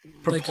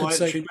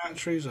 proprietary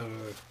batteries?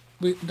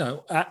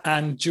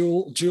 And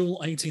dual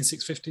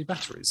 18650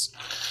 batteries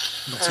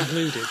not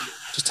included.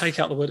 Just take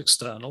out the word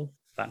external.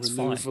 That's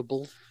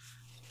removable. Fine.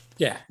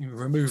 Yeah,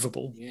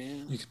 removable. Yeah,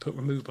 you could put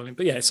removable in,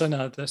 but yeah. So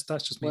no, that's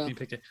just me being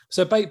picky.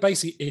 So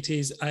basically, it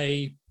is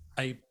a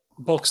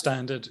bog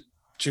standard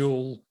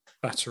dual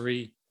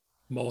battery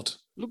mod.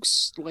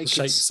 Looks like the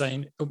shape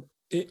saying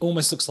it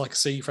almost looks like a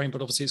C frame,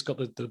 but obviously it's got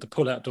the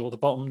pull out door at the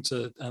bottom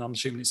and I'm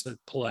assuming it's a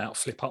pull out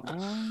flip up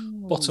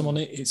bottom on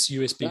it. It's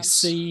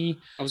USB-C.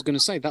 I was going to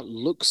say that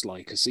looks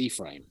like a C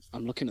frame.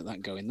 I'm looking at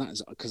that going, that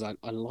is because I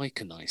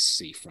like a nice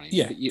C frame.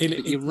 Yeah, but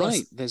you're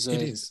right. There's a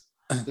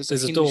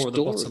door at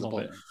the bottom of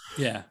it.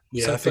 Yeah,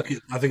 yeah. So,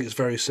 I think it's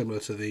very similar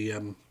to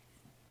the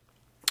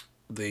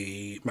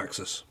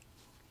Maxus.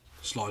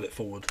 Slide it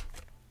forward.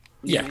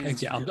 Yeah.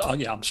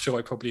 I'm sure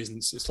it probably isn't.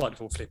 It's slightly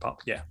full flip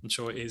up. Yeah, I'm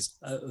sure it is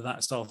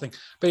that style thing.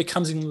 But it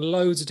comes in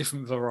loads of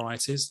different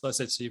varieties. Like I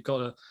said, so you've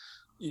got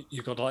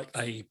like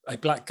a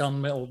black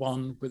gunmetal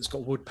one that's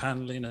got wood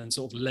paneling and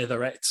sort of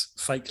leatherette,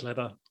 fake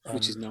leather,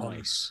 which is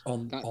nice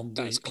on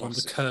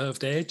the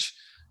curved edge.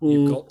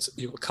 Mm.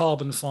 You've got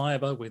carbon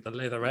fiber with the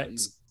leatherette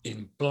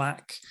in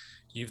black.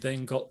 You've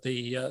then got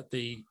the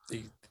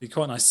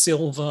quite nice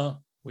silver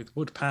with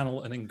wood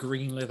panel and then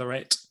green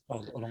leatherette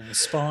along the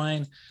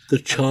spine. The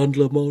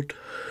Chandler mod.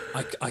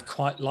 I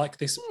quite like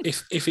this.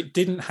 If it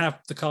didn't have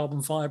the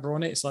carbon fiber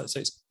on it, it's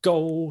it's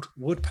gold,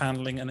 wood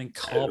paneling, and then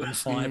carbon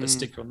fiber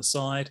sticker on the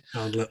side.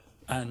 Chandler.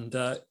 And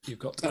you've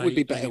got that would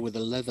be better with a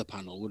leather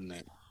panel, wouldn't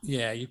it?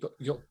 Yeah, you've got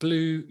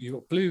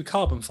blue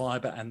carbon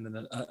fiber and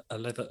then a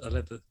leather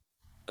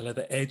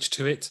edge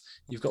to it.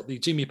 You've got the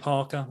Jimmy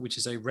Parker, which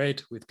is a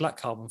red with black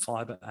carbon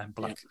fiber and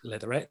black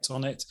leatherette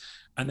on it,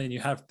 and then you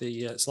have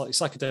the slightly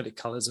psychedelic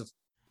colors of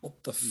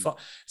what the fuck.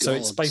 So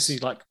it's basically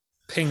like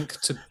pink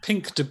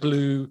to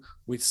blue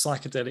with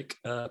psychedelic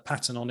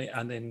pattern on it,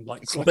 and then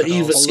like. But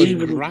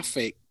even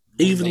graphic,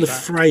 even the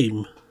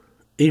frame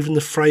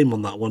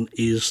on that one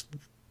is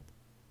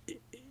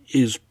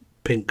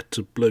pink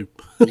to blue.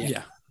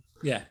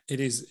 Yeah, it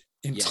is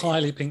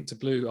entirely pink to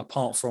blue,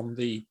 apart from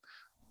the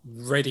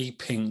reddy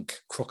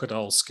pink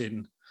crocodile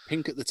skin,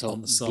 pink at the top,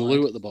 on the side,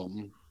 blue at the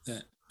bottom. Yeah,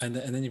 and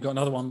then you've got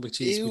another one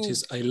which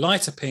is a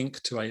lighter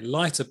pink to a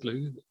lighter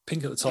blue,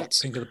 pink at the top,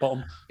 pink at the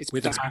bottom,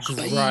 with a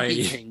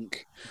grey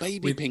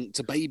pink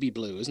to baby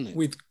blue, isn't it?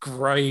 With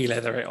grey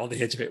leather on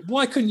the edge of it.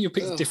 Why couldn't you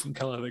pick a different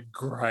colour than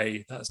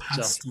grey? That's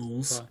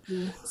pastels.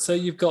 Just so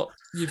you've got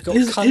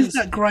is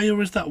that grey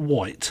or is that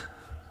white?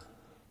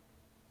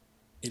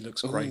 It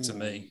looks grey to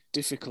me.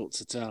 Difficult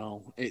to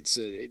tell.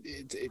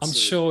 I'm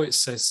sure it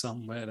says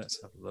somewhere.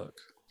 Let's have a look.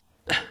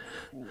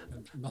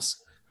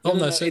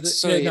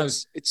 It's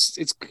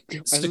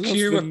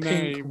Sakura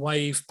Pink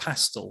Wave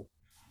Pastel.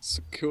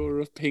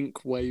 Sakura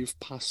Pink Wave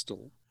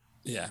Pastel.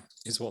 Yeah,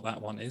 is what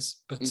that one is.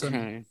 But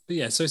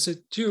yeah, so it's a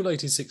dual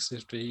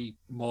 18650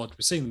 mod.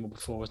 We've seen them all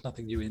before. There's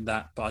nothing new in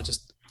that, but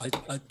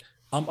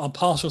I'm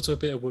partial to a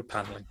bit of wood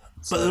paneling.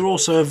 But they're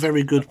also a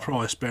very good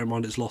price. Bear in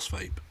mind, it's Lost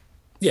Vape.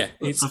 Yeah,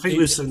 I think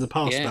we've said in the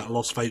past about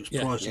Lost Vape's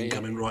pricing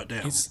coming right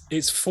down.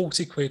 It's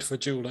 40 quid for a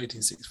dual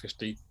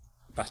 18650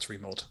 battery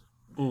mod.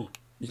 Mm.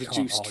 You reduced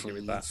can't argue with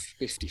from that.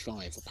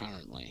 55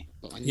 apparently,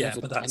 but I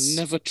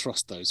never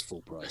trust those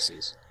full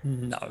prices.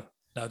 No,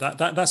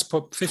 that's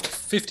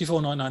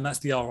 54.99. That's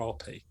the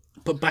RRP.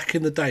 But back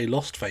in the day,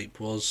 Lost Vape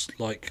was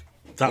like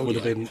that would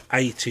have been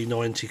 80,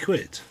 90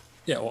 quid.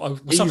 Yeah, or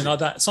something like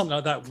that. Something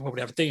like that would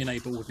probably have a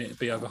DNA board in it. It'd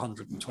be over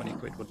 120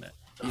 quid, wouldn't it?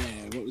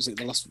 Yeah. What was it?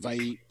 The Lost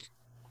Vape.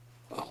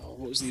 Oh,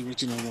 what was the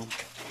original one?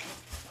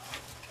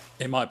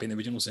 It might have been the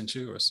original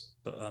Centurus,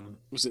 but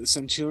was it the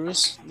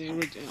Centurus?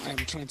 I'm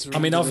trying to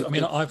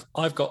remember.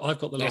 I've got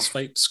the Lost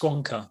Vape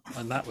Squonker,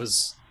 and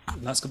that's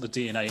got the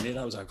DNA in it.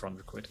 That was over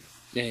 100 quid.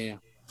 Yeah.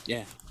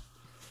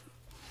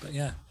 But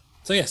yeah.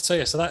 So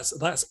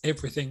that's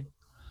everything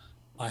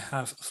I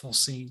have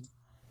foreseen.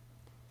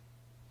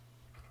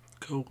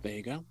 Cool. There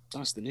you go.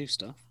 That's the new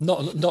stuff. Not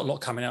a lot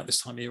coming out this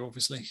time of year,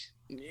 obviously.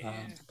 Yeah.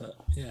 But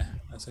yeah,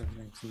 that's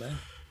everything from there.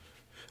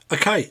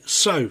 Okay,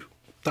 so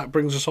that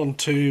brings us on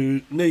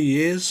to New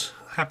Year's.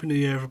 Happy New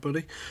Year,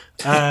 everybody.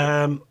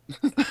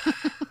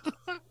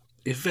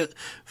 It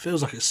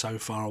feels like it's so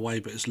far away,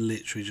 but it's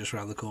literally just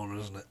around the corner,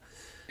 isn't it?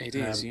 It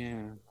is,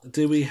 yeah.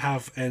 Do we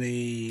have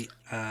any...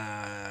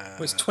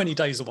 Well, it's 20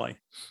 days away.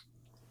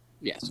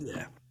 Yes.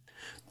 Yeah.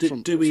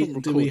 Do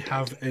we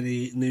have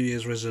any New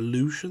Year's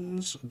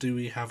resolutions? Do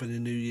we have any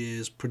New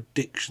Year's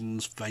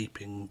predictions,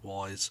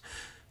 vaping-wise?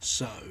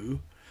 So,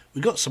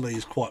 we got some of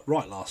these quite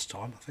right last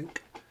time, I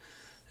think,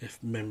 if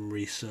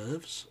memory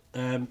serves.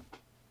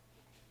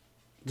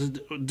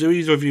 Do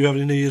either of you have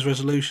any New Year's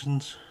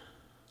resolutions?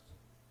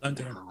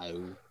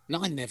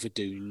 No, I never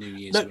do New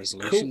Year's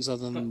resolutions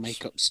other than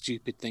make up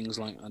stupid things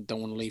like I don't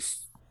want to leave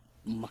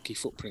mucky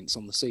footprints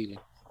on the ceiling.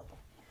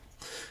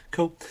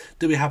 Cool.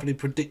 Do we have any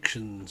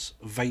predictions,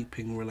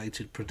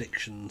 vaping-related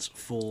predictions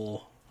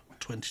for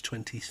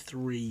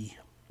 2023?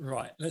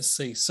 Right, let's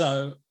see.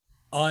 So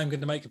I'm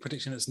going to make a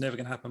prediction that's never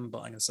going to happen, but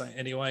I'm going to say it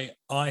anyway.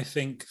 I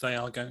think they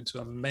are going to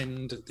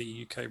amend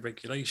the UK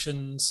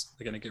regulations.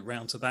 They're going to get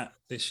round to that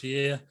this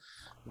year.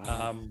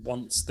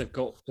 Once they've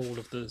got all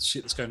of the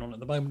shit that's going on at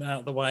the moment out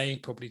of the way,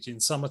 probably in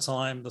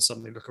summertime, they'll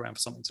suddenly look around for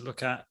something to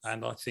look at.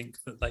 And I think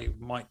that they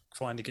might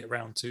finally get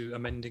round to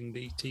amending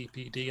the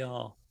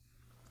TPDR.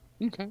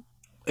 Okay.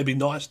 It'd be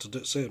nice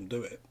to see them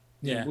do it.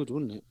 Yeah. It would,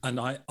 wouldn't it? And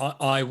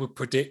I would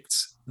predict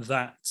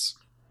that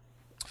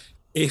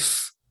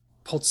if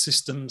pod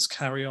systems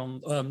carry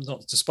on,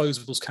 not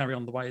disposables carry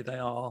on the way they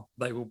are,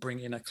 they will bring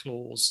in a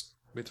clause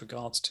with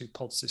regards to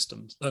pod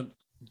systems,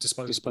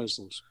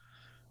 disposables.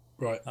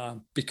 Right.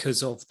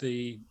 Because of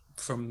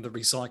from the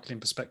recycling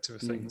perspective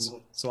of things.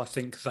 So I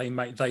think they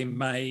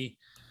may.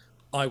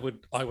 I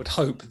would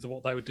hope that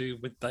what they would do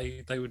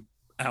they would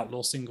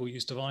outlaw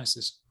single-use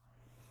devices.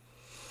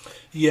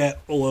 Yeah,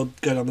 or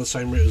go down the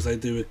same route as they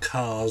do with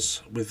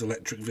cars, with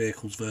electric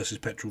vehicles versus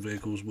petrol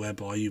vehicles,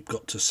 whereby you've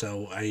got to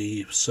sell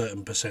a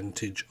certain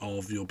percentage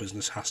of your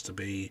business has to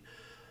be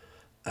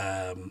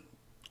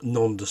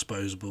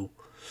non-disposable,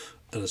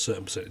 and a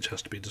certain percentage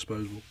has to be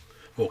disposable,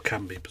 or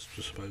can be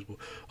disposable.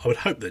 I would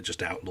hope they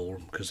just outlaw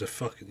them because they're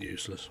fucking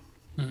useless.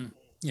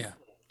 Yeah.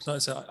 So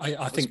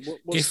I think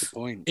what's the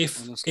point,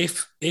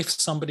 if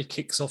somebody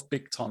kicks off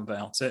big time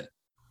about it,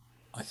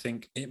 I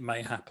think it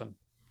may happen.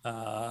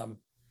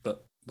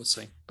 But we'll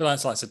see. But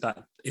as I said,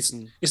 that it's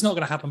not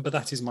going to happen. But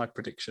that is my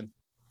prediction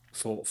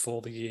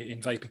for the year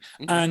in vaping.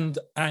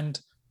 And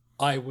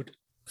I would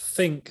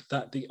think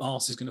that the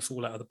arse is going to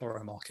fall out of the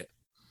borrow market,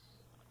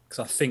 because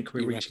I think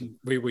we're reaching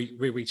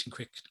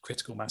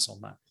critical mass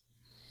on that.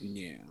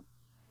 Yeah.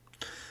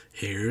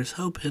 Here's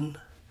hoping.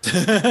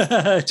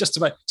 just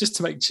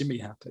to make Jimmy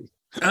happy.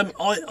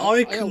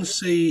 I can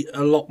see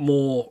a lot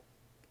more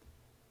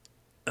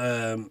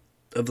of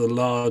the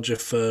larger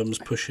firms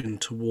pushing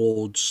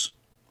towards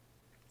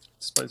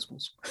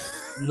disposables.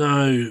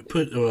 No,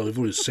 we've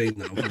already seen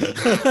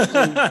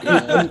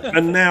that.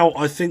 and now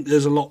I think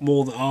there's a lot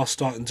more that are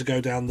starting to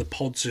go down the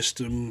pod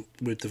system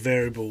with the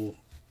variable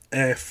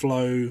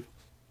airflow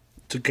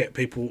to get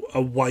people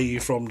away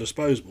from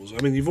disposables. I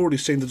mean, you've already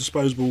seen the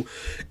disposable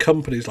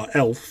companies like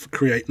Elf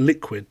create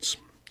liquids.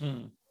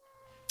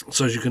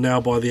 So as you can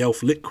now buy the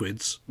Elf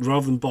liquids,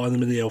 rather than buying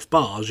them in the Elf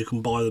bars, you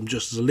can buy them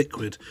just as a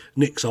liquid,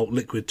 Nic Salt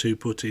liquid to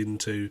put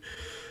into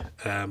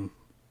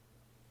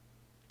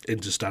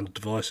standard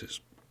devices.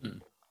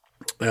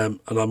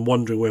 And I'm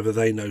wondering whether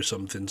they know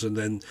something. And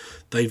then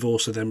they've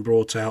also then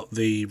brought out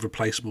the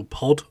replaceable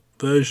pod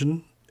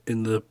version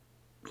in the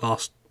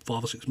last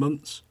 5 or 6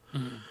 months.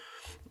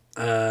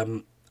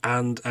 And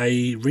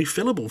a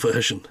refillable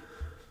version.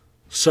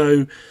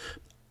 So,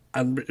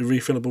 and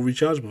refillable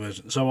rechargeable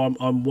version. So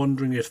I'm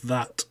wondering if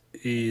that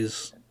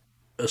is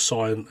a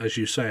sign, as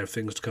you say, of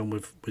things to come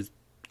with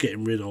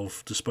getting rid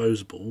of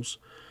disposables.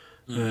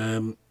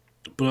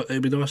 But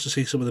it'd be nice to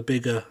see some of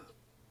the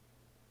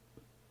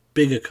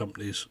bigger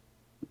companies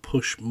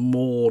push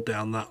more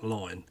down that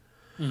line.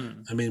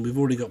 I mean, we've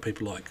already got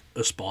people like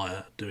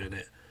Aspire doing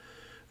it,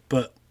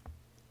 but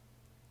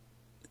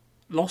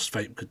Lost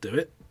Vape could do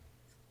it.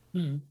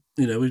 You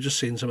know, we've just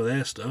seen some of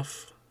their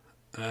stuff.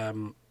 I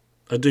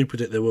do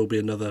predict there will be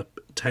another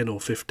 10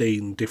 or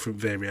 15 different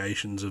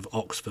variations of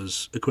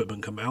Oxford's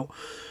equipment come out.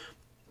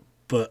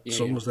 But as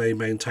long as they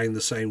maintain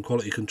the same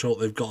quality control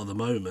they've got at the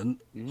moment,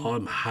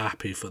 I'm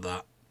happy for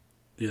that,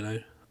 you know.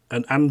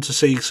 And to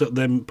see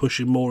them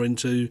pushing more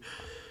into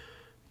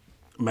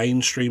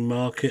mainstream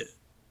market,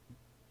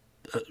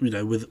 you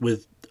know,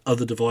 with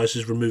other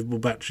devices, removable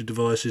battery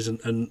devices,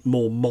 and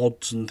more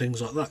mods and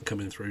things like that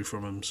coming through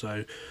from them.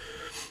 So,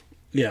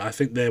 yeah, I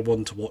think they're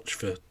one to watch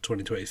for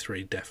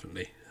 2023,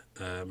 definitely.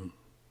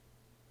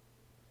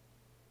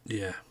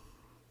 Yeah.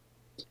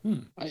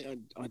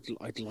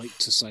 I'd like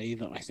to say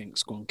that I think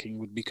squonking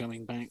would be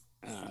coming back.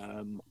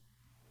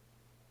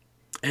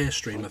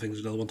 Airstream, I think, is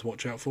another one to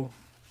watch out for.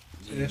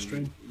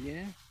 Airstream.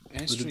 Yeah,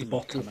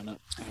 Airstream coming up.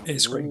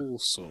 Airstream. All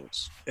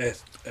sorts.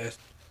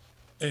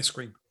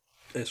 Airscream.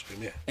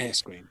 Airstream, yeah.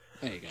 Airstream.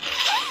 There you go.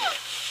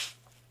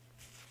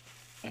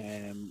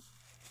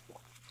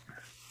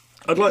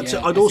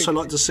 I'd also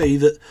like to see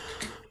that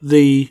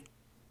the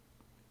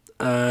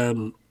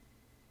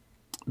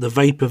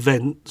vape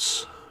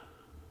events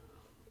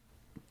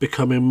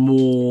becoming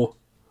more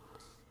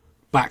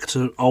back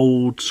to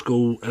old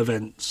school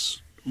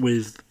events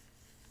with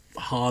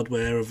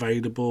hardware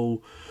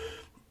available.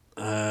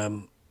 I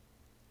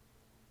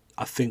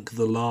think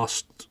the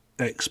last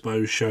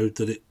expo showed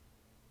that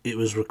it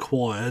was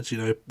required. You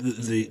know,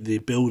 the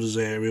builders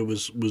area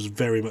was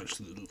very much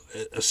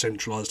a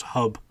centralised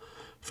hub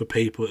for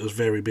people. It was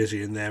very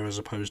busy in there as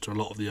opposed to a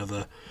lot of the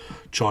other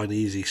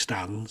Chinesey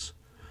stands.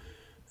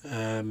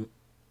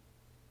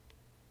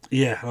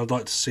 Yeah, I'd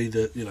like to see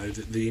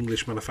the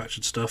English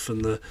manufactured stuff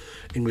and the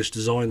English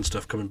design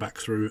stuff coming back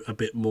through a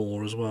bit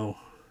more as well.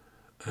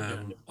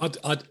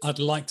 I'd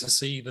like to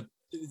see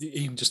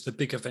even just the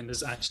bigger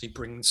vendors actually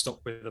bring stock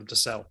with them to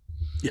sell.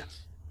 Yeah,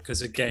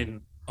 because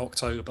again,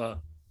 October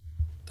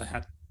they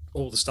had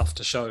all the stuff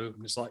to show,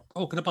 and it's like,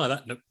 oh, can I buy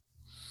that? Nope.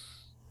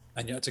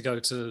 And you had to go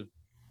to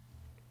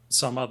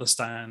some other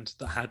stand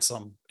that had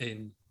some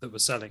in that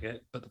was selling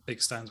it, but the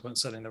big stands weren't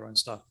selling their own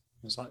stuff.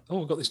 It's like, oh,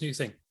 we've got this new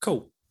thing.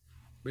 Cool.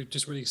 We've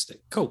just released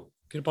it. Cool.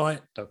 Can you buy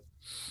it? No.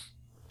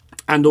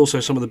 And also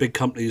some of the big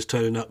companies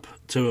turning up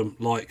to them,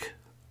 like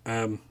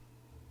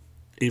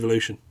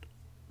Evolution,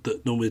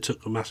 that normally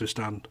took a massive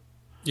stand.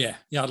 Yeah.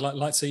 I'd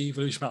like to see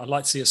Evolution. I'd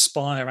like to see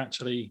Aspire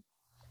actually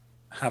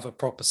have a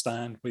proper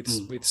stand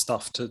with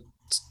stuff to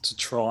to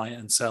try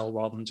and sell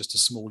rather than just a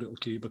small little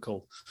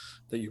cubicle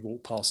that you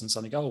walk past and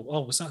suddenly go,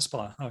 oh, was that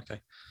Spire? Oh,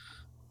 okay.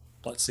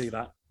 I'd like to see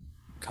that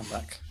come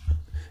back.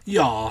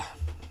 Yeah.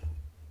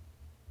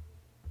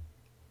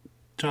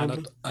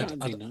 And That'd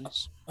be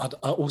nice. I'd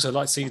also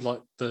like to see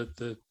like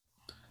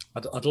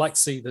I'd like to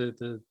see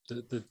the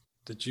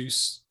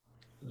juice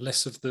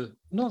less of the,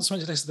 not so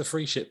much less of the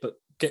free shit, but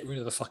get rid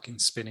of the fucking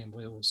spinning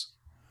wheels.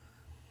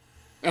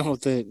 Oh,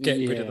 Get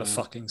rid of the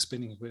fucking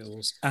spinning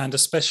wheels, and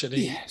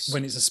especially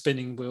when it's a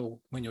spinning wheel,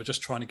 when you're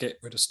just trying to get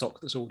rid of stock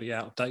that's already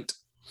out of date.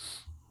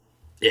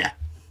 Yeah.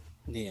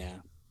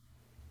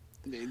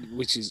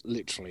 Which is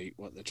literally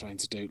what they're trying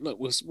to do. Look,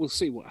 we'll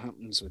see what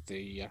happens with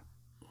the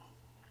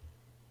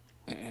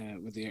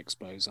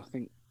expos.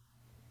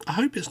 I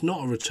hope it's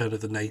not a return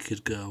of the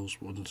naked girls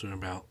wandering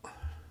about.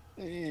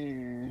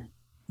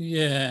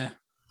 Yeah.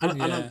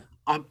 And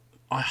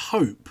I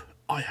hope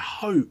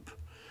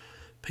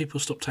people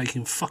stop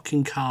taking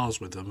fucking cars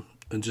with them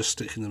and just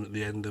sticking them at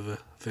the end of a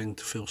thing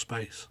to fill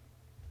space.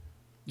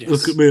 Yes.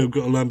 Look at me, I've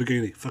got a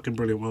Lamborghini. Fucking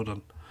brilliant, well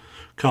done.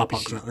 Car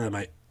parks out there,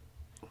 mate.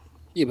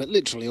 Yeah, but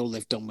literally all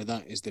they've done with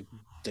that is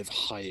they've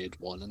hired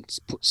one and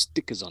put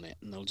stickers on it,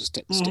 and they'll just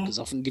take the stickers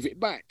off and give it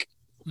back.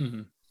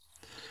 Mm-hmm.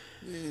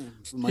 Yeah,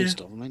 for most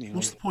of them anyway.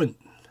 What's the point?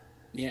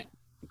 Yeah,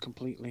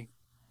 completely.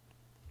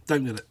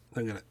 Don't get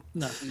it.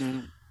 No.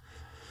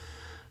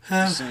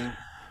 So,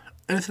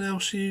 anything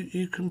else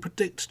you can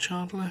predict,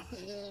 Chandler?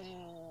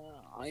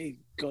 I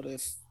got a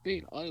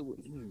feel.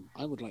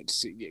 I would like to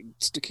see,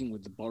 sticking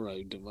with the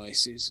borrowed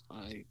devices,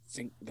 I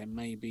think there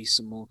may be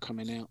some more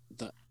coming out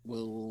that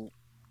will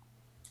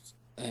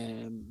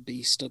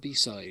be stubby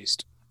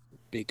sized,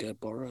 bigger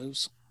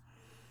borrows.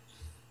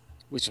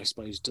 Which I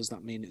suppose, does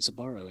that mean it's a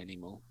borrow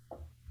anymore?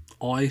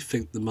 I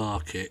think the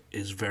market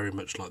is very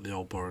much like the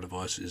old borrow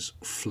devices,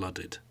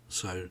 flooded.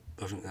 So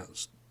I think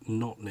that's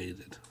not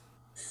needed.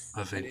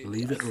 I think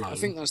leave it alone. I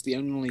think that's the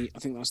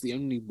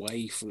only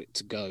way for it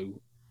to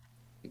go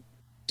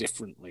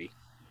differently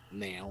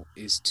now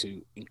is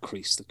to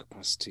increase the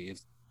capacity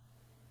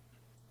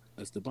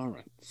of the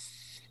borrow.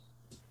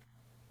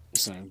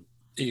 So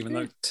even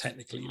though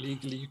technically,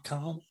 legally, you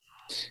can't.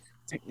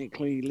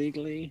 Technically,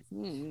 legally,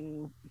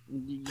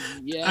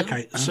 yeah.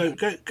 Okay, so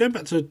going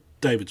back to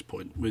David's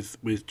point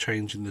with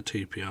changing the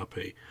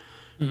TPRP,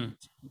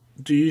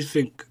 do you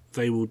think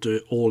they will do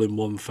it all in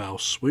one foul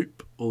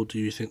swoop, or do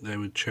you think they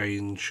would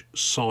change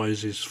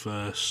sizes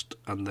first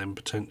and then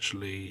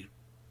potentially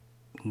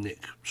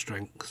nick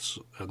strengths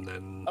and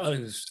then?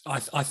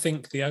 I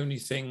think the only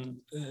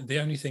thing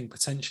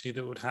potentially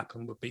that would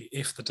happen would be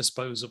if the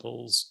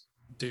disposables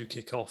do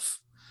kick off,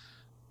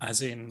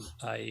 as in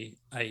a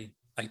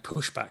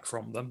pushback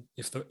from them.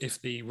 If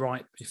the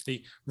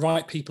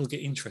right people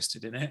get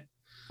interested in it,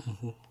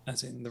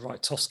 as in the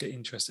right toss get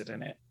interested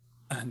in it,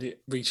 and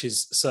it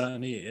reaches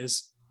certain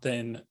ears,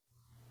 then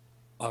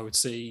I would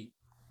see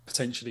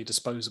potentially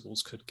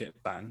disposables could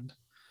get banned.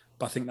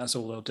 But I think that's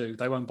all they'll do.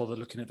 They won't bother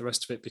looking at the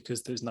rest of it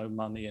because there's no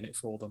money in it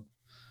for them.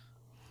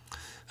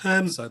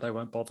 So they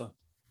won't bother.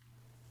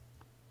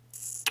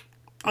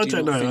 I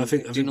don't know. I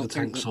think the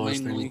tank size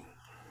thing.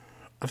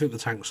 I think the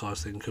tank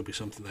size thing could be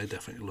something they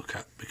definitely look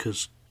at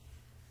because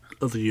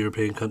other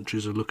European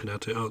countries are looking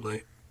at it, aren't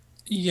they?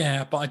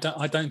 Yeah, but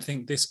I don't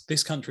think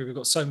this country, we've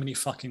got so many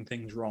fucking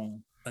things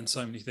wrong and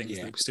so many things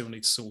that we still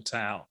need to sort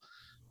out.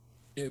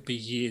 It would be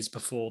years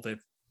before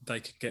they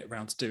could get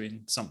around to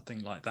doing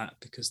something like that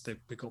because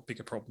we've got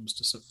bigger problems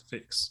to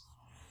fix.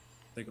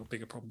 They've got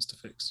bigger problems to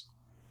fix.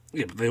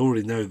 Yeah, but they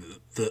already know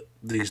that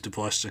these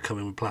devices are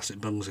coming with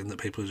plastic bungs in that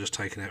people are just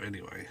taking out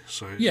anyway.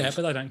 So yeah,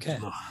 but they don't care.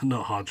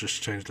 Not hard just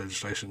to change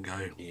legislation and go,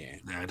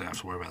 I don't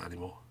have to worry about that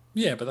anymore.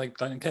 Yeah, but they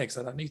don't care because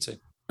they don't need to.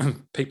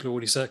 People have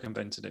already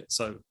circumvented it,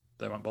 so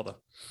they won't bother.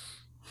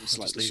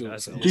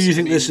 Do you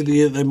think this is the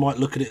year they might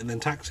look at it and then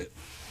tax it?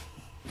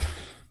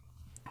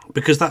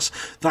 Because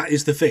that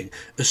is the thing.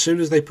 As soon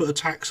as they put a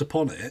tax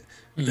upon it,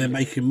 they're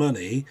making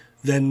money.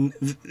 Then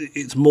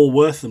it's more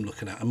worth them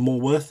looking at and more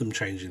worth them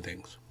changing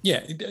things.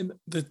 Yeah,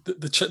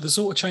 the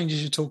sort of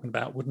changes you're talking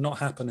about would not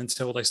happen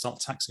until they start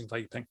taxing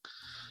vaping.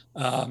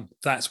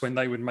 That's when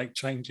they would make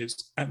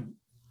changes, and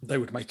they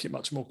would make it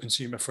much more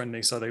consumer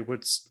friendly. So they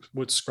would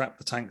scrap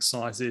the tank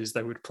sizes.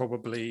 They would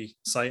probably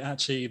say,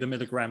 actually, the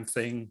milligram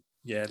thing,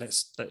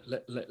 let's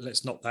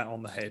knock that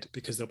on the head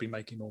because they'll be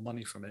making more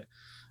money from it.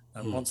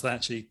 Once they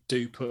actually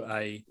do put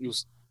a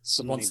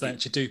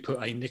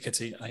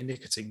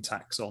nicotine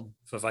tax on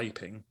for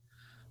vaping,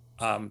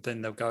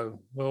 then they'll go,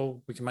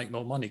 well, we can make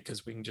more money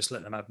because we can just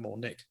let them have more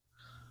nick.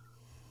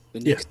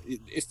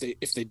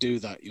 If they do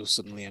that, you'll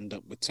suddenly end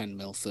up with 10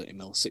 mil, 30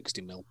 mil,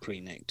 60 mil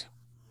pre-nicked.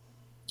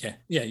 Yeah.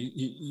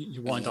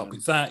 You wind up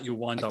with that. You'll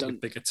wind up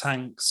with bigger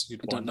tanks. I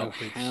don't know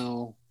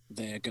how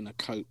they're going to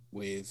cope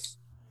with.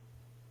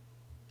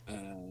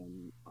 I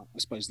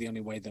suppose the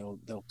only way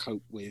they'll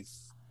cope with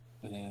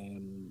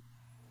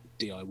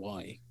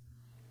DIY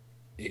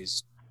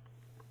is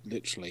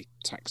literally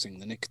taxing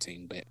the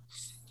nicotine bit.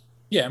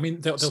 Yeah, I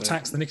mean they'll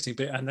tax the nicotine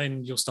bit, and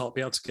then you'll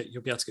be able to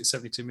get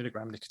 72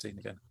 milligram nicotine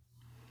again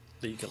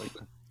legally.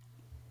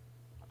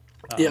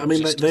 Yeah, I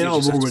mean, Just- they you are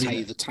just have to already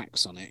pay the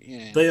tax on it.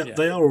 Yeah.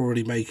 they are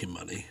already making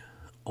money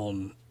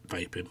on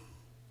vaping.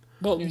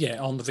 Well,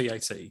 yeah, on the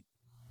VAT,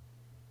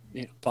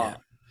 Yeah.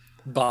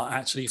 but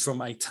actually,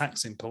 from a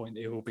taxing point,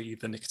 it will be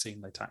the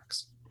nicotine they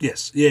tax.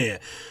 Yes, yeah.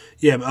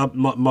 But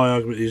my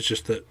argument is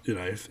just that, you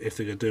know, if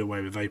they're going to do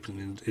away with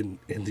vaping in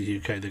the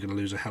UK, they're going to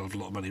lose a hell of a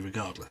lot of money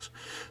regardless.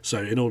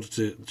 So in order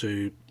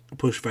to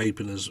push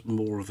vaping as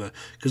more of a,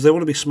 because they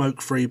want to be smoke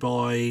free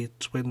by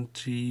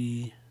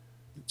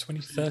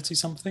 2030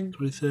 something.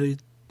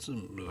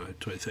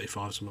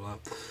 2035, something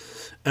like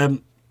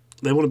that.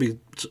 They want to be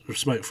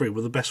smoke free.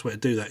 Well, the best way to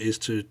do that is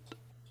to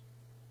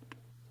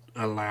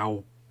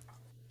allow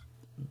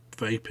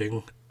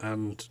vaping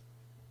and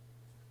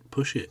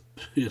push it,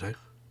 you know.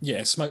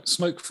 Yeah,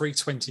 smoke free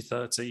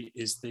 2030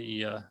 is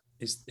the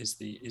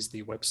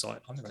website.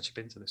 I've never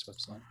actually been to this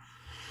website.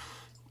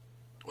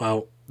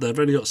 Well, they've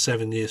only got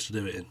 7 years to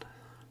do it in.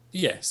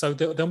 Yeah, so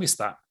they'll miss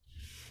that.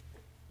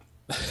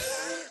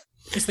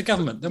 It's the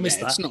government. They'll miss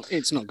that.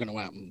 It's not going to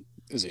happen,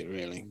 is it?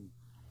 Really?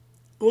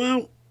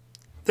 Well,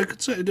 they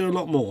could certainly do a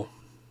lot more.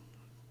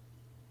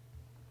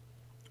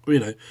 You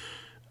know,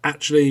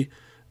 actually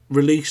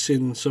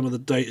releasing some of the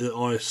data that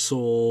I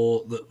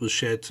saw that was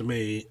shared to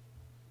me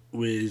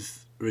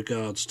with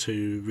regards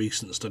to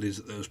recent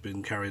studies that have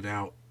been carried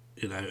out,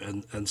 you know,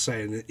 and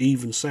saying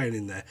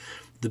in there,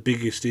 the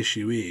biggest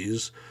issue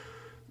is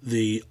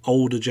the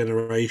older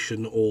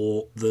generation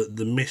or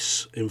the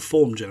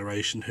misinformed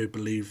generation who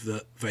believe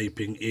that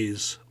vaping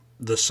is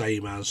the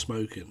same as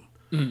smoking,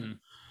 and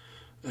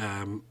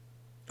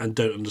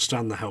don't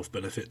understand the health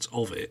benefits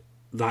of it.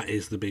 That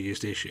is the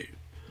biggest issue.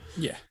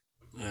 Yeah.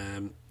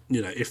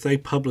 You know, if they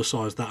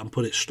publicise that and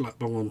put it slap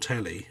bang on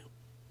telly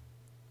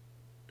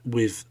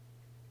with,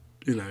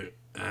 you know,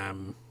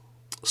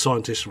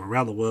 scientists from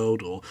around the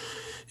world, or,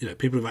 you know,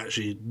 people have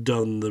actually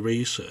done the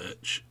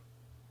research,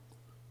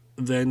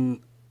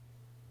 then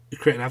you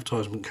create an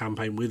advertisement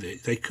campaign with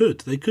it. They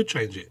could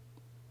change it.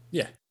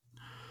 Yeah.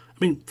 I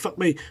mean, fuck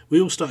me. We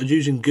all started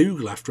using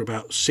Google after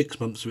about 6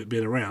 months of it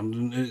being around,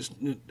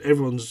 and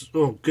everyone's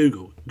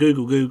Google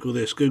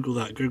this, Google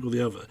that, Google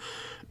the other.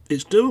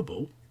 It's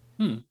doable.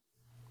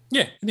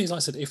 Yeah, it is. Like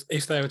I said,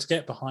 if they were to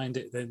get behind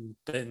it, then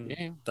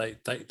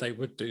they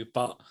would do.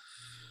 But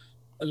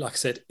like I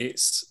said,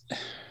 it's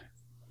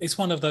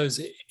one of those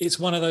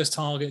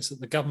targets that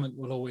the government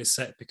will always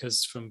set,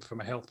 because from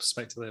a health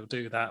perspective they'll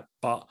do that.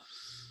 But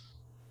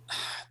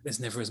there's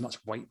never as much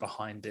weight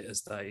behind it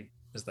as they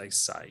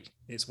say.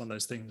 It's one of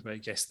those things where,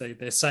 yes,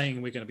 they're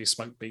saying we're going to be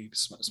smoke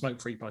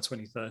free by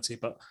 2030,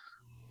 but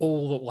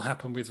all that will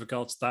happen with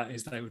regards to that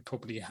is they would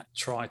probably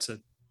try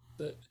to.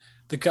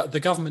 The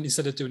government,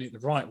 instead of doing it the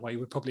right way,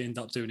 would probably end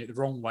up doing it the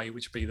wrong way,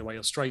 which would be the way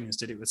Australians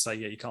did it. Would say,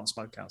 yeah, you can't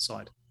smoke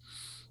outside.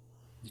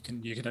 You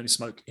can only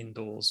smoke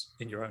indoors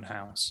in your own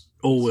house.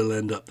 All we'll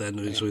end up then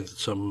is with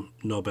some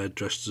knobhead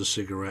dressed as a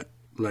cigarette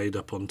laid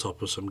up on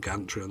top of some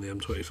gantry on the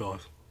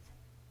M25.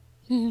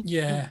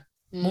 Yeah.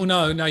 Well,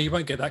 no, you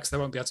won't get that, because they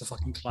won't be able to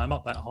fucking climb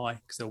up that high,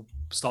 because they'll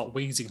start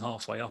wheezing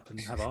halfway up and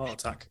have a heart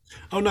attack.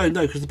 Oh no,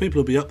 because the people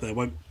who'll be up there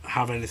won't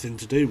have anything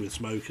to do with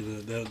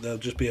smoking. They'll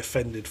just be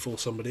offended for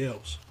somebody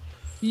else.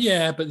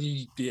 Yeah, but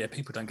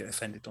people don't get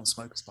offended on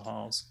smokers'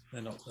 behalves.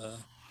 They're not I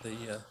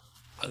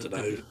don't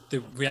know.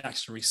 The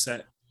reactionary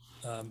set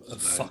of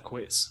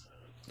fuckwits.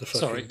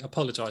 Sorry,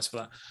 apologise for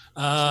that.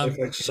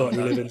 Snowflake society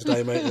we live in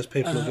today, mate. There's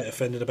people who get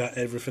offended about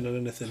everything and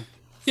anything.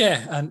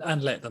 Yeah,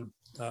 and let them.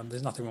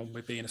 There's nothing wrong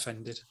with being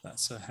offended.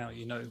 That's how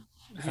you know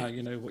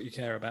what you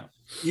care about.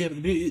 Yeah,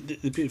 but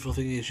the beautiful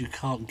thing is you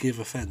can't give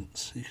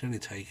offence. You can only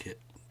take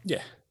it.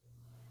 Yeah,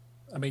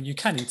 I mean, you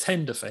can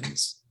intend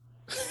offence.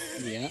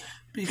 Yeah,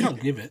 but you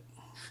can't give it.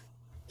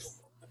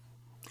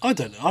 I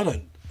don't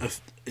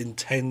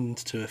intend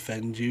to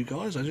offend you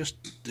guys. I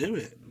just do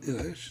it. You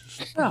know. It's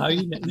just... No,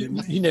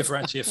 you never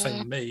actually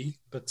offend me.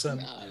 But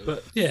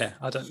but yeah,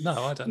 I don't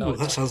know. Well,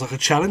 that sounds like a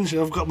challenge.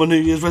 I've got my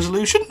New Year's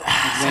resolution.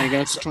 There you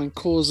go, to try and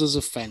cause us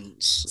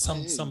offence.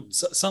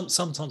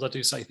 Sometimes I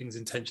do say things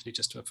intentionally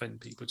just to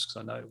offend people, just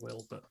because I know it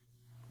will. But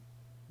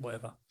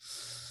whatever.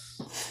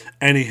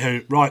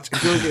 Anywho, right.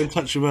 If you want to get in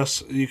touch with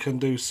us, you can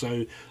do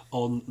so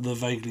on the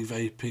Vaguely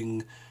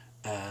Vaping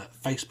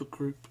Facebook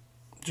group.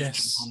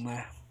 Just jump on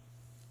there.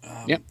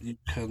 You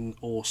can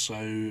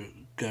also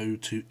go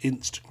to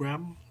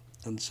Instagram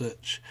and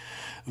search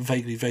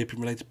Vaguely Vaping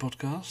Related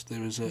Podcast.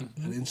 There is an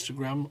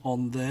Instagram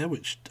on there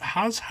which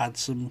has had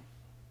some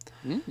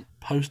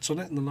posts on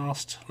it in the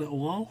last little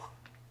while.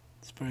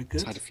 It's very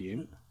good. It's had a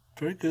few.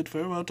 Very good.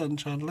 Very well done,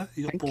 Chandler.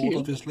 You got Thank bored, you.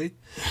 Obviously.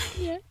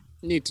 Yeah.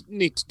 Need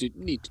to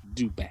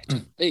do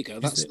better. There you go.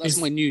 That's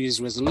my New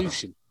Year's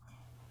resolution.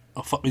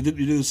 Oh fuck me!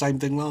 Didn't you do the same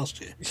thing last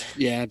year?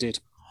 Yeah, I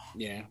did.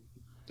 Yeah,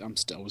 I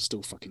was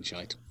still fucking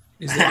shite.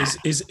 Is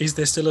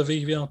there still a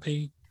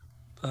VVRP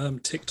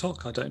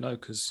TikTok? I don't know,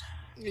 because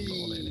I'm not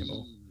on it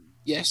anymore.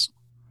 Yes.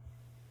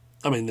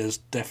 I mean, there's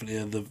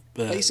definitely the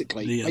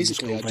basically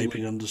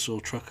vaping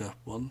 _ trucker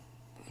one.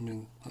 I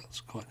mean,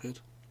 that's quite good.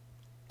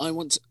 I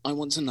want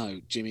to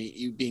know, Jimmy,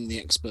 you being the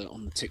expert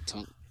on the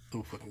TikTok,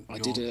 Oh, fucking I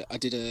God.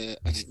 did a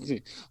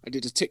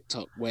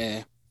TikTok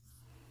where,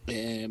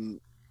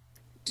 did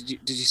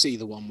you see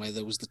the one where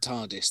there was the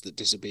TARDIS that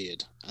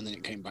disappeared and then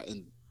it came back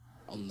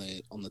on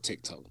the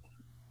TikTok?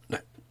 No.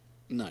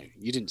 No,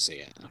 you didn't see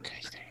it.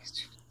 Okay,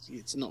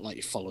 it's not like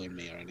you're following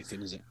me or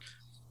anything, is it?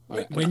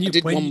 When you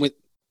posted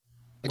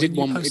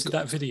It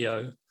that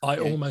video, I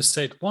almost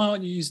said, "Why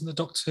aren't you using the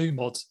Doctor Who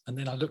mod?" And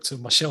then I looked at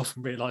my shelf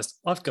and realised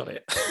I've got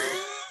it.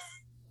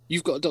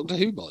 You've got a Doctor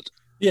Who mod?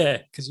 Yeah,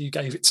 because you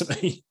gave it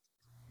to me.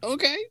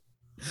 Okay.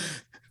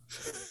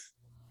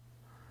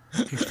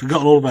 He's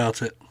forgotten all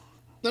about it.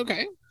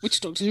 Okay. Which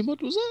Doctor Who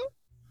mod was that?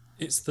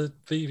 It's the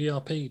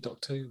VVRP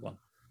Doctor Who one.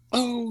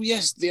 Oh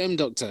yes, the M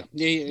Doctor.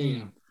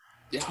 Yeah.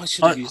 Yeah, I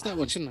should have used that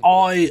one, shouldn't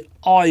I?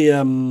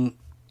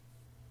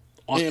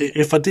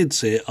 If I did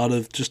see it, I'd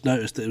have just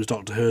noticed that it was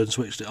Doctor Who and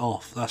switched it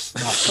off. That's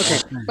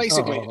okay.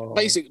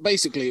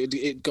 Basically,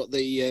 it got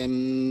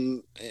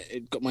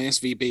it got my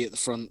SVB at the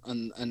front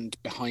and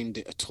behind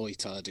it a toy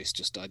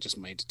TARDIS. I just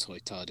made a toy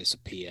TARDIS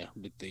appear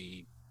with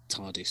the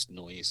TARDIS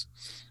noise.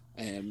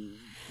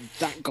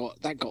 That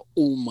got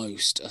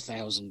almost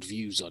 1,000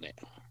 views on it.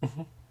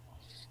 Mm-hmm.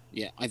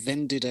 Yeah, I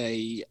then did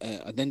a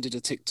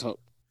TikTok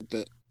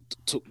that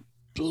took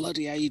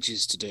bloody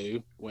ages to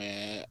do,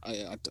 where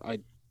I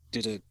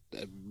did a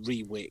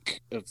rewick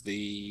of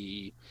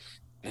the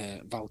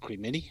Valkyrie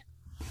Mini.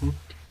 Mm-hmm.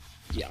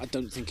 Yeah, I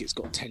don't think it's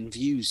got 10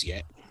 views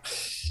yet.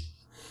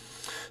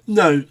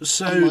 No,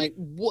 so I'm like,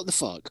 what the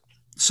fuck?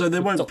 So they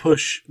won't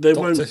push. They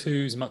won't. Doctor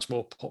Who's much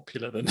more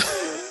popular than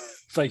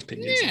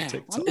vaping is on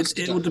TikTok.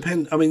 It will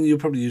depend. I mean, you'll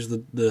probably use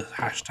the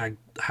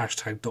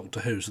hashtag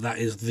Doctor Who. So that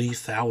is the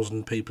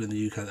 1,000 people in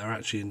the UK that are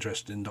actually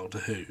interested in Doctor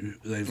Who.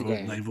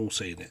 They've all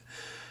seen it.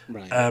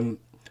 Right.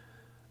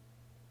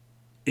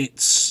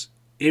 It's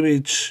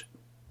image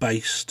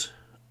based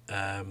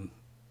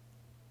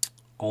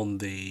on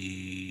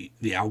the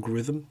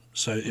algorithm.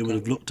 So it would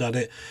have looked at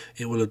it.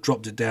 It will have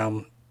dropped it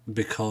down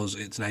because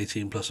it's an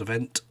 18+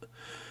 event.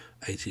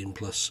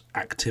 18+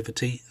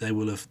 activity. They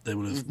will have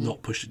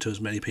not pushed it to as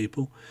many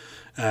people.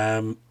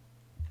 You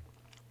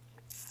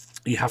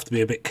have to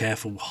be a bit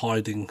careful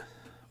hiding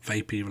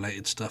vapey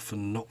related stuff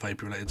and not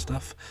vapey related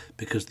stuff,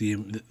 because the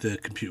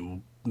computer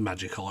will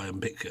magic eye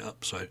and pick it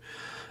up. So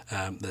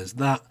there's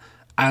that.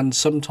 And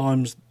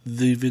sometimes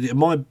the video,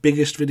 my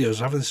biggest videos, I was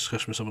having this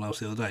discussion with someone else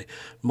the other day,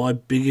 my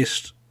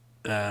biggest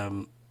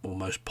or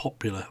most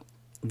popular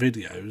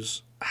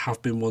videos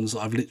have been ones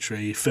that I've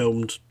literally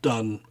filmed,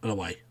 done and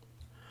away.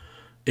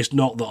 It's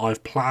not that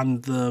I've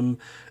planned them.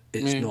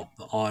 It's not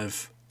that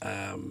I've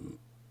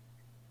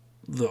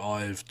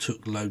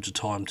took loads of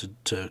time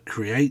to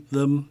create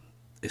them.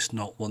 It's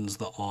not ones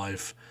that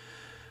I've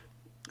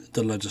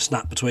done loads of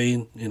snap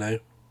between,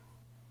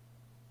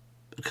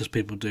 because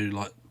people do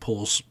like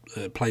pause,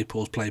 play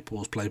pause,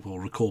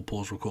 record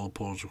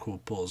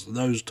pause.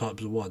 Those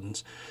types of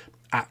ones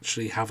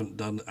actually haven't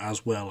done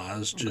as well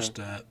as just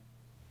a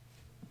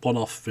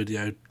one-off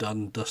video,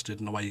 done, dusted,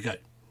 and away you go.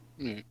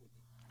 Mm.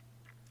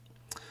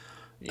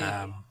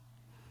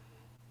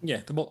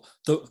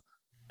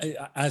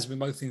 As with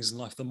most things in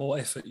life, the more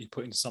effort you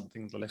put into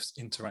something, the less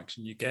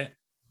interaction you get.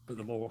 But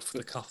the more off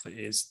the cuff it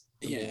is,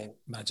 the more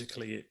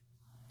magically it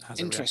has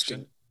a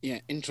reaction.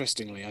 Yeah,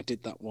 interestingly, I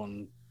did that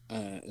one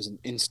as an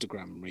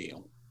Instagram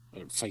reel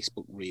or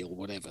Facebook reel,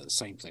 whatever, the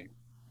same thing.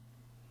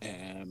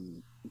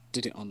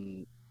 Did it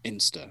on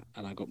Insta,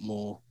 and I got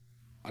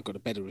a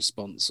better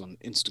response on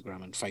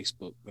Instagram and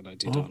Facebook than I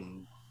did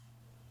on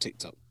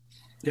TikTok.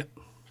 Yep.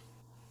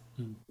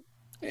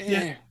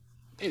 Yeah,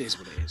 it is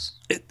what it is.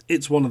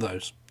 It's one of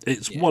those.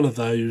 One of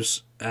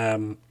those.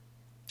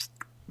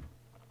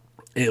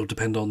 It'll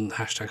depend on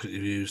hashtags that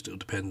you've used. It'll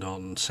depend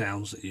on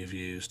sounds that you've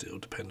used. It'll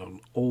depend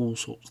on all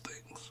sorts of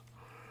things.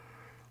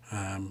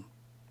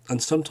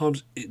 And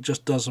sometimes it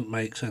just doesn't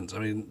make sense. I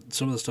mean,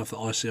 some of the stuff that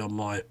I see on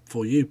my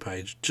For You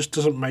page just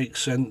doesn't make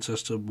sense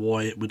as to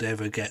why it would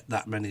ever get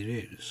that many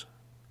views.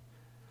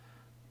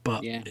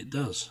 But it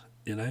does,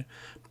 A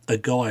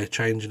guy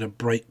changing a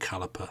brake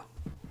caliper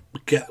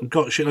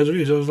got shitloads of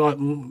views. I was like,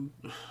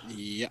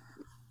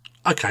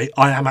 okay,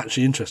 I am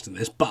actually interested in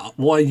this, but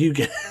why you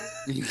get...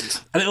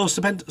 And it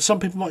also depends. Some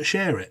people might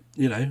share it,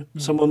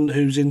 Someone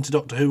who's into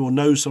Doctor Who or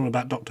knows someone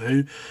about Doctor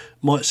Who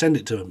might send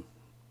it to them.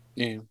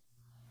 Yeah.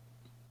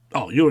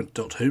 Oh, you're into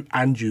Doctor Who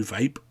and you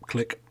vape.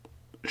 Click,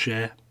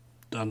 share,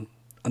 done.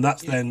 And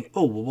that's then,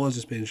 why is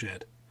this being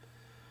shared?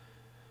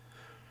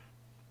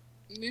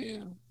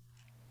 Yeah.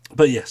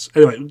 But yes,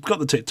 anyway, we've got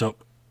the TikTok.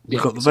 We've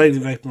got the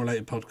Vaguely Vaping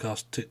Related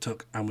Podcast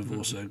TikTok, and we've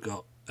also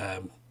got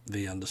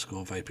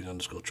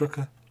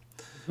 _vaping_trucker.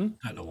 I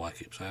don't know why I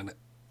keep saying it.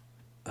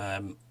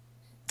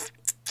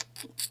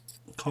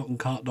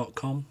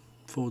 cottoncart.com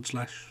 / Is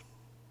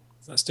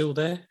that still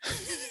there?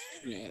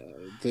 Yeah,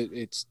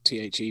 it's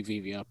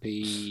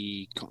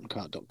THEVVRP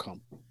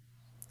cottoncart.com.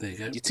 There you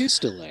go. It is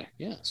still there,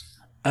 yes.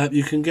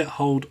 You can get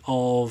hold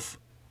of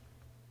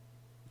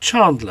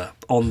Chandler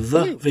on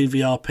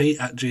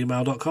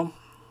thevvrp@gmail.com.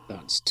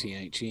 That's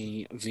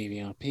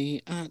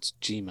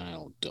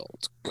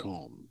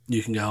THEVVRP@gmail.com.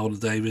 You can get hold of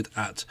David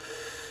at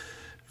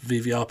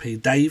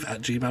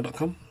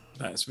vvrpdave@gmail.com.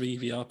 That's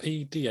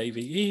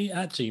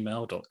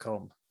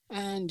vvrpdave@gmail.com.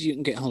 And you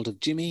can get hold of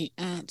Jimmy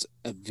at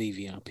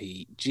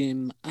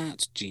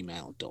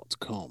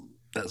vvrpjim@gmail.com.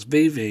 That's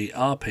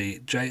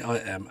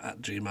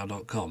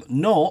vvrpjim@gmail.com.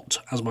 Not,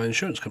 as my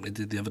insurance company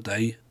did the other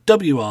day,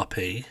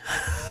 WRP.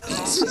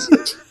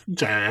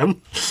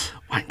 Damn.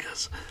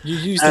 Wankers. You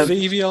use the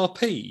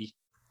VVRP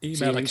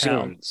email account.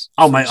 Insurance.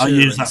 Oh, mate, I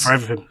use that for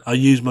everything. I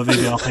use my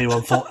VVRP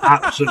one for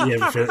absolutely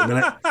everything at the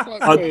minute.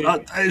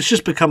 It's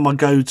just become my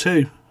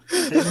go-to.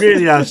 It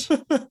really has.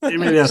 It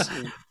really has.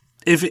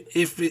 If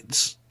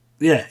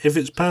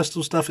it's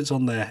personal stuff, it's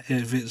on there.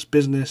 If it's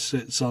business,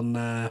 it's on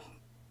my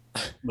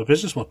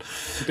business one.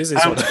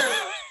 Business one.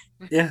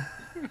 Yeah.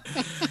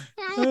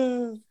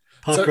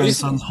 Parker and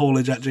Sons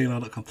Haulage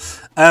 @gmail.com.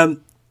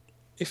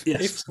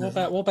 What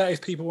about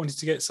if people wanted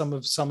to get some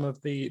of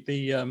the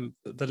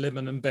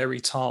lemon and berry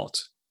tart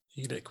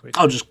e-liquid?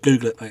 I'll just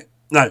Google it, mate.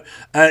 No,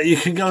 you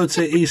can go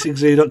to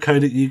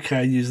e6z.co.uk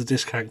and use the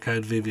discount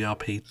code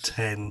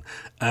VVRP10.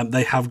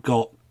 They have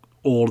got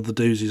all of the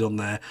doozies on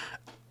there.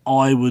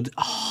 I would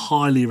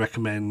highly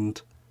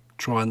recommend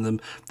trying them.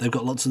 They've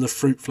got lots of the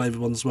fruit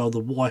flavoured ones as well. The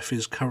wife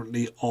is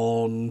currently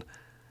on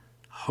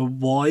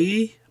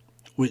Hawaii,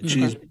 which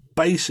is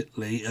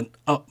basically an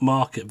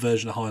upmarket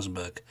version of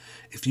Heisenberg.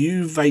 If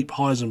you vape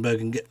Heisenberg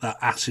and get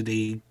that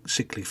acidy,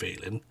 sickly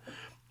feeling,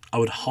 I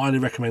would highly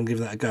recommend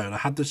giving that a go. And I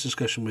had this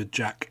discussion with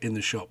Jack in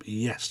the shop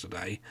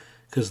yesterday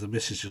because the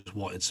missus just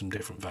wanted some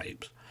different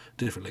vapes,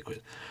 different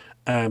liquid.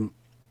 And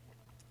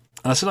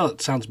I said,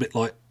 it sounds a bit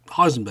like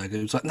Heisenberg.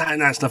 He was like, no,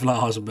 it's nothing like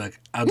Heisenberg.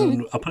 I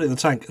put it in the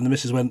tank and the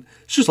missus went,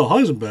 it's just like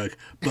Heisenberg,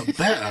 but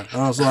better.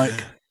 And I was like,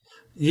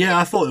 yeah,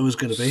 I thought it was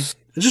going to be.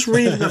 Just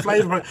reading the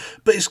flavour,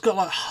 but it's got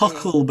like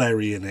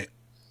huckleberry in it.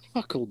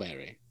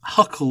 Huckleberry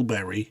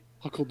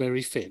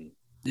Finn.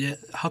 Yeah,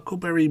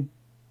 huckleberry,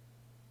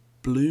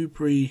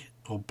 blueberry,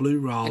 or blue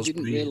raspberry. I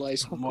didn't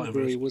realise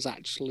huckleberry was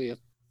actually a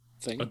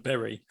thing. A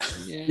berry.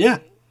 Yeah.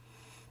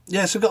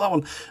 Yeah, so they've got that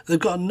one. They've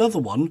got another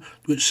one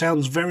which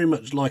sounds very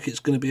much like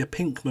it's going to be a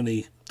pink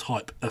money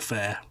type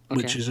affair,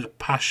 which is a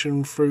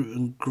passion fruit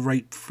and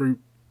grapefruit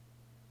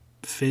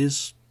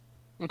fizz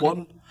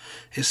one.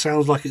 It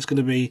sounds like it's going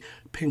to be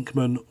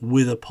Pinkman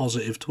with a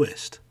positive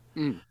twist.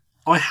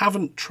 I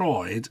haven't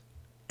tried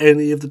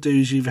any of the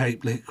Doozy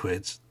Vape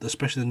liquids,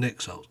 especially the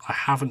Nixels. I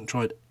haven't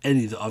tried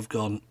any that I've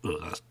gone, oh,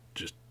 that's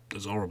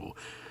horrible.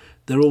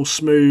 They're all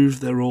smooth,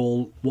 they're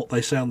all what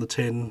they say on the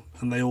tin,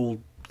 and they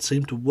all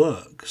seem to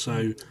work.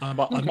 So I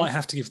might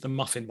have to give the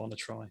muffin one a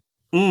try.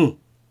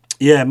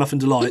 Yeah, Muffin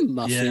Delight. The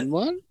muffin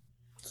one?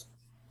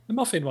 The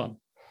muffin one.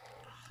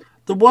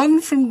 The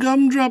one from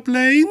Gumdrop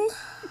Lane?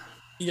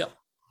 Yep.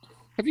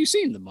 Have you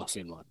seen the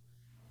muffin one?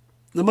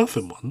 The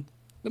muffin one?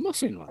 The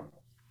muffin one?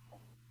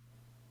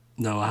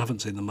 No, I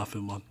haven't seen the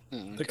muffin one.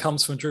 That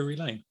comes from Drury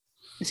Lane.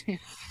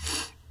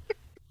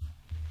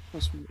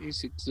 That's from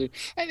E6.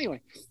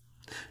 Anyway.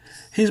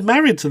 He's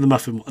married to the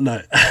muffin one.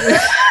 No.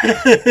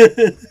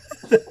 The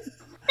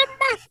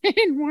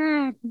muffin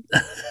one!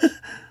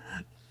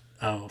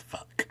 Oh,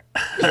 fuck.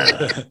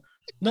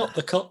 Not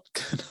the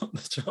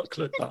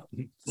chocolate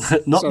button.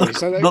 Not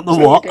the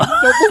what?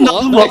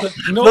 Not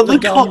the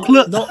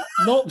chocolate.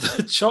 Not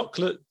the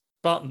chocolate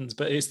buttons,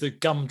 but it's the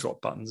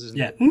gumdrop buttons, isn't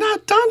it? No,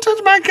 don't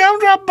touch my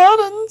gumdrop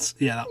buttons.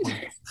 Yeah, that one.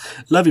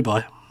 Love you,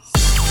 bye.